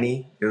Boom,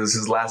 Kenny, it was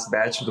his last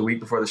batch of the week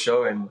before the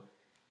show, and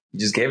he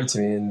just gave it to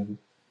me, and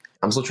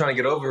I'm still trying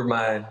to get over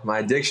my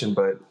addiction,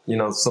 but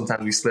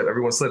sometimes we slip.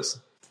 Everyone slips.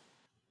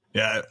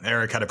 Yeah,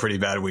 Eric had a pretty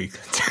bad week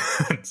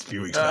a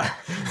few weeks back.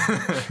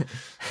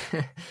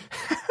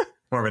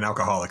 More of an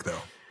alcoholic, though.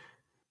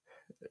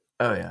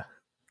 Oh, yeah.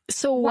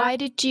 So why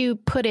did you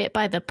put it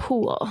by the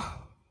pool?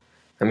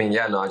 I mean,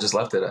 I just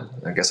left it.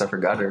 I guess I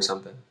forgot it or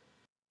something.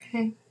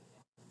 Okay.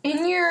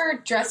 In your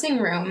dressing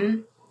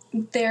room,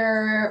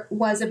 there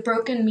was a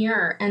broken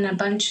mirror and a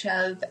bunch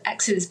of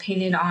X's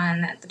painted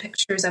on the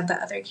pictures of the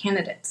other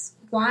candidates.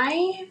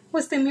 Why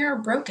was the mirror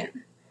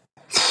broken?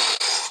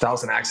 That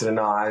was an accident.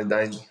 No,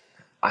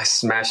 I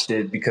smashed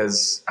it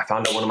because I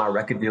found out one of my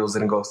record deals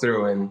didn't go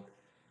through, and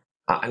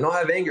I know I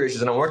have anger issues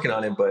and I'm working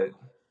on it, but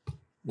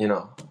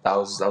that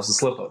was a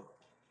slip up.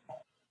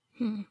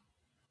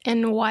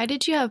 And why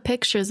did you have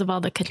pictures of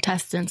all the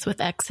contestants with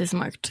X's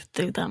marked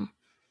through them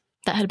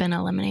that had been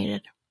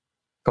eliminated?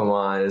 Come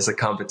on, it's a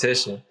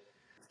competition. You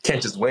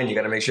can't just win. You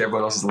got to make sure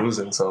everyone else is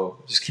losing.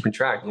 So just keeping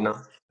track,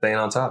 staying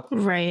on top.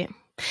 Right.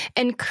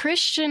 And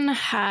Kristian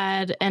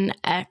had an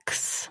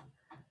X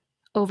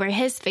over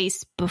his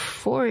face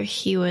before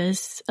he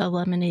was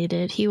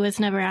eliminated. He was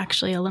never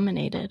actually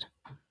eliminated.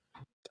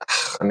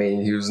 I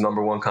mean, he was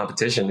number one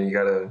competition, and you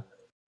got to,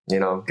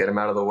 get him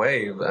out of the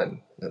way. But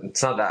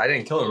it's not that I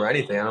didn't kill him or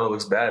anything. I know it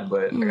looks bad,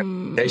 but I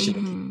got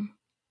patient.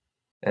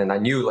 And I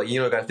knew,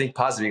 got to think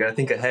positive. You got to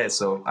think ahead.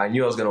 So I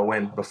knew I was going to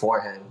win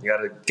beforehand. You got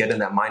to get in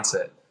that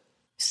mindset.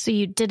 So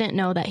you didn't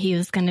know that he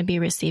was going to be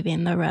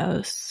receiving the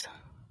rose?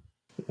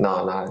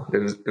 No.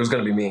 It was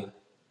going to be me.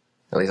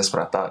 At least that's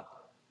what I thought.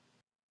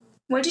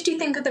 What did you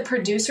think of the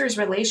producer's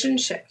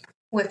relationship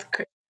with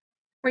Chris?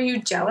 Were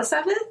you jealous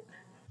of it?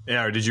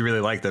 Yeah, or did you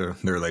really like the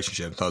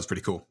relationship? That was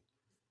pretty cool.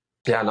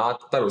 Yeah, no, I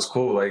thought it was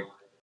cool.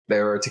 They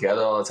were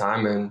together all the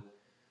time, and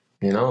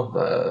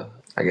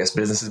I guess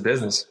business is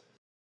business.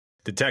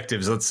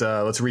 Detectives,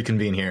 let's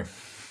reconvene here.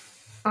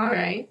 All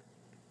right.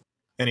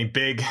 Any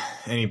big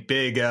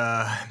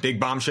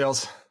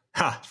bombshells?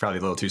 Ha! It's probably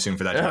a little too soon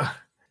for that. Job.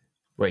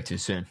 Way too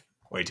soon.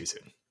 Way too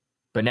soon.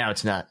 But now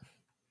it's not.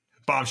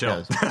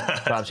 Bombshell.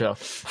 Bombshell.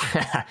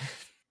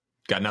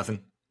 Got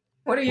nothing.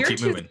 What are your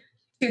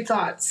two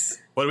thoughts?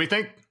 What do we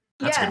think?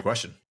 That's a good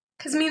question.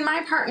 Because me and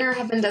my partner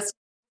have been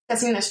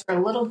discussing this for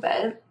a little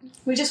bit.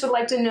 We just would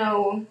like to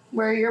know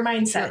where your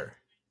mindset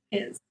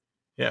is.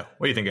 Yeah.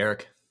 What do you think,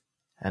 Eric?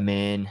 I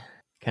mean,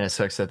 kind of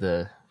sucks that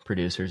the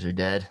producers are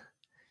dead.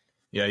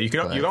 Yeah,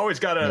 you always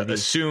got to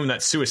assume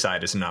that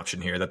suicide is an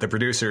option here, that the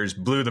producers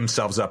blew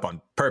themselves up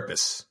on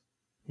purpose.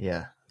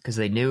 Yeah, because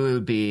they knew it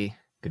would be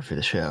good for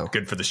the show.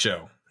 Good for the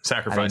show.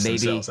 Sacrifice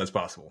themselves. That's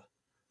possible.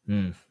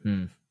 I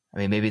mean,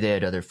 maybe they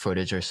had other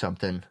footage or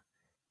something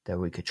that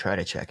we could try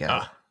to check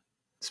out.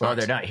 Well,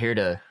 they're not here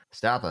to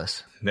stop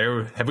us.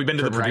 Have we been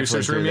to the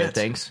producer's room yet?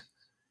 Things.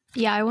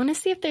 Yeah, I want to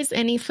see if there's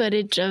any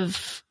footage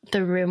of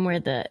the room where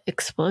the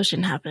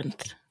explosion happened,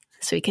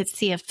 so we could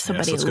see if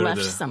somebody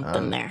left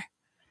something there.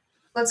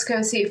 Let's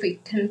go see if we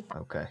can.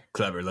 Okay.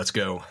 Clever. Let's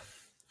go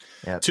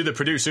to the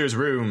producer's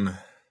room.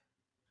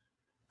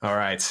 All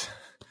right.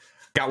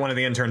 Got one of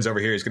the interns over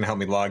here. He's going to help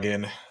me log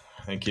in.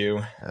 Thank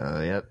you.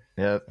 Oh, yep.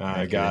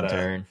 I got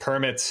a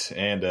permit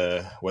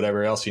and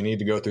whatever else you need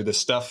to go through this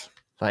stuff.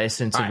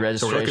 License and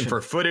registration. So we're looking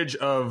for footage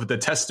of the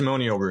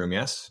testimonial room,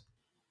 yes?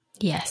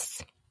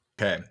 Yes.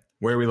 Okay.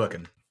 Where are we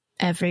looking?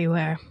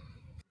 Everywhere.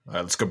 All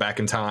right, let's go back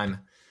in time.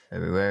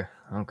 Everywhere?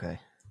 Okay.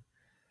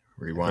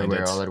 Rewind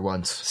Everywhere it. all at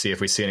once. See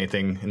if we see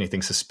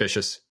anything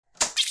suspicious.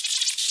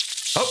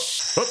 Oh,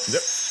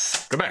 Yep.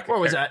 Go back. What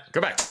was Eric, that?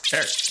 Go back.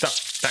 Eric, stop.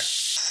 Back.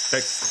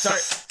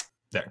 Sorry.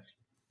 There.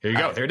 Here you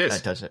go. There it is. I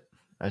touched it.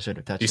 I should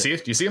have touched it. You see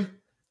it? Do you see him?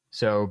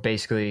 So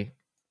basically,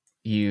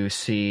 you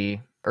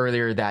see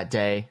earlier that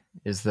day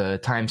is the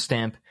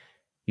timestamp.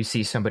 You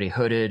see somebody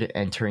hooded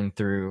entering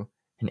through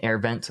an air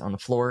vent on the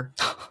floor.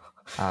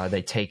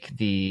 They take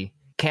the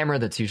camera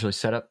that's usually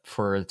set up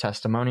for the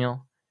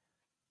testimonial,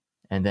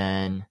 and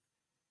then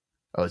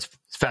let's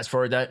fast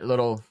forward that a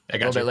little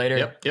bit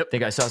later. Yep.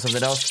 Think I saw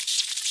something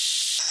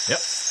else. Yep.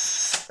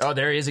 Oh,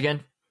 there he is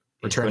again.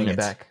 Returning it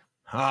back.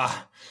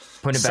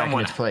 Putting it back in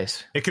its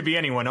place. It could be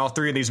anyone. All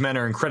three of these men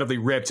are incredibly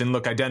ripped and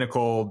look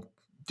identical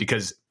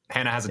because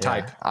Hannah has a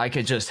type. I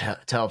could just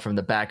tell from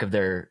the back of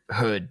their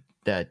hood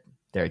that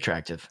they're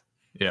attractive.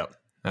 Yep.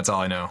 That's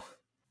all I know.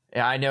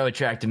 Yeah, I know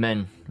attractive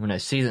men when I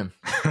see them.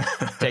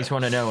 Takes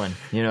one to know one.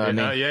 You know what I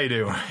mean? Yeah, you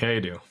do. Yeah,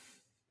 you do.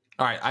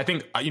 All right. I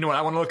think, you know what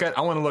I want to look at?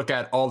 I want to look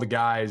at all the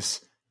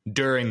guys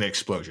during the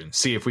explosion.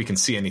 See if we can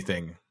see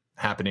anything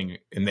happening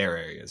in their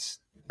areas.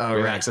 Oh, we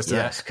right. have access to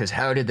yes, because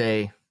how did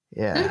they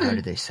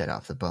set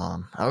off the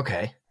bomb?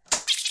 Okay.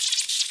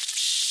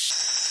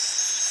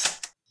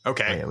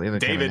 Okay. Oh, yeah, we have a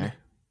David.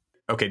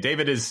 Okay,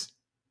 David is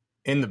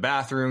in the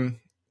bathroom.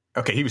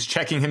 Okay, he was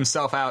checking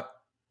himself out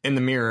in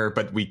the mirror,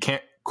 but we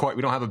don't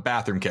have a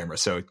bathroom camera,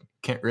 so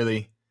can't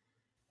really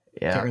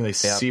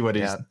see what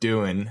he's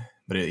doing,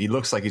 but he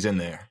looks like he's in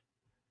there.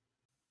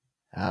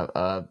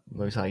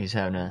 Looks like he's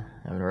having a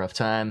rough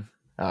time.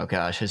 Oh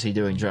gosh, is he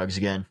doing drugs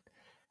again?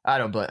 I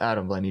don't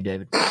blame you,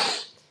 David.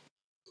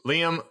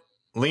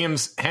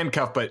 Liam's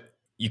handcuffed, but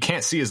you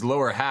can't see his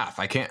lower half.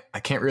 I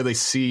can't really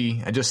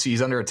see. I just see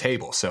he's under a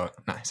table. So,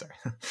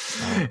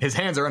 sorry. His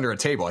hands are under a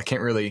table. I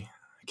can't really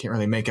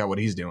make out what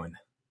he's doing.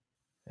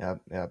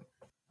 Yep.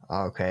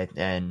 Okay,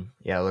 and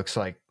yeah, it looks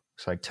like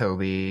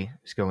Toby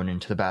is going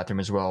into the bathroom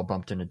as well.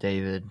 Bumped into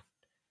David.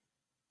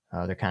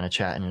 They're kind of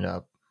chatting it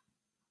up.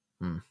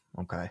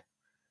 Okay.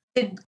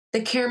 Did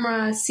the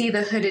camera see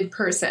the hooded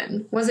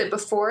person? Was it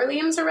before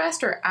Liam's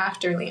arrest or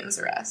after Liam's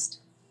arrest?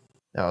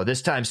 Oh,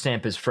 this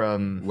timestamp is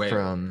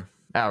from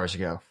hours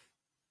ago.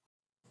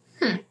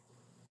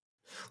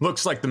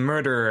 Looks like the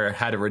murderer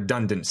had a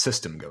redundant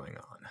system going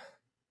on.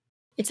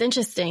 It's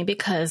interesting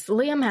because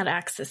Liam had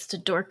access to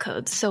door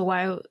codes. So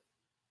why,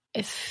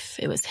 if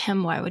it was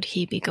him, why would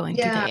he be going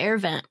through the air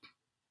vent?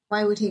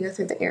 Why would he go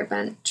through the air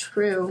vent?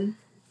 True.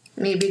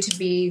 Maybe to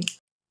be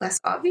less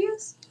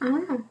obvious? I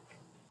don't know.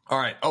 All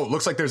right. Oh,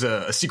 looks like there's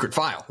a secret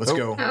file. Let's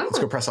go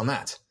press on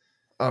that.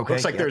 Okay.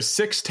 Looks like there's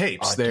 6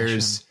 tapes.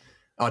 There's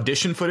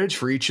audition footage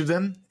for each of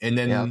them, and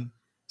then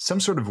some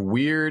sort of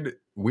weird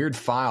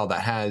file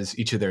that has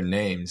each of their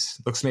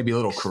names. Looks maybe a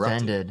little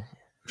corrupted.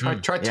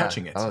 Try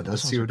touching it. Oh,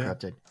 those are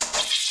corrupted.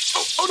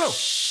 Oh no!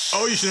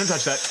 Oh, you shouldn't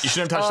have touched that. You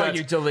shouldn't have touched that.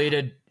 You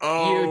deleted.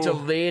 Oh, you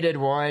deleted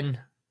one.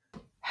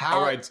 How?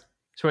 All right.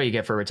 That's what you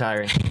get for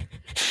retiring.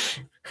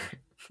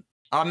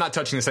 I'm not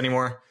touching this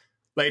anymore,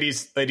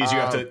 ladies. You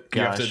have to.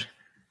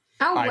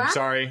 Oh, I'm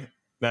sorry.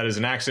 That is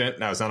an accident.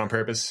 That was not on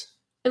purpose.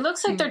 It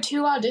looks like they're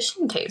 2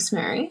 audition tapes,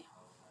 Mary.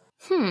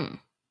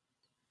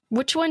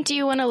 Which one do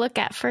you want to look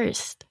at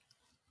first?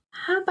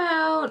 How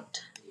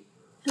about...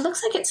 It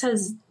looks like it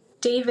says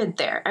David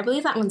there. I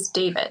believe that one's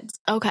David's.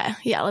 Okay,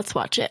 yeah, let's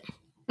watch it.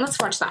 Let's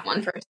watch that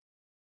one first.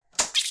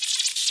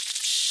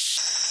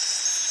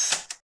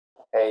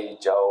 Hey,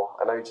 Joe.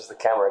 I know you're just the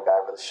camera guy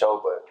for the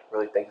show, but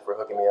really thank you for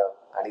hooking me up.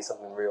 I need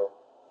something real.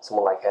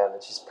 Someone like Hannah.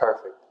 She's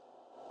perfect.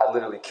 I'd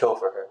literally kill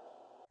for her.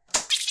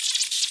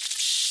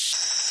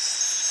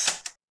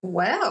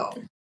 Well.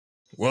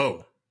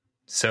 Whoa.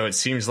 So it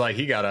seems like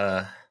he had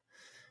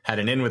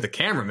an in with the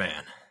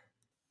cameraman.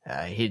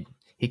 He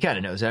kind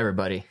of knows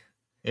everybody.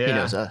 Yeah. He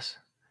knows us.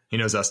 He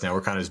knows us now.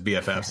 We're kind of his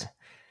BFFs.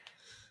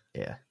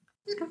 Yeah.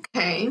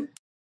 Okay.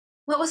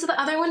 What was the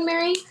other one,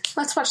 Mary?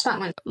 Let's watch that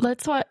one.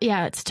 Let's watch.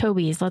 Yeah, it's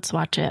Toby's. Let's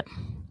watch it.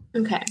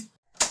 Okay.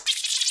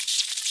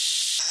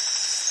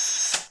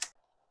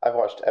 I've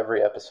watched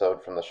every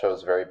episode from the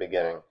show's very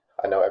beginning.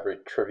 I know every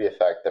trivia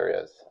fact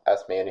there is.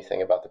 Ask me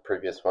anything about the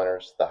previous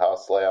winners, the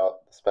house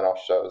layout, the spin-off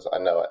shows. I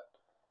know it.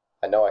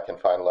 I know I can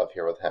find love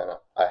here with Hannah.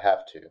 I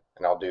have to,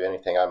 and I'll do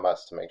anything I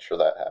must to make sure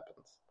that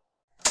happens.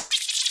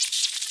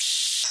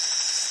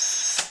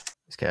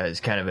 This guy is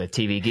kind of a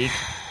TV geek.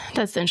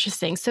 That's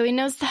interesting. So he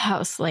knows the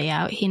house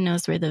layout. He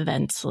knows where the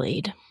vents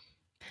lead.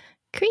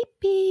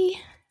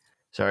 Creepy.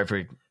 Sorry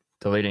for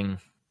deleting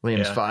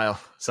Liam's file.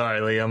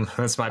 Sorry, Liam.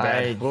 That's my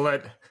bad. We'll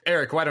let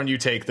Eric. Why don't you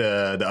take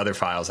the other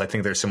files? I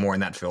think there's some more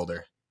in that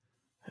folder.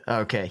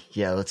 Okay.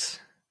 Yeah. Let's.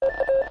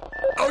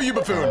 Oh, you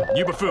buffoon!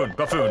 You buffoon!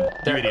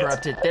 They're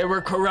corrupted. They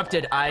were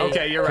corrupted.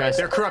 Okay, you're right.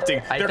 They're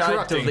corrupting. They're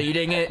corrupting.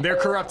 Deleting it. They're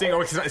corrupting.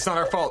 Oh, it's not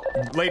our fault,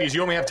 ladies.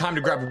 You only have time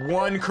to grab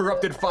one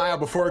corrupted file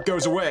before it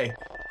goes away.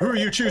 Who are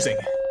you choosing?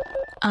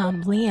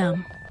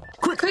 Liam.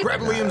 Quick, grab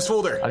Liam's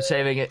folder. I'm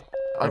saving it.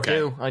 I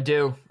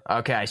do.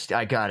 Okay,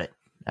 I got it.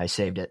 I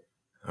saved it.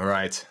 All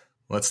right,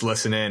 let's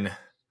listen in.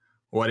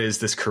 What is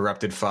this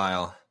corrupted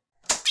file?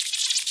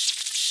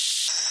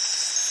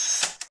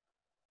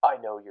 I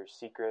know your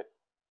secret.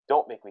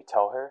 Don't make me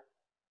tell her.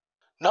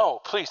 No,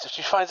 please. If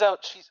she finds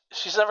out,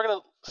 she's never going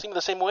to see me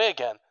the same way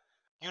again.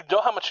 You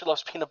know how much she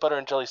loves peanut butter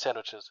and jelly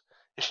sandwiches.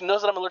 If she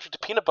knows that I'm allergic to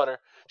peanut butter,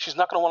 she's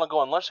not going to want to go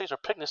on lunch dates or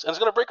picnics, and it's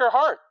going to break her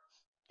heart.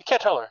 You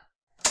can't tell her.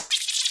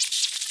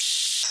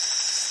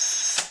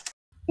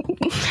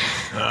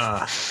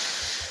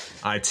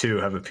 I too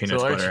have a peanut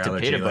butter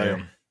allergy. Peanut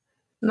butter.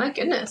 My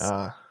goodness.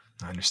 I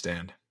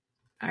understand.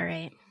 All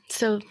right.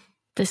 So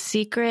the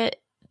secret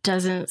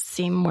doesn't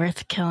seem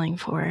worth killing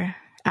for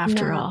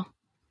after all.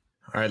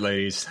 All right,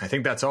 ladies. I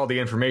think that's all the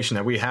information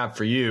that we have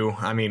for you.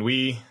 I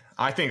mean,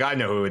 I think I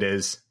know who it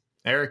is.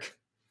 Eric?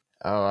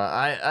 Oh,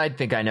 I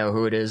think I know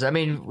who it is. I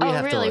mean, we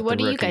have to let what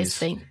the do you guys rookies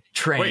think?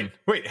 train.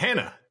 Wait,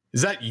 Hannah.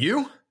 Is that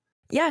you?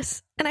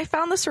 Yes, and I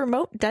found this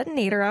remote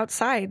detonator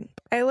outside.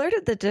 I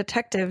alerted the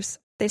detectives.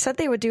 They said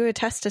they would do a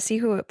test to see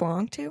who it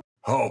belonged to.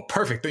 Oh,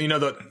 perfect. You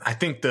know, I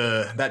think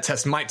that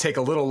test might take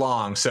a little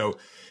long. So,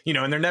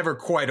 and they're never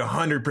quite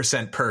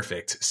 100%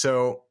 perfect.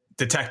 So,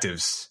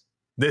 detectives,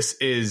 this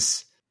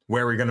is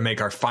where we're going to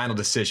make our final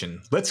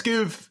decision. Let's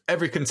give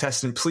every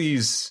contestant,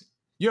 please,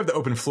 you have the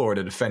open floor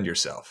to defend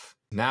yourself.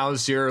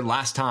 Now's your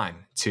last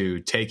time to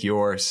take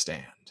your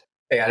stand.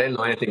 Hey, I didn't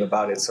know anything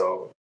about it,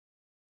 so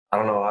I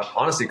don't know.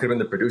 Honestly, it could have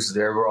been the producers.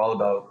 They were all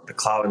about the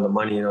clout and the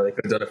money. They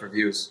could have done it for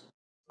views.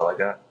 All like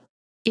that.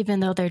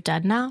 Even though they're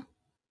dead now?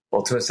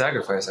 Well, to a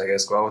sacrifice, I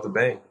guess. Go out with a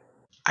bang.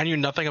 I knew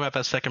nothing about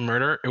that second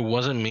murder. It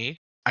wasn't me.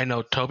 I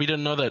know Toby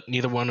didn't know that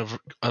neither one of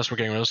us were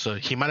getting roasted.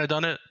 He might have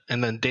done it.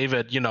 And then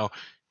David,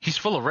 he's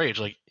full of rage.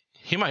 Like,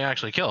 he might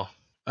actually kill.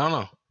 I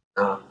don't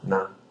know.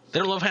 No. They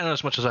don't love Hannah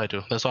as much as I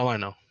do. That's all I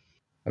know.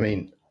 I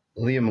mean,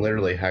 Liam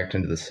literally hacked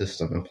into the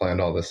system and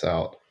planned all this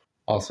out.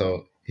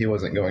 Also, he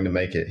wasn't going to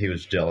make it. He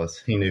was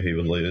jealous. He knew he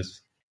would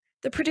lose.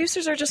 The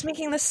producers are just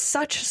making this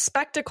such a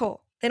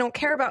spectacle. They don't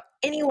care about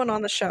anyone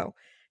on the show,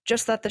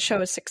 just that the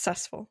show is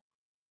successful.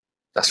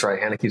 That's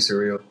right. Hannah keeps it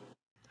real.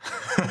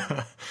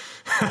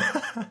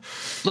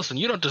 Listen,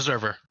 you don't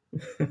deserve her.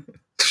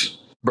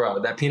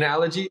 Bro, that peanut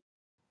allergy?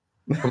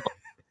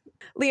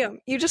 Liam,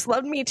 you just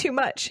loved me too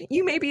much.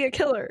 You may be a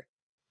killer.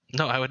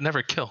 No, I would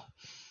never kill.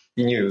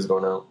 You knew it was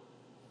going out.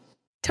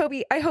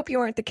 Toby, I hope you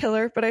aren't the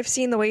killer, but I've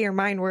seen the way your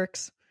mind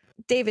works.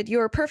 David,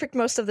 you are perfect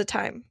most of the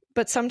time,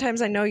 but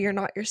sometimes I know you're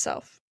not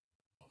yourself.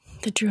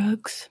 The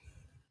drugs.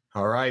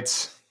 All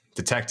right,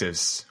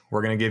 detectives,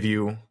 we're going to give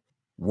you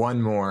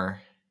one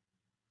more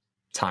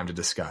time to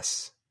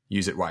discuss.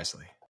 Use it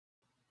wisely.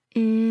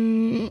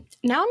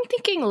 Now I'm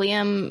thinking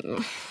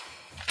Liam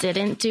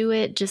didn't do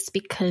it just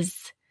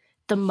because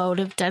the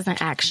motive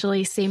doesn't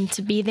actually seem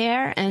to be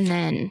there. And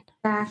then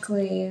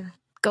Exactly.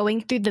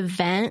 going through the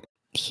vent,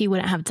 he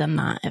wouldn't have done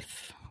that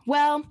if...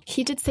 Well,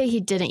 he did say he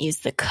didn't use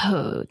the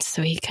code,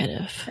 so he could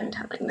have. I'm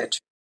telling the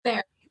truth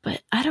there.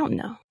 But I don't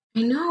know.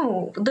 I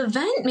know. The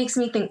vent makes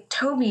me think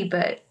Toby,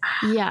 but...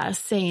 Yeah,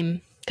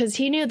 same. Because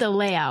he knew the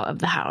layout of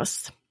the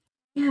house.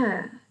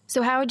 Yeah.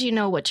 So how would you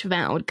know which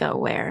vent would go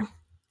where?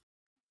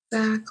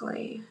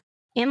 Exactly.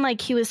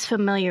 And, he was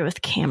familiar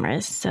with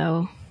cameras,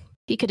 so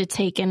he could have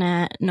taken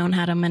it, known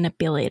how to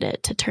manipulate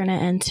it to turn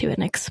it into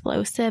an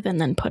explosive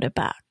and then put it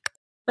back.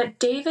 But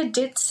David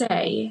did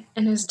say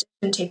in his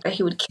decision tape that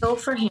he would kill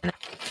for Hannah.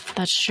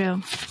 That's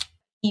true.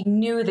 He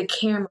knew the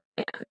cameraman.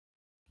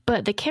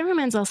 But the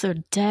cameraman's also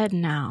dead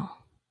now.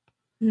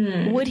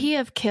 Would he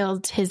have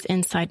killed his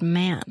inside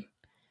man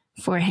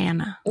for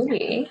Hannah?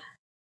 Maybe.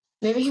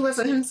 Maybe he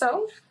wasn't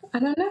himself? I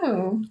don't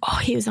know. Oh,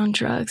 he was on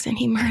drugs and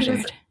he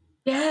murdered.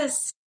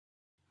 Yes.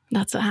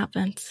 That's what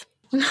happens.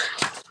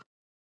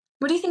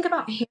 What do you think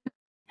about Hannah?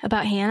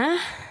 About Hannah?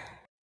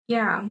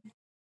 Yeah.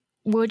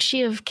 Would she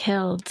have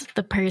killed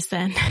the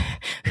person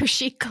who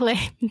she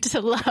claimed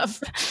to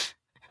love?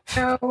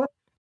 No.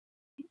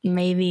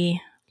 Maybe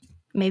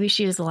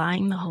she was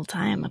lying the whole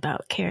time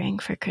about caring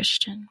for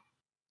Kristian.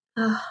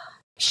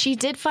 She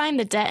did find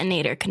the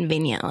detonator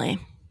conveniently.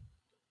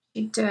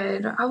 She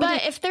did.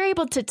 But if they're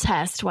able to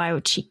test, why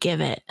would she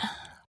give it?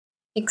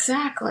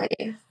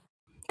 Exactly.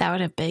 That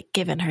would have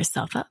given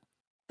herself up.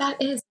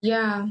 That is,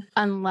 yeah.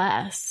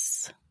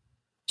 Unless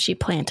she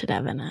planted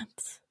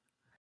evidence.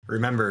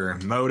 Remember,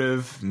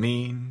 motive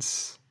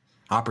means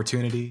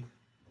opportunity.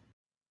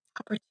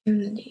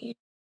 Opportunity.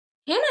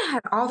 Hannah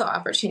had all the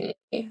opportunity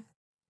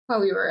while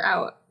we were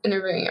out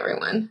interviewing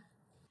everyone.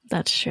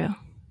 That's true.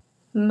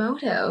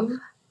 Motive?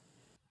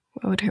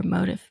 What would her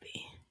motive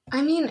be?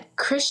 I mean,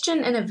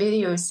 Kristian in a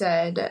video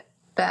said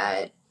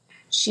that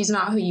she's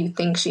not who you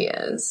think she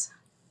is.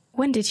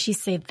 When did she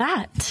say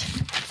that?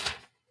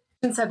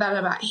 She said that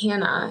about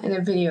Hannah in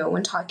a video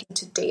when talking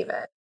to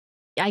David.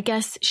 I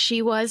guess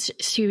she was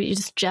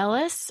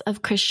jealous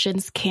of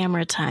Kristian's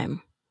camera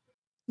time.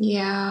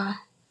 Yeah.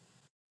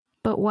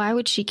 But why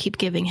would she keep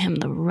giving him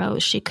the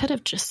rose? She could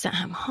have just sent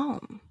him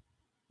home.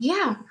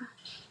 Yeah.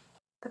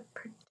 The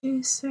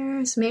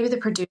producers. Maybe the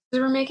producers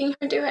were making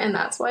her do it, and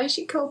that's why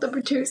she killed the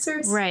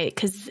producers. Right,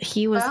 because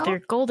he was their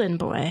golden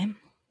boy.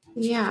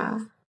 Yeah.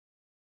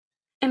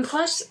 And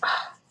plus,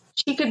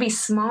 she could be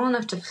small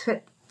enough to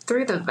fit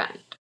through the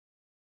vent.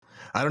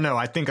 I don't know.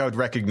 I think I would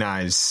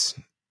recognize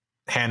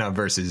Hannah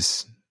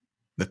versus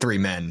the three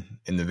men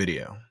in the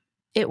video.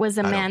 It was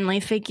a manly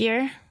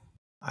figure.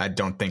 I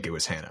don't think it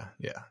was Hannah.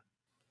 Yeah.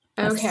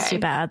 That's Okay. too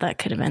bad. That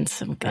could have been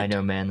some good. I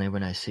know manly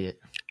when I see it.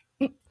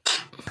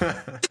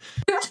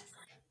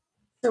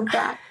 So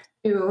back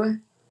to,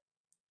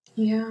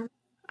 yeah.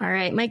 All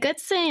right. My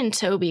gut's saying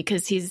Toby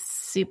because he's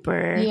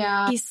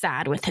he's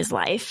sad with his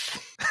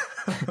life.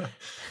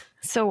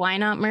 So why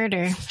not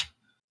murder?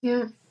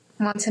 Yeah.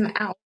 Wants him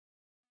out.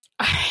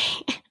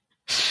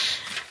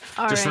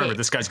 All Just right. remember,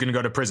 this guy's going to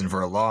go to prison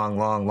for a long,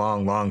 long,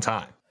 long, long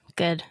time.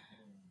 Good.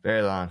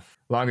 Very long.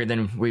 Longer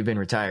than we've been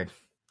retired.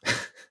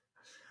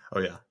 Oh,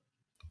 yeah.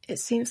 It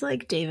seems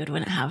like David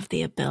wouldn't have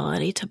the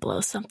ability to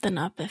blow something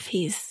up if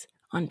he's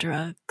on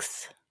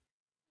drugs.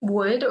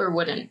 Would or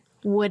wouldn't?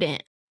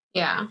 Wouldn't.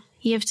 Yeah.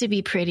 You have to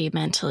be pretty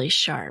mentally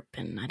sharp,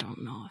 and I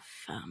don't know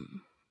if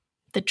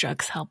the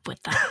drugs help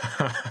with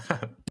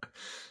that.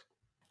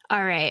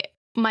 All right.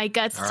 My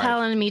gut's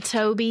telling me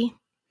Toby.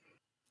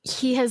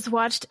 He has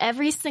watched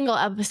every single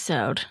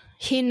episode.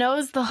 He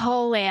knows the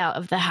whole layout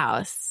of the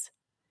house.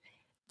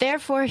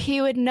 Therefore,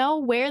 he would know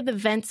where the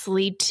vents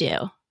lead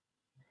to.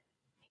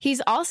 He's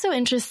also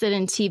interested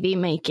in TV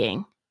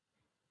making.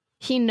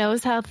 He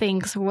knows how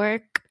things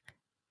work.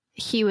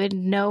 He would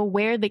know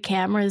where the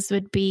cameras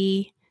would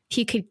be.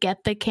 He could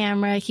get the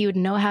camera. He would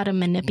know how to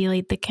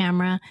manipulate the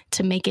camera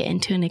to make it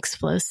into an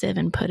explosive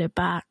and put it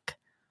back.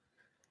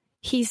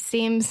 He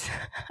seems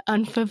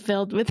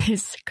unfulfilled with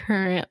his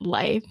current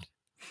life.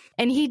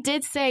 And he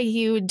did say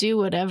he would do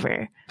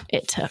whatever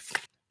it took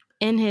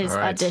in his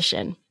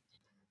audition.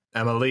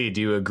 Emily,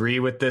 do you agree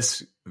with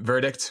this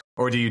verdict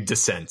or do you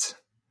dissent?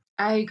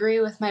 I agree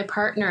with my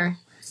partner.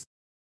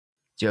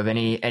 Do you have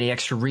any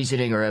extra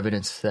reasoning or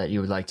evidence that you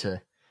would like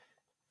to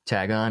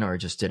tag on, or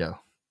just ditto?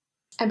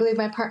 I believe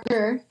my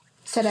partner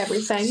said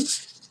everything.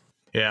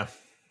 Yeah.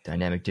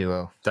 Dynamic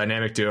duo.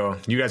 Dynamic duo.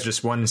 You guys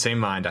just one same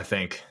mind, I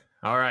think.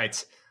 All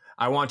right.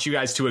 I want you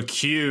guys to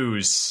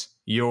accuse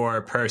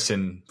your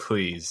person,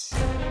 please.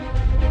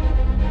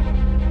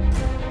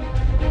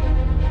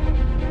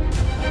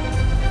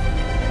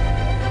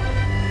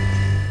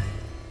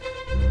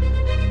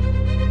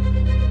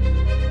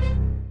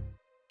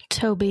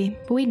 Toby,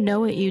 we know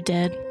what you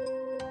did.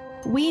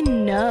 We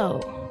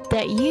know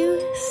that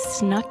you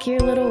snuck your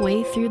little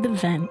way through the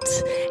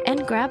vents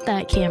and grabbed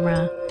that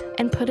camera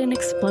and put an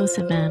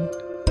explosive in.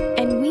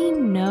 And we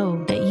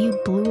know that you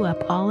blew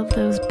up all of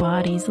those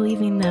bodies,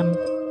 leaving them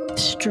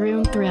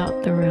strewn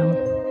throughout the room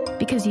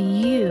because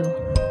you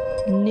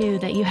knew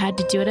that you had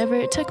to do whatever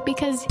it took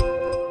because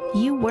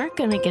you weren't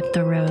going to get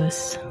the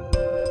rose.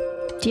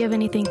 Do you have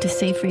anything to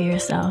say for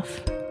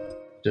yourself?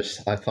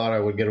 I thought I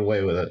would get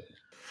away with it.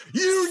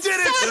 You did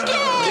it!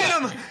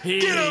 Get him!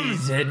 Get him!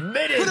 He's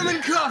admitted. Put him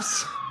in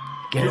cuffs!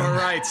 Get him. You're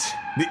right.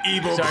 The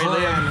evil Sorry, plan.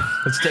 Liam.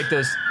 Let's take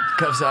those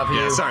cuffs off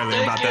Yeah, you. sorry,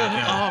 Liam, about that.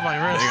 Yeah. Oh, my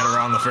wrist. They got it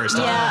wrong the first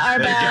time. Yeah, our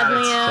They bad, got it.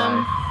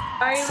 Liam.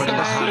 Put him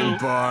behind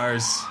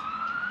bars.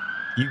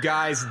 You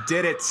guys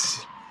did it.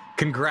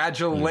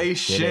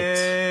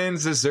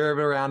 Congratulations. Deserve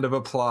a round of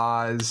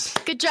applause.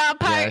 Good job,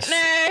 partner.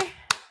 Yes.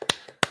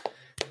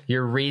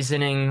 Your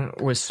reasoning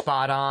was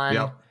spot on.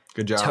 Yep.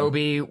 Good job.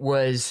 Toby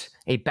was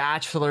a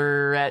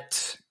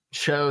Bachelorette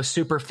show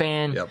super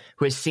fan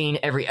who has seen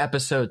every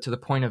episode to the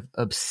point of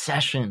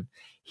obsession.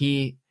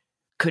 He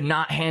could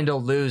not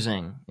handle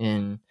losing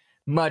in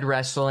mud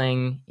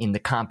wrestling, in the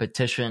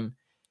competition.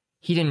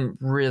 He didn't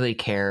really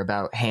care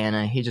about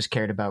Hannah. He just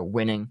cared about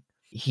winning.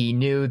 He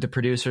knew the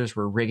producers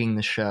were rigging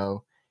the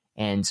show,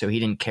 and so he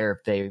didn't care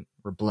if they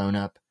were blown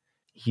up.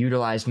 He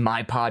utilized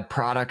MyPod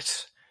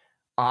products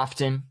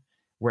often,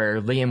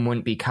 where Liam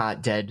wouldn't be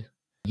caught dead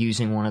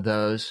using one of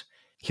those.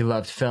 He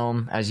loved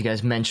film, as you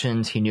guys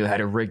mentioned. He knew how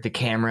to rig the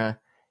camera,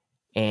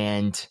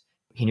 and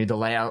he knew the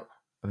layout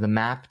of the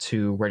map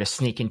to where to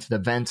sneak into the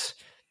vents.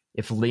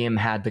 If Liam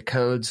had the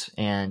codes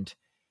and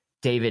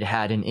David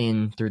had an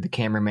in through the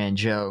cameraman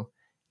Joe,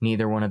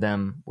 neither one of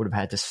them would have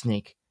had to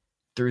sneak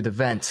through the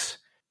vents.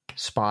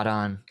 Spot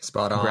on.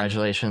 Spot on.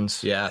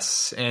 Congratulations.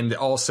 Yes. And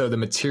also the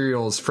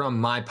materials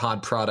from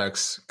MyPod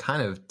Products,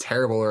 kind of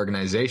terrible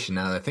organization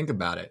now that I think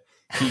about it.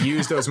 He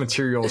used those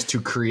materials to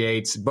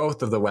create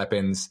both of the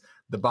weapons.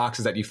 The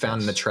boxes that you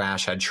found in the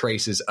trash had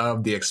traces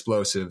of the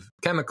explosive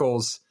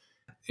chemicals.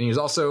 And he was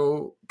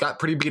also got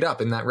pretty beat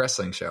up in that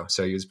wrestling show.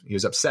 So he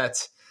was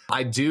upset.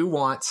 I do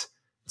want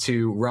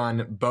to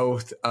run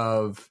both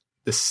of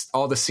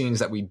all the scenes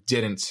that we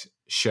didn't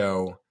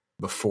show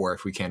before,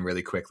 if we can,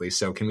 really quickly.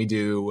 So can we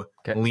do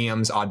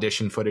Liam's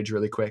audition footage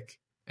really quick?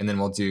 And then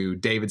we'll do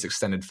David's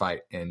extended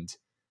fight and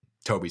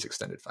Toby's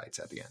extended fights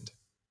at the end.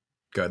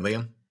 Go ahead,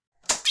 Liam.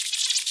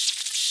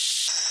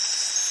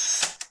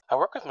 I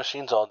work with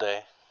machines all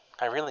day.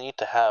 I really need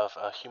to have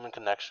a human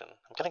connection.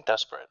 I'm getting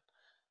desperate.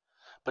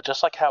 But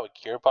just like how a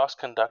gearbox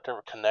conductor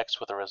connects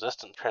with a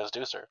resistant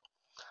transducer,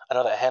 I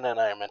know that Hannah and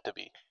I are meant to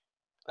be.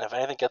 And if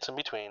anything gets in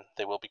between,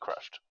 they will be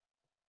crushed.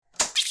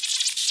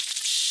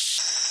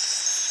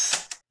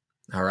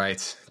 All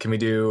right. Can we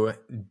do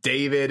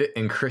David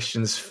and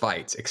Kristian's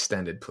fight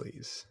extended,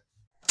 please?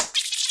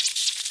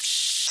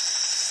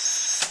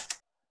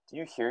 Do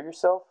you hear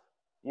yourself?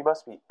 You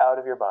must be out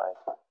of your mind.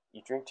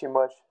 You drink too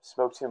much,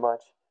 smoke too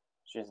much.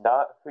 She's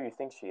not who you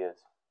think she is.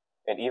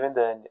 And even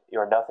then,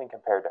 you're nothing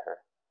compared to her.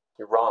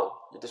 You're wrong.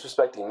 You're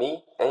disrespecting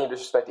me, and you're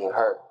disrespecting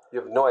her. You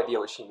have no idea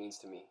what she means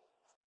to me.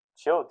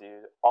 Chill,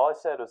 dude. All I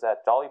said was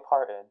that Dolly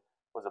Parton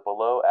was a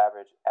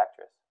below-average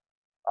actress.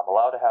 I'm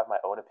allowed to have my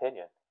own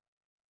opinion.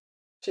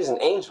 She's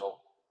an angel.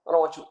 I don't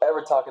want you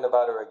ever talking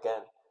about her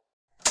again.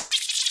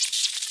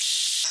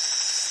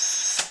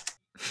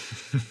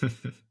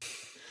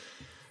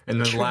 And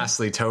then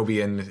lastly,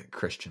 Toby and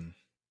Kristian.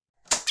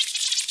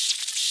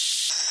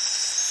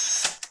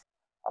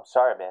 I'm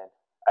sorry, man.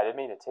 I didn't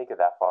mean to take it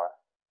that far.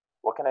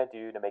 What can I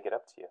do to make it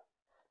up to you?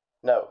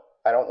 No,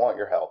 I don't want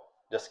your help.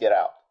 Just get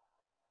out.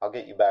 I'll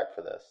get you back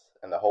for this,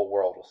 and the whole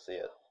world will see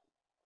it.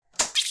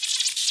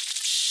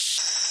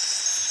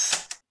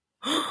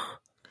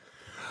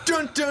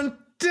 Dun dun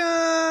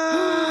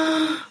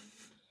dun!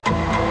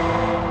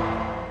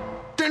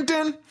 Dun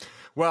dun!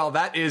 Well,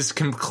 that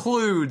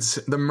concludes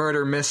the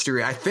murder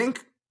mystery. I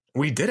think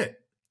we did it.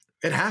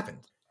 It happened.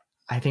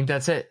 I think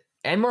that's it.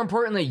 And more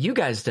importantly, you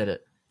guys did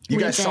it. You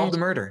guys solved the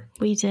murder.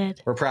 We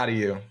did. We're proud of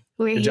you.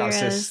 We're Good job,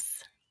 heroes.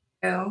 sis.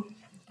 Oh.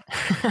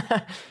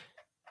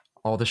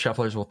 All the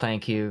shufflers will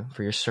thank you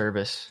for your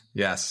service.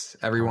 Yes,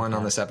 everyone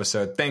on this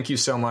episode, thank you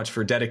so much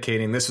for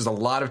dedicating. This was a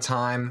lot of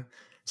time.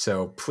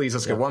 So please,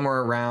 let's get one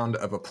more round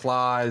of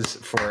applause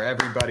for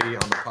everybody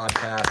on the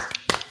podcast.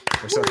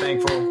 We're so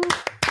thankful.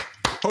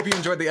 Hope you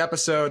enjoyed the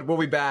episode. We'll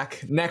be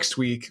back next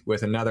week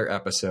with another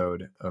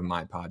episode of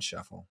My Pod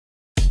Shuffle.